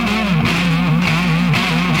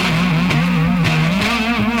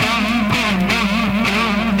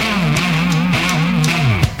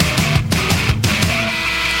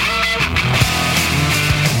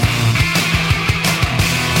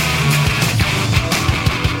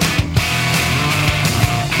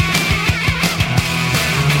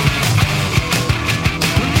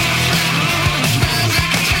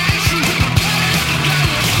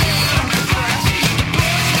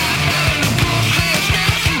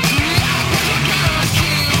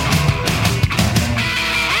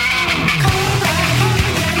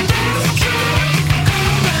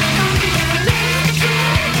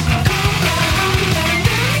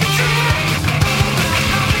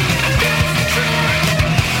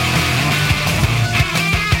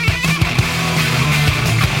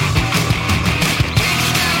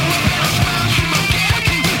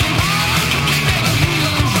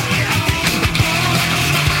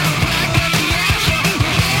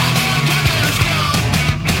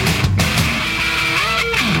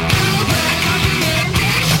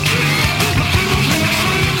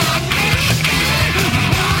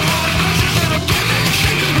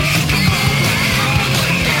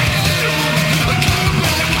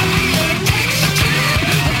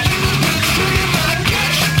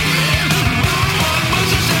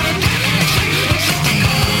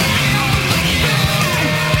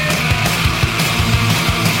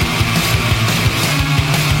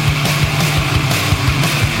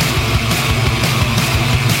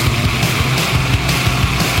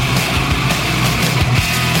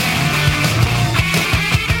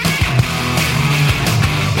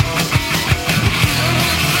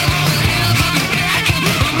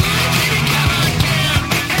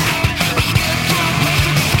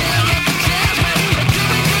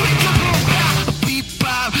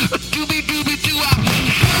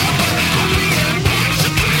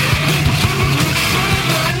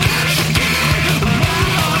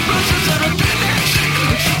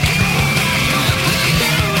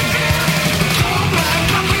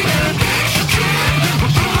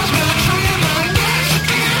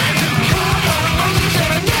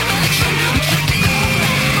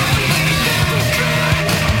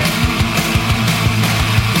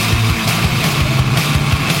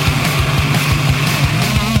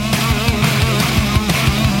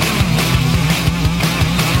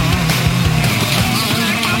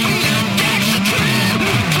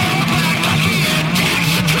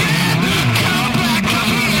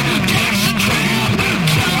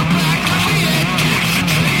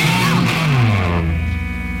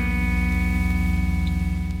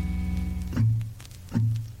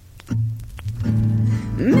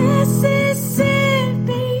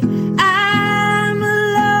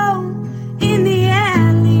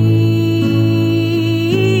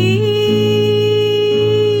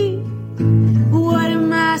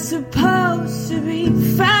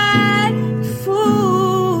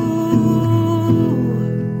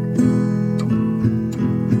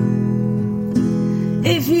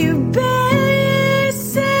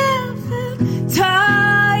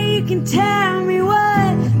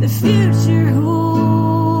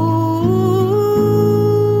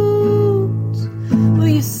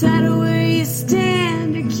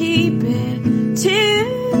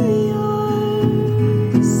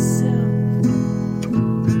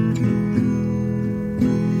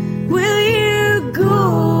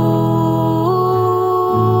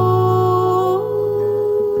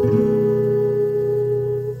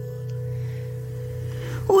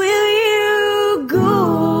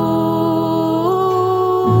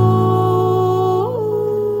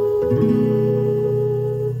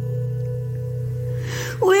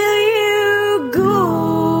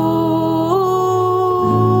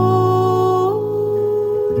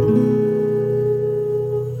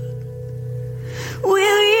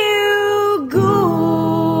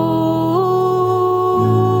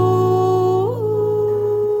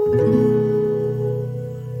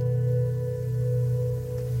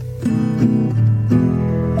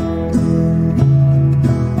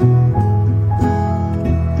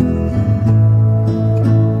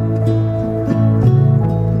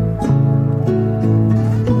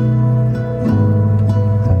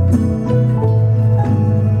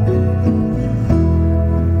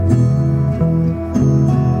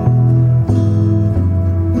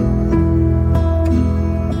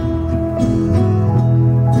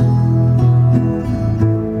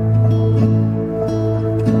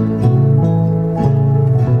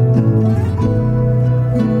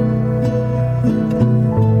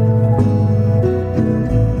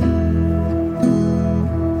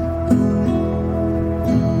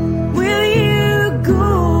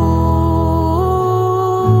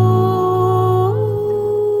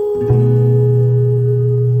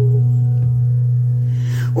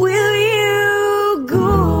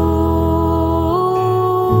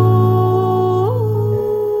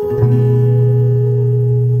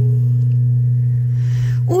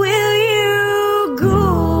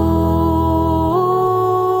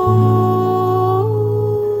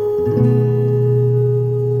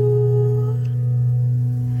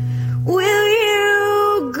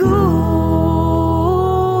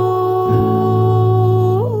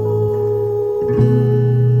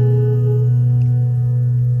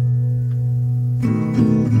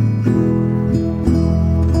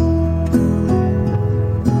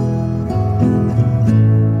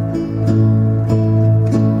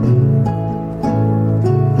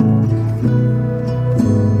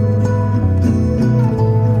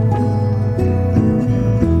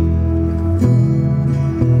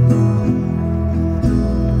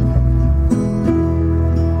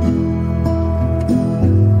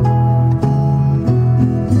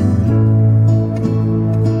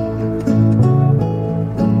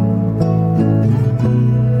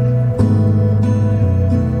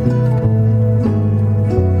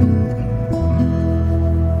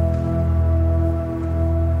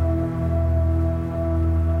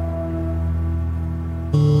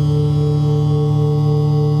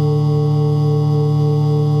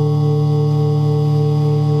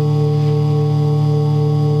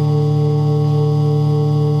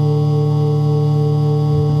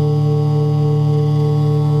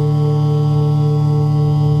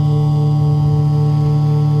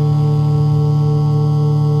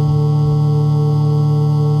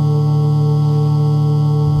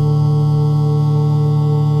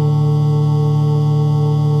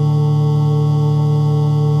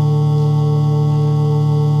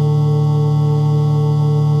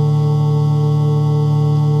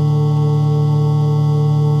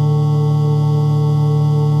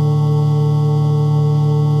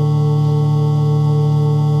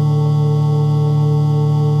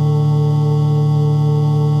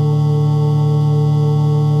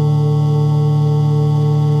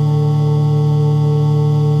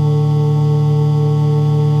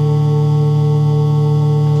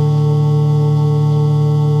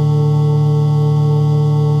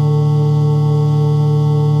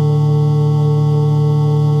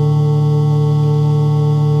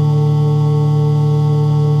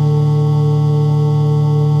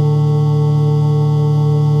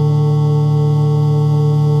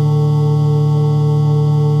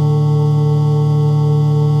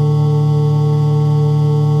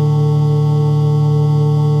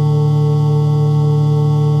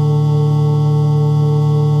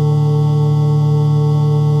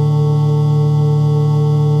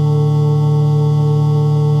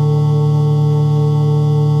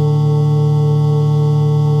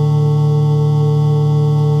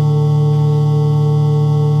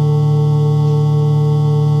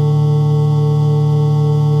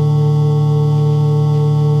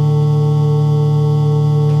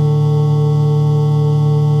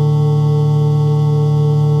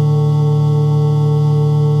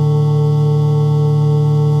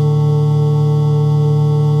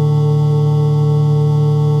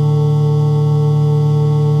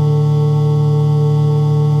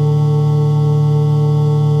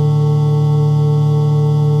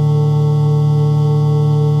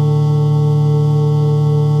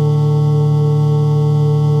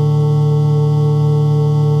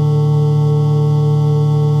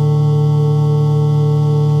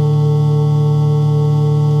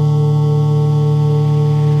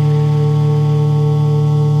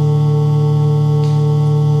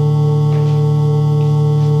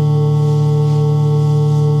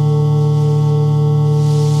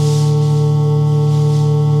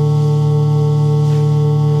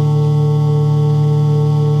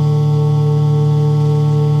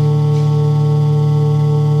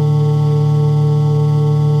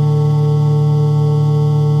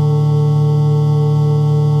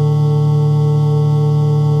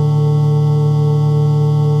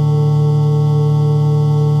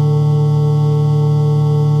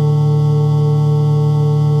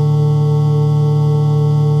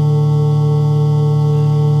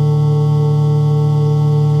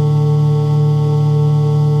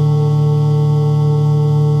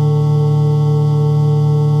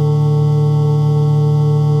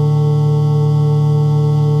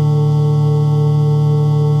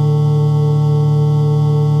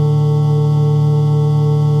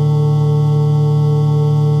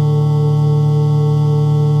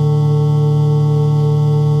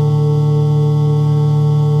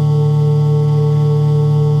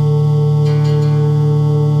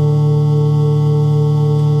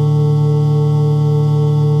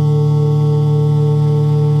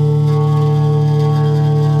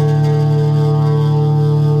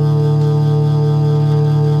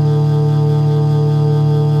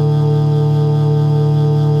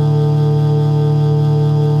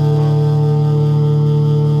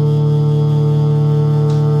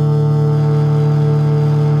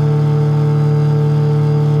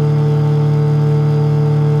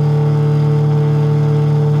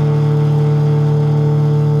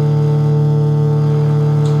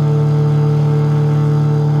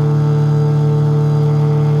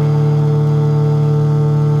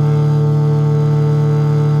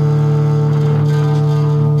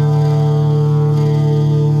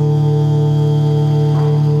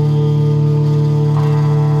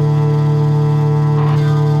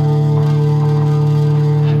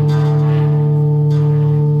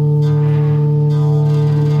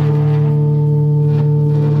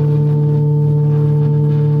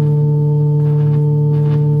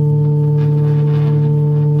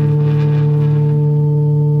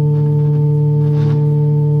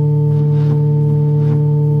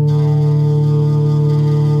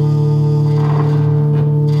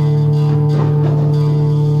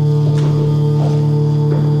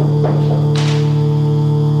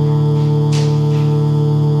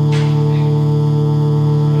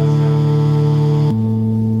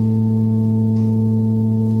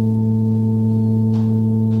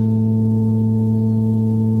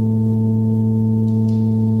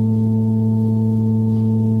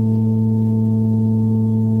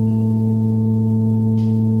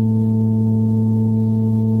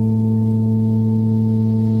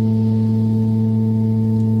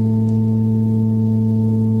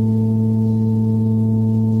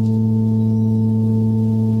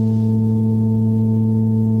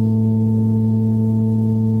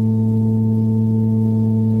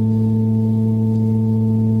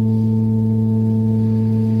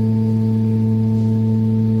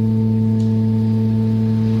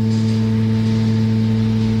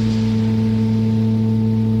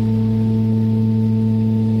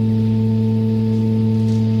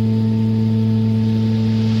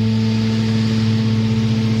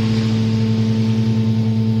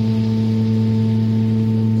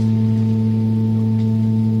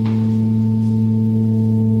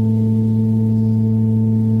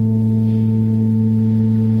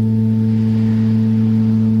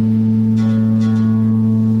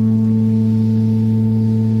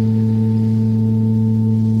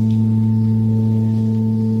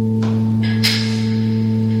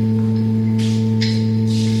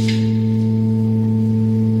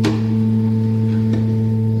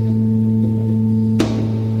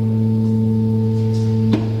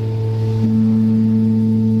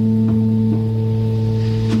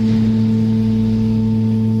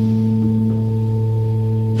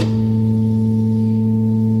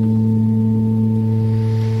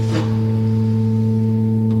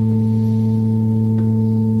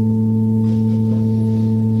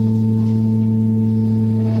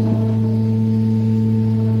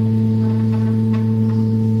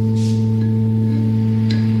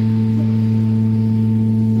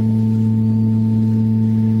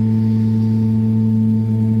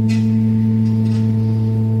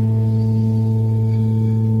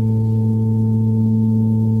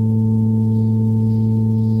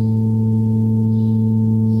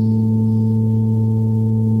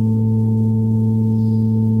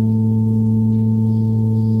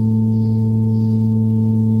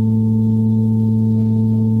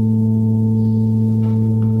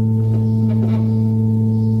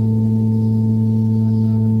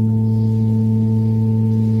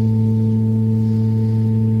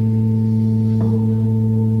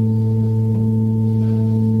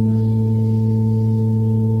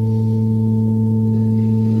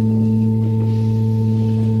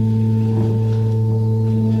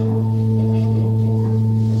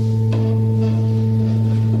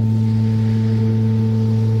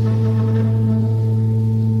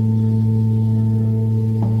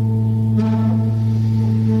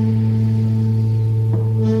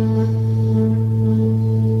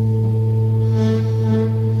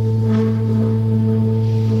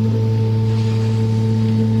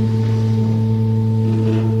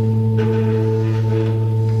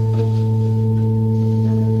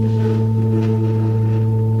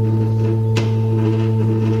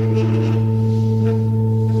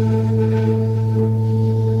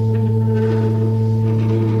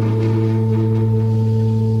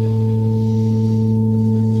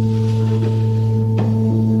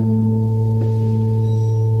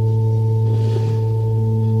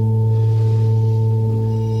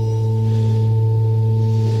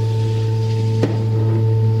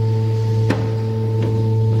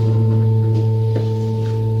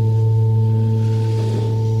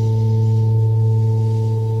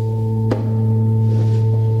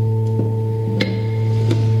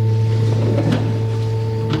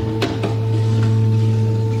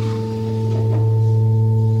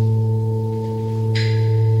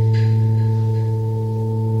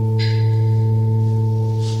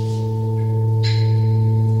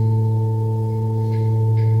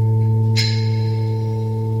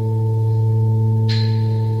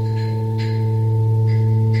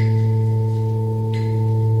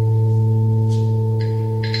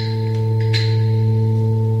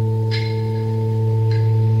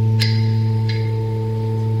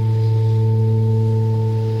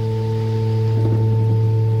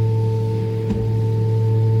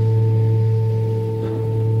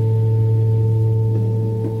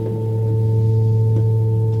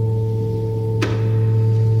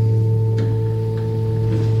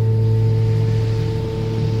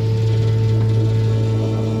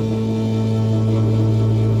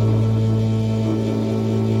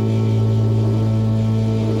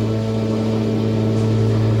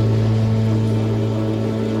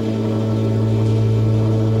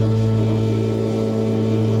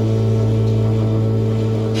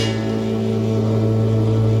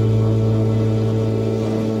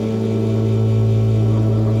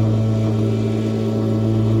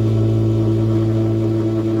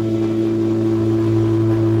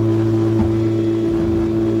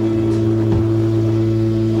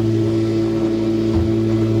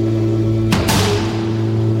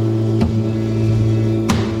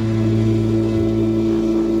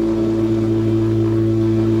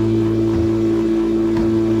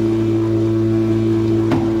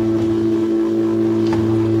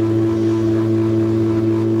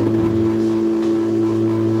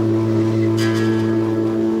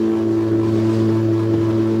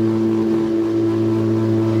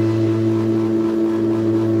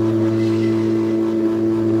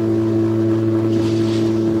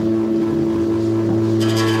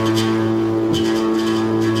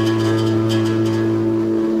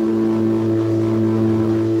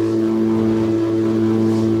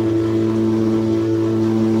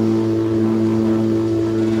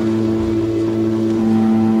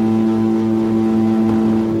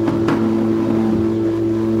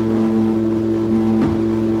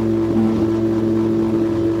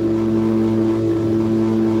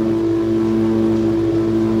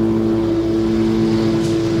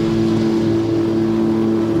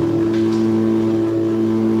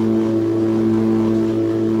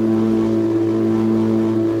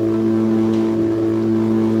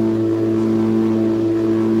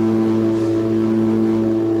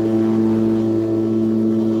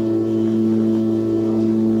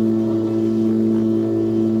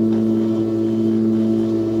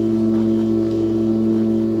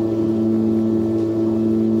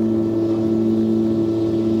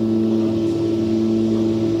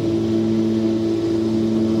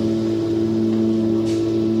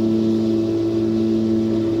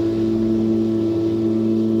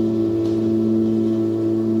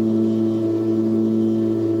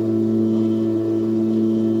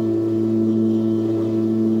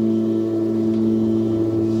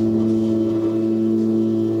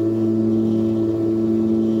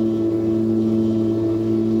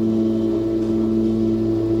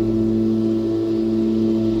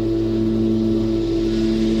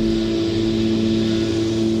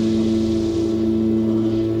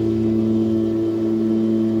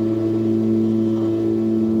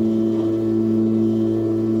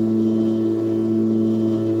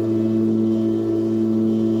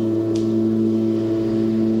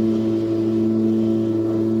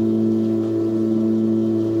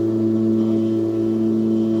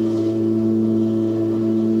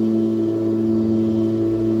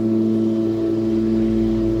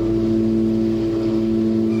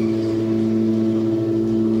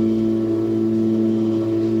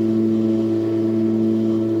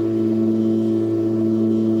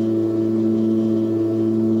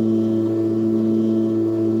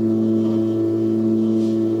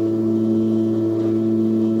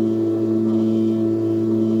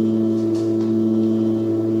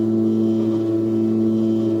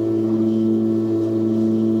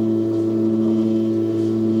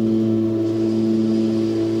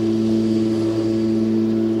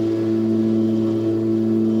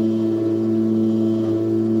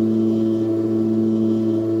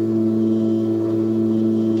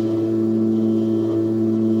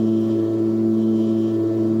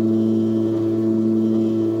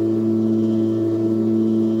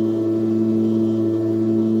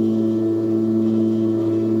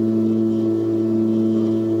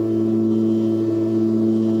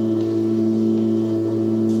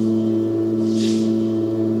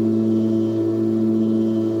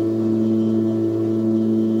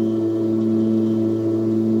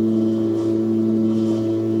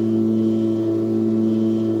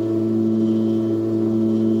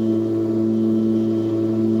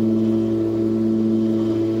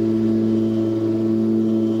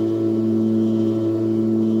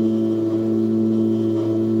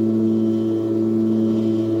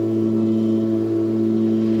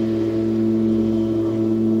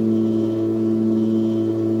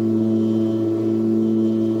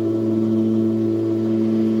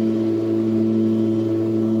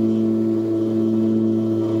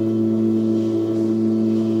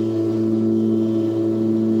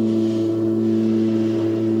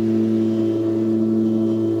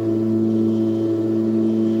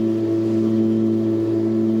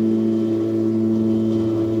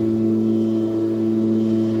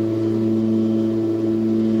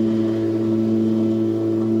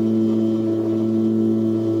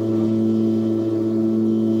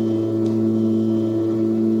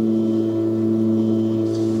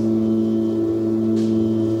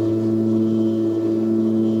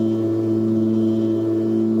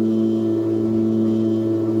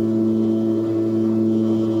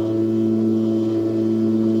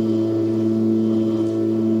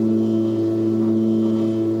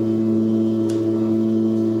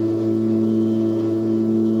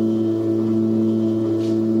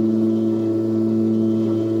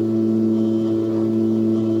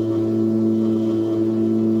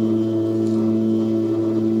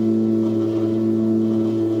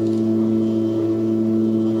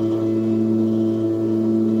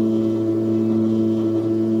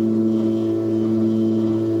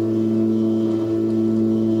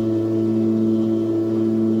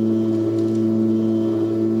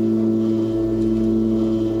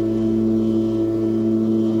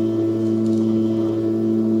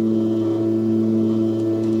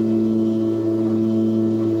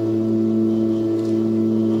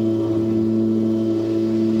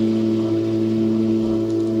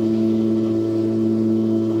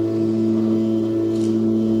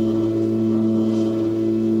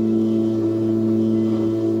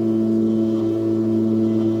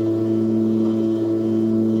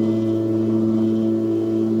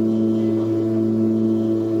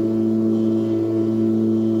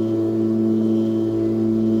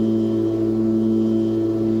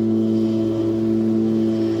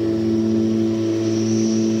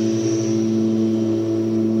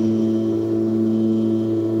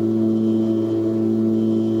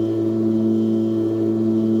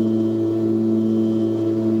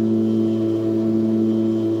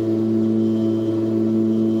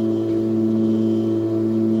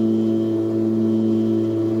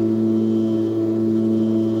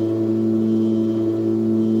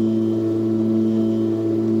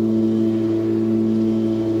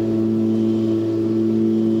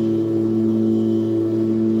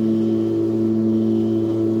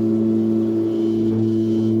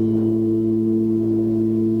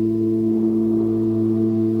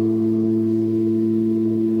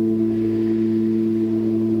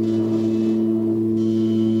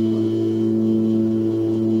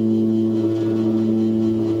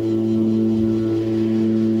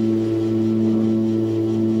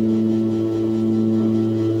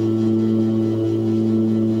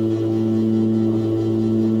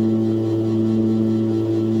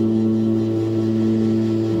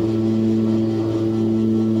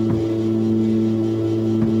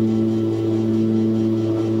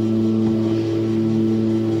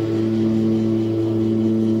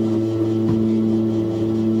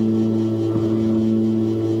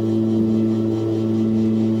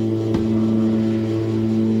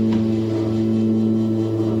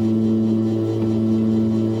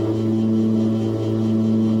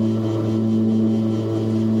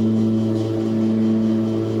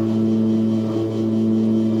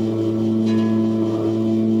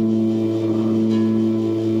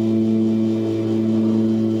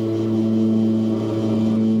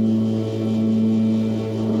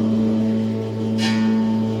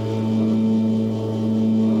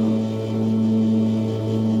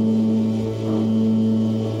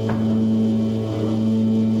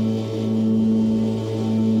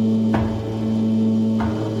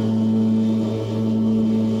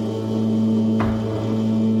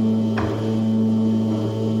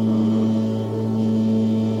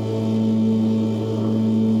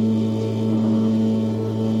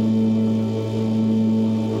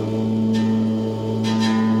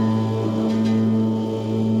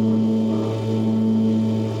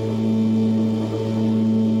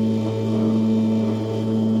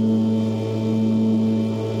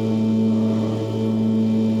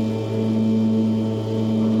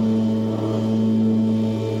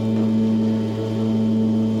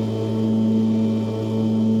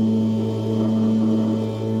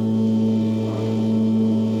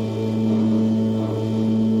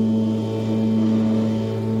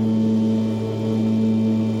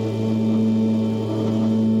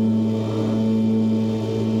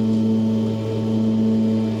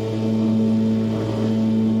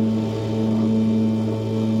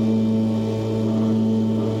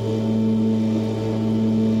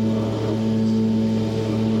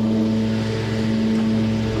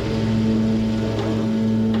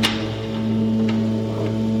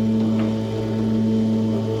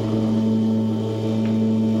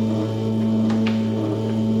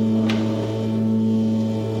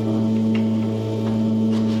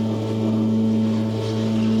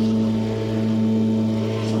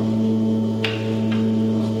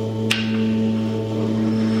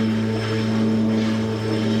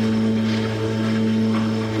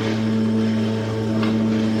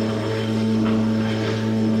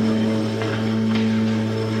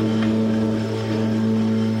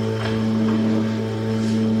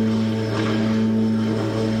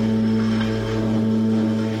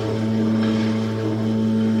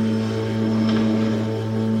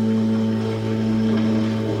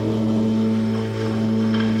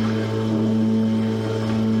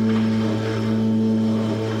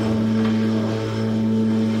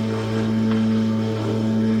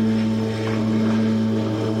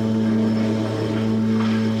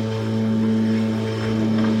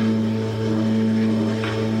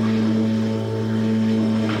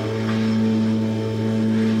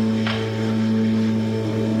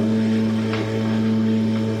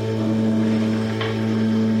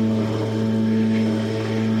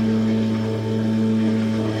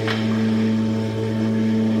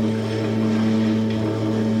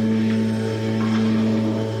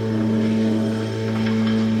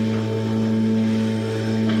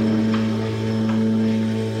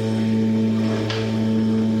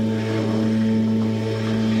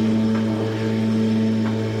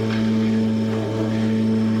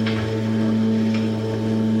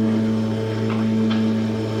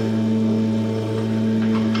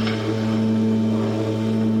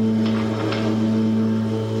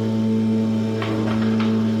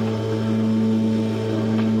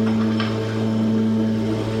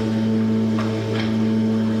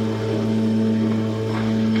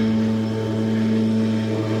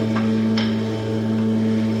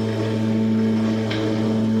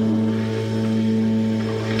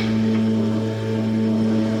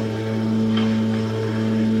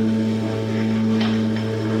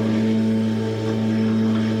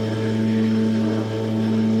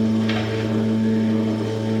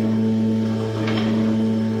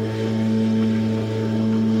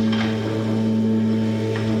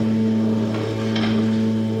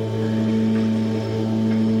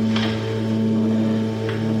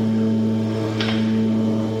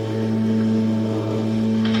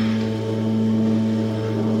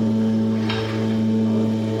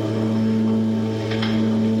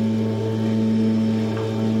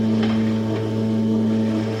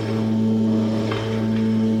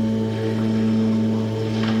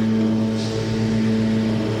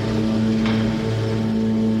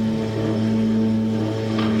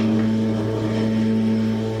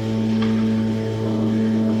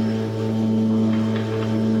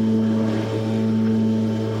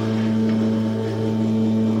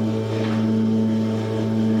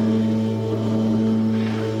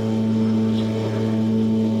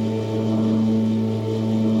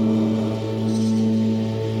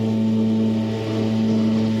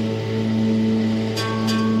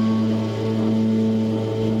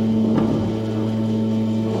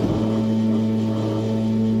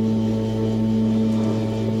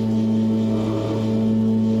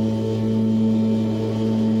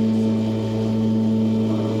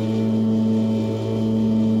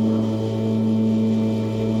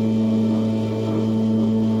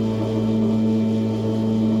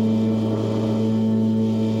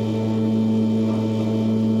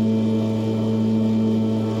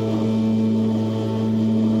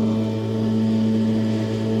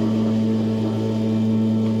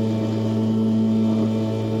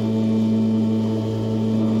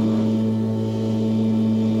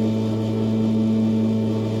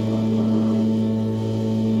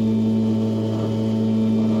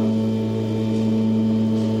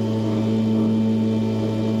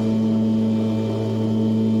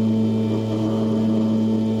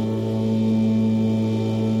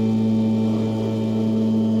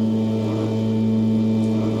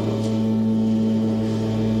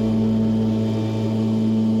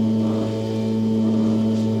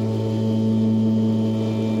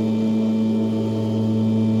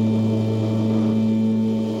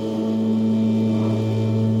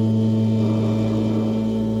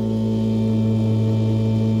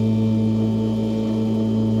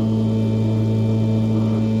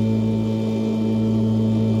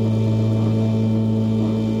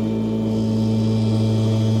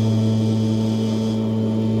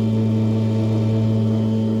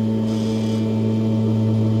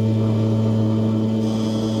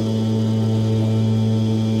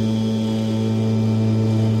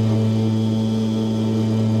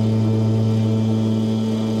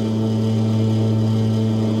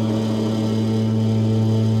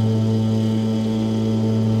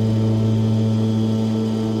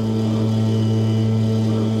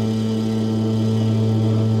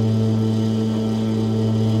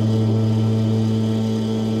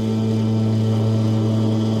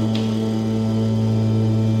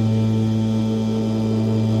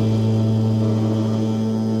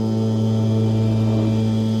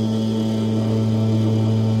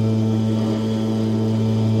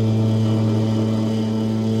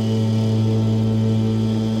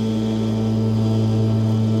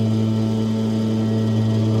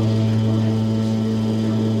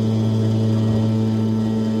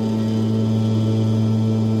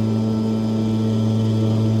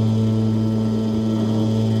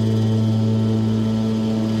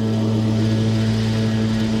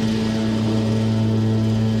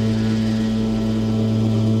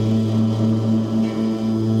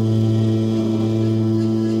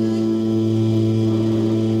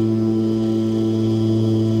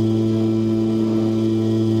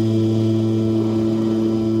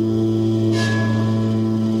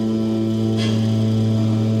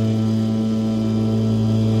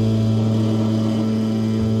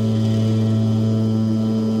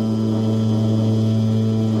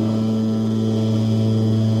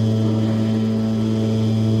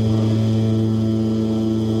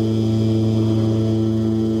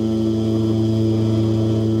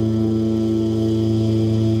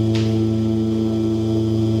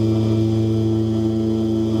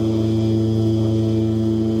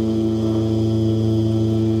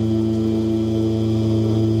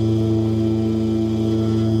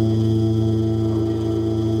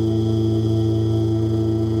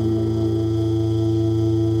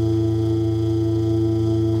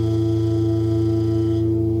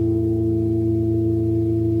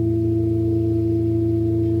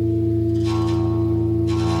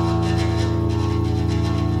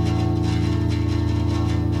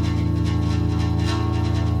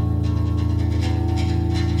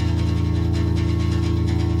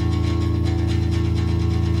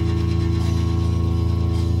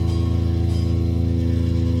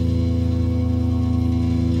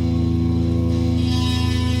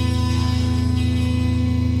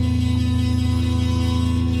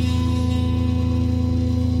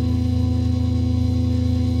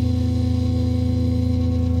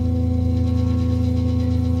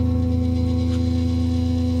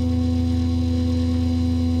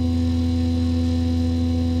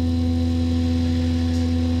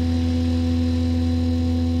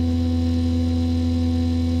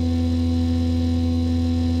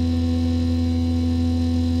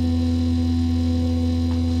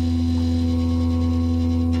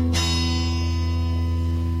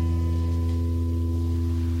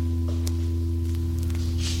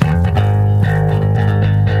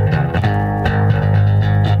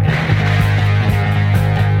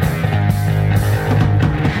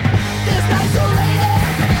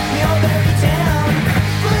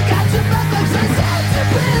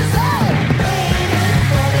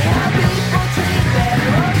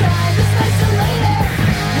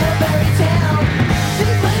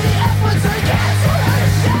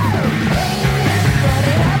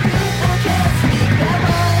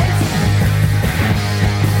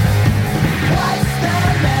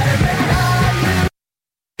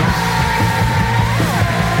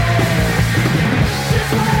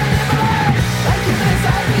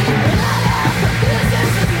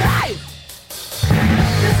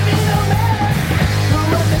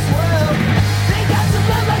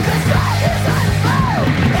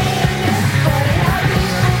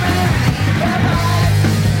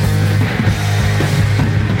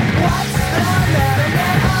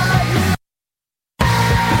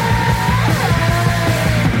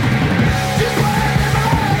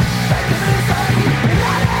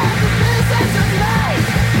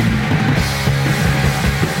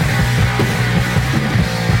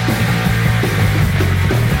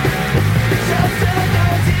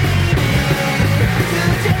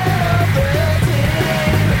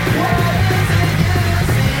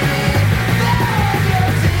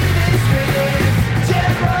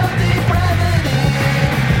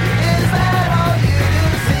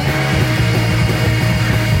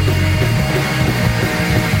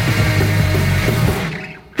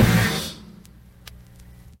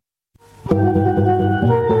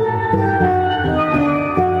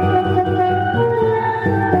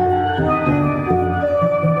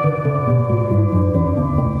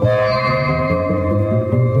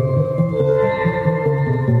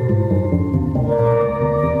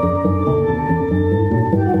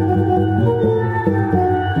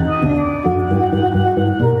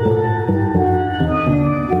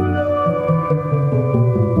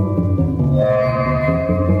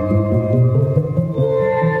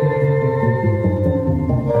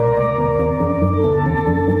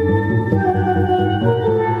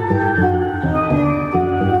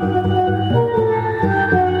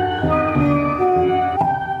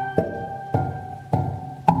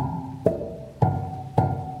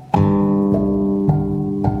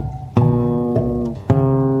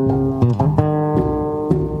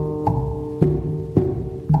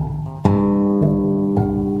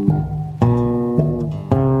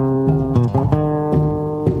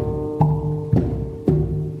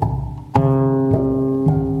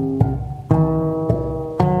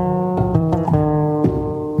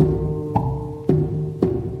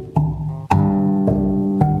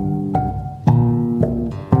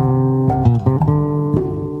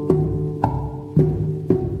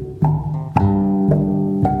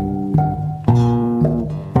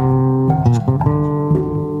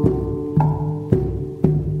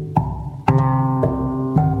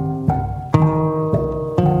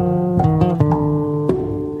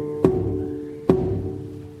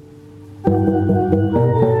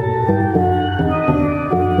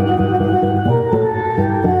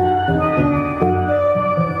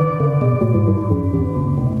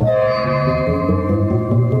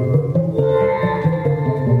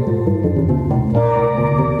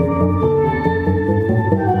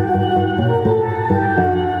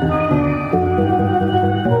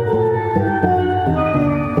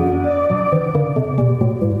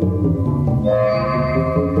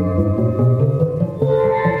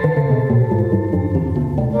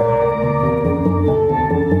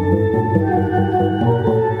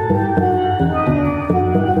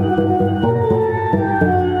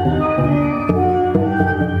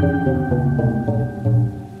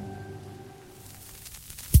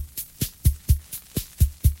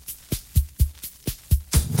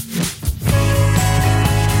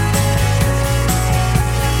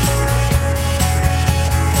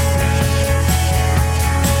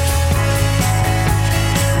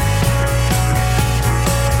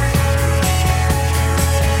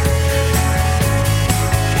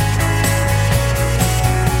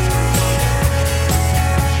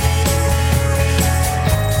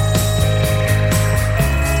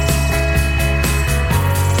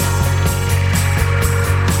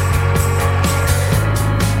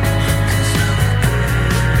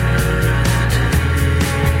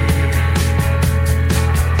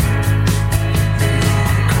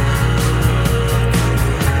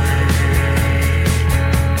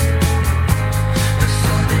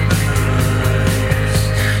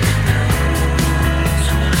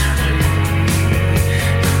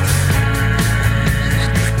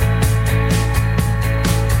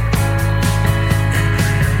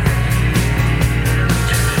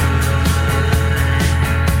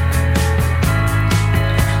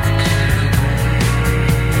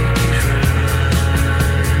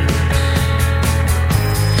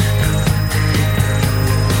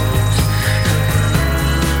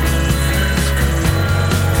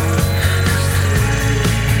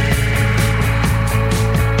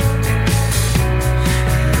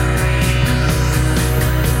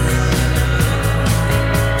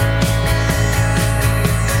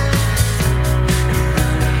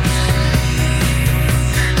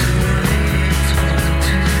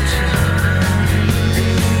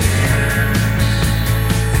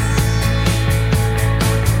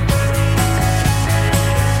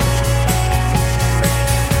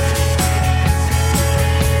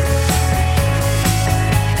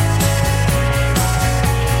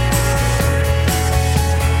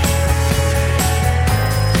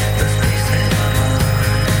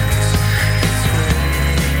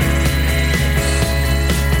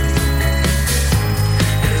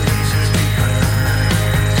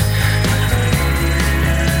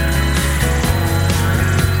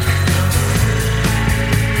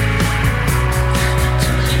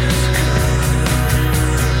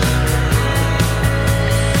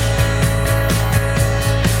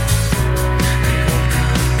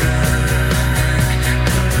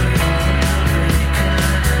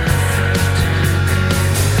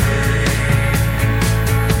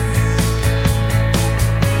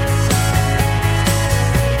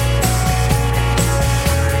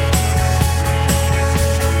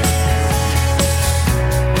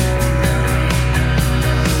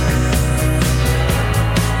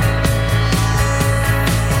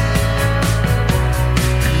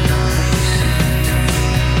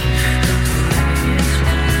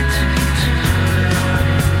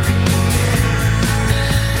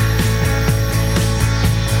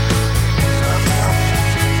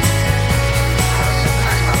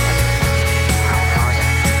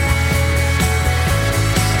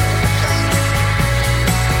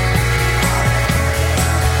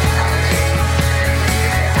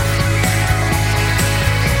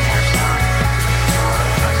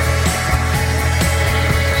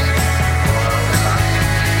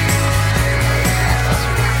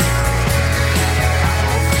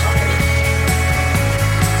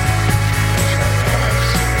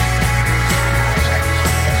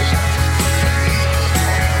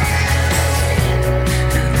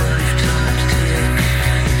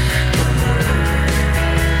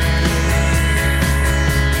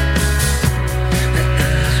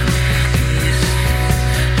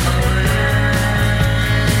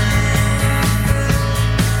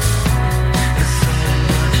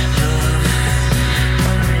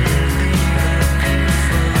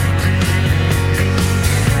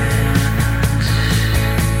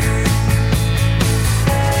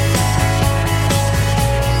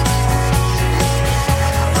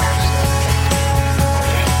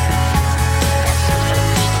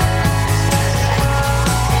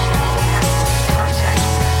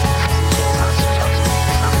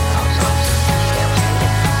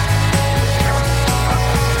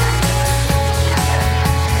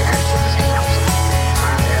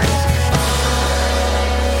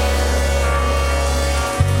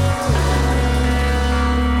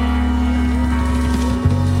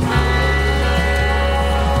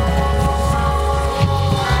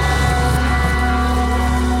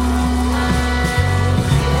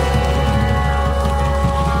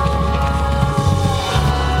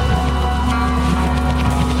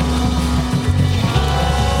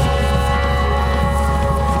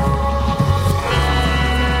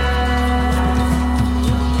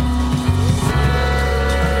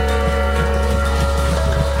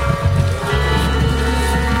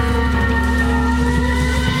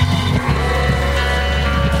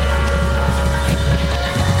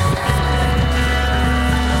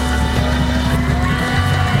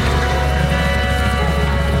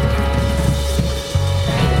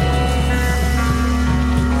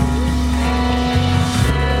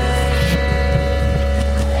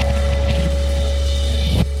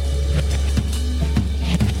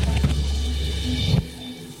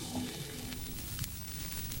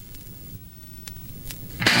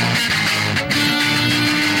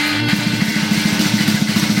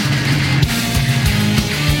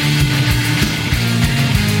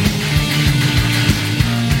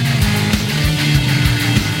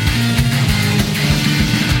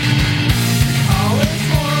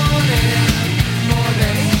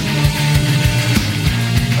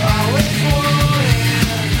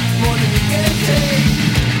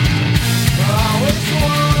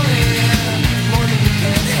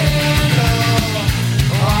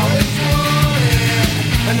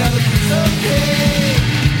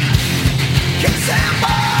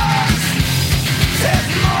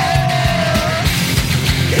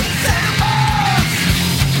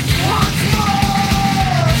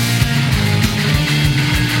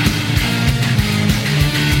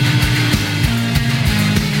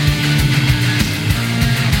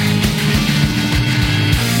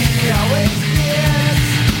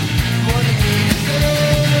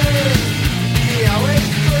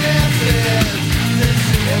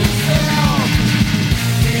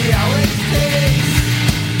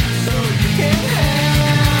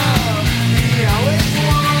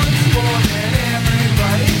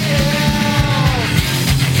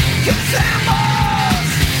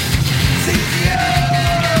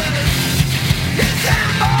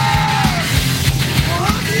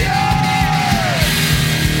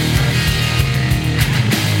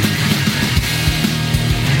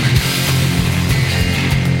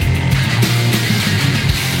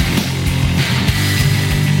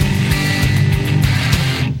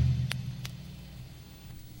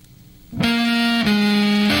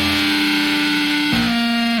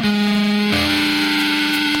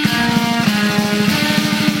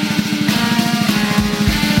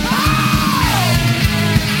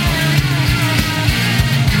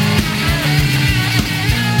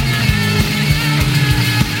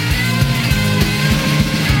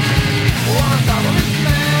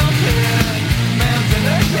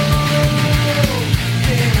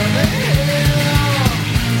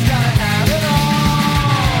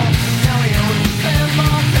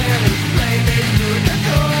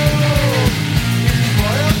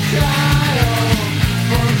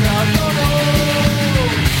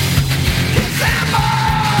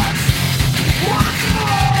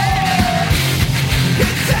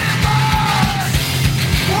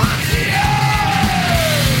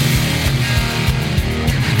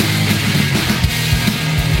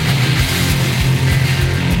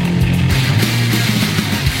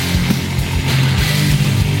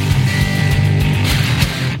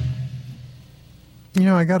 You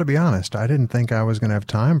know, I got to be honest. I didn't think I was going to have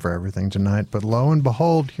time for everything tonight, but lo and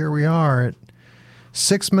behold, here we are at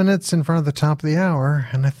 6 minutes in front of the top of the hour,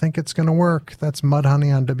 and I think it's going to work. That's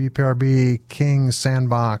Mudhoney on WPRB, King's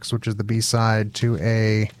Sandbox, which is the B-side to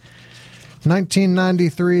a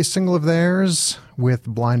 1993 single of theirs with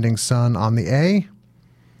Blinding Sun on the A.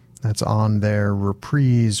 That's on their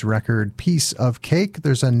reprise record, Piece of Cake.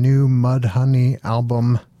 There's a new Mudhoney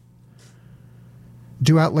album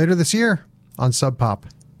due out later this year on Sub Pop,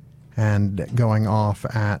 and going off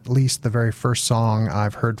at least the very first song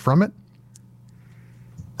I've heard from it.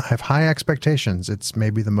 I have high expectations. It's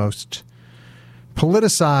maybe the most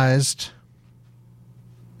politicized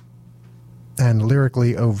and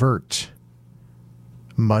lyrically overt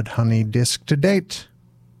Mudhoney disc to date.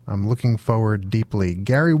 I'm looking forward deeply.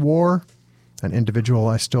 Gary War, an individual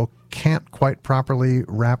I still can't quite properly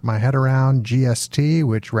wrap my head around. GST,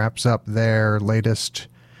 which wraps up their latest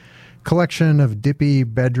collection of dippy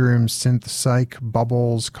bedroom synth psych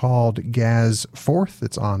bubbles called Gaz Forth.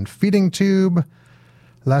 It's on Feeding Tube.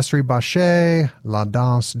 Lasserie Bachet, La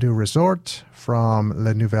Danse du Resort from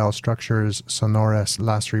Les Nouvelles Structures Sonores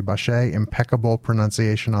Lasserie Bachet. Impeccable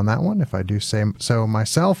pronunciation on that one, if I do say so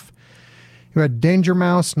myself. You had Danger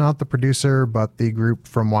Mouse, not the producer, but the group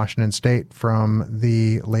from Washington State from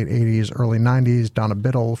the late 80s, early 90s. Donna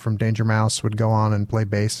Biddle from Danger Mouse would go on and play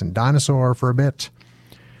bass in Dinosaur for a bit.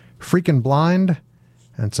 Freakin' Blind,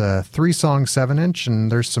 and it's a 3-song 7-inch,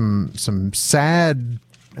 and there's some sad,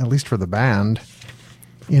 at least for the band,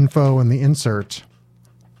 info in the insert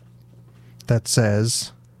that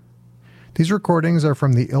says, these recordings are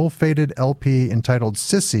from the ill-fated LP entitled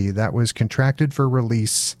Sissy that was contracted for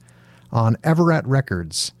release on Everett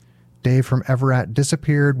Records. Dave from Everett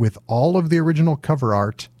disappeared with all of the original cover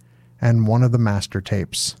art and one of the master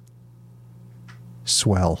tapes.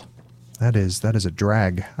 Swell. That is a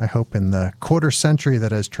drag. I hope in the quarter century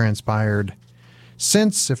that has transpired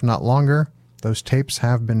since, if not longer, those tapes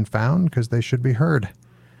have been found, because they should be heard.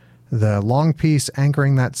 The long piece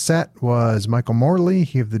anchoring that set was Michael Morley,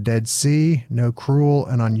 He of the Dead Sea, No Cruel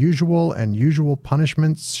and Unusual and Usual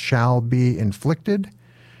Punishments Shall Be Inflicted,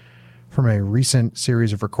 from a recent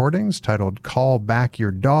series of recordings titled Call Back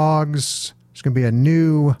Your Dogs. There's going to be a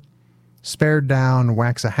new Spared Down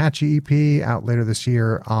Waxahachie EP out later this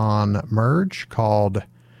year on Merge called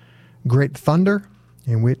Great Thunder,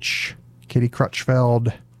 in which Katie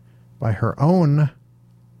Crutchfeld, by her own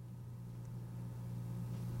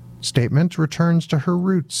statement, returns to her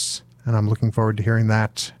roots. And I'm looking forward to hearing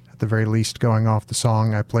that, at the very least, going off the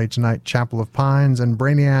song I played tonight, Chapel of Pines and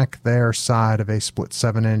Brainiac, their side of a split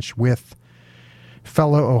 7-inch with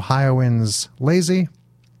fellow Ohioans Lazy.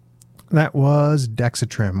 That was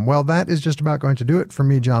Dexatrim. Well, that is just about going to do it for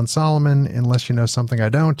me, Jon Solomon. Unless you know something I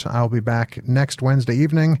don't, I'll be back next Wednesday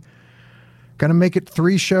evening. Gonna make it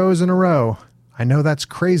 3 shows in a row. I know that's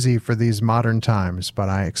crazy for these modern times, but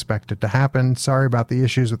I expect it to happen. Sorry about the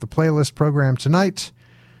issues with the playlist program tonight.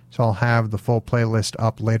 So I'll have the full playlist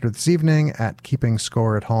up later this evening at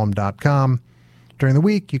keepingscoreathome.com. During the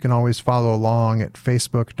week, you can always follow along at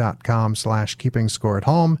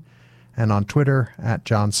facebook.com/keepingscoreathome. And on Twitter, at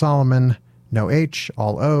Jon Solomon, no H,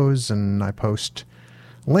 all O's, and I post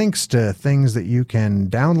links to things that you can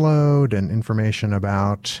download and information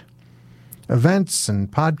about events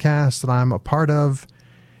and podcasts that I'm a part of.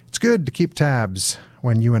 It's good to keep tabs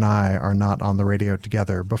when you and I are not on the radio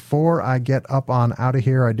together. Before I get up on out of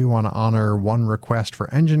here, I do want to honor one request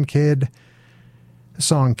for Engine Kid. The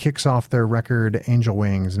song kicks off their record Angel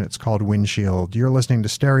Wings, and it's called Windshield. You're listening to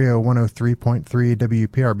Stereo 103.3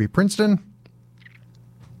 WPRB Princeton.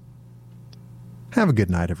 Have a good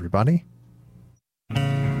night, everybody.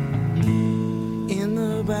 In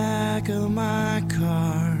the back of my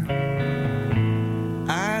car,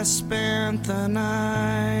 I spent the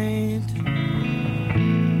night,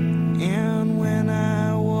 and when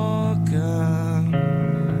I woke up,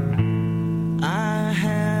 I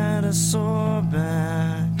had a sore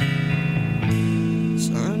back.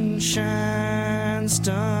 Sunshine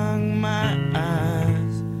stung my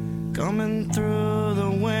eyes, coming through the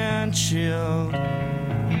windshield.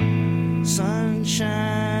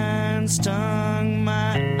 Sunshine stung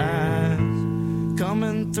my eyes,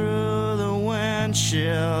 coming through the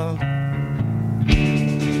windshield.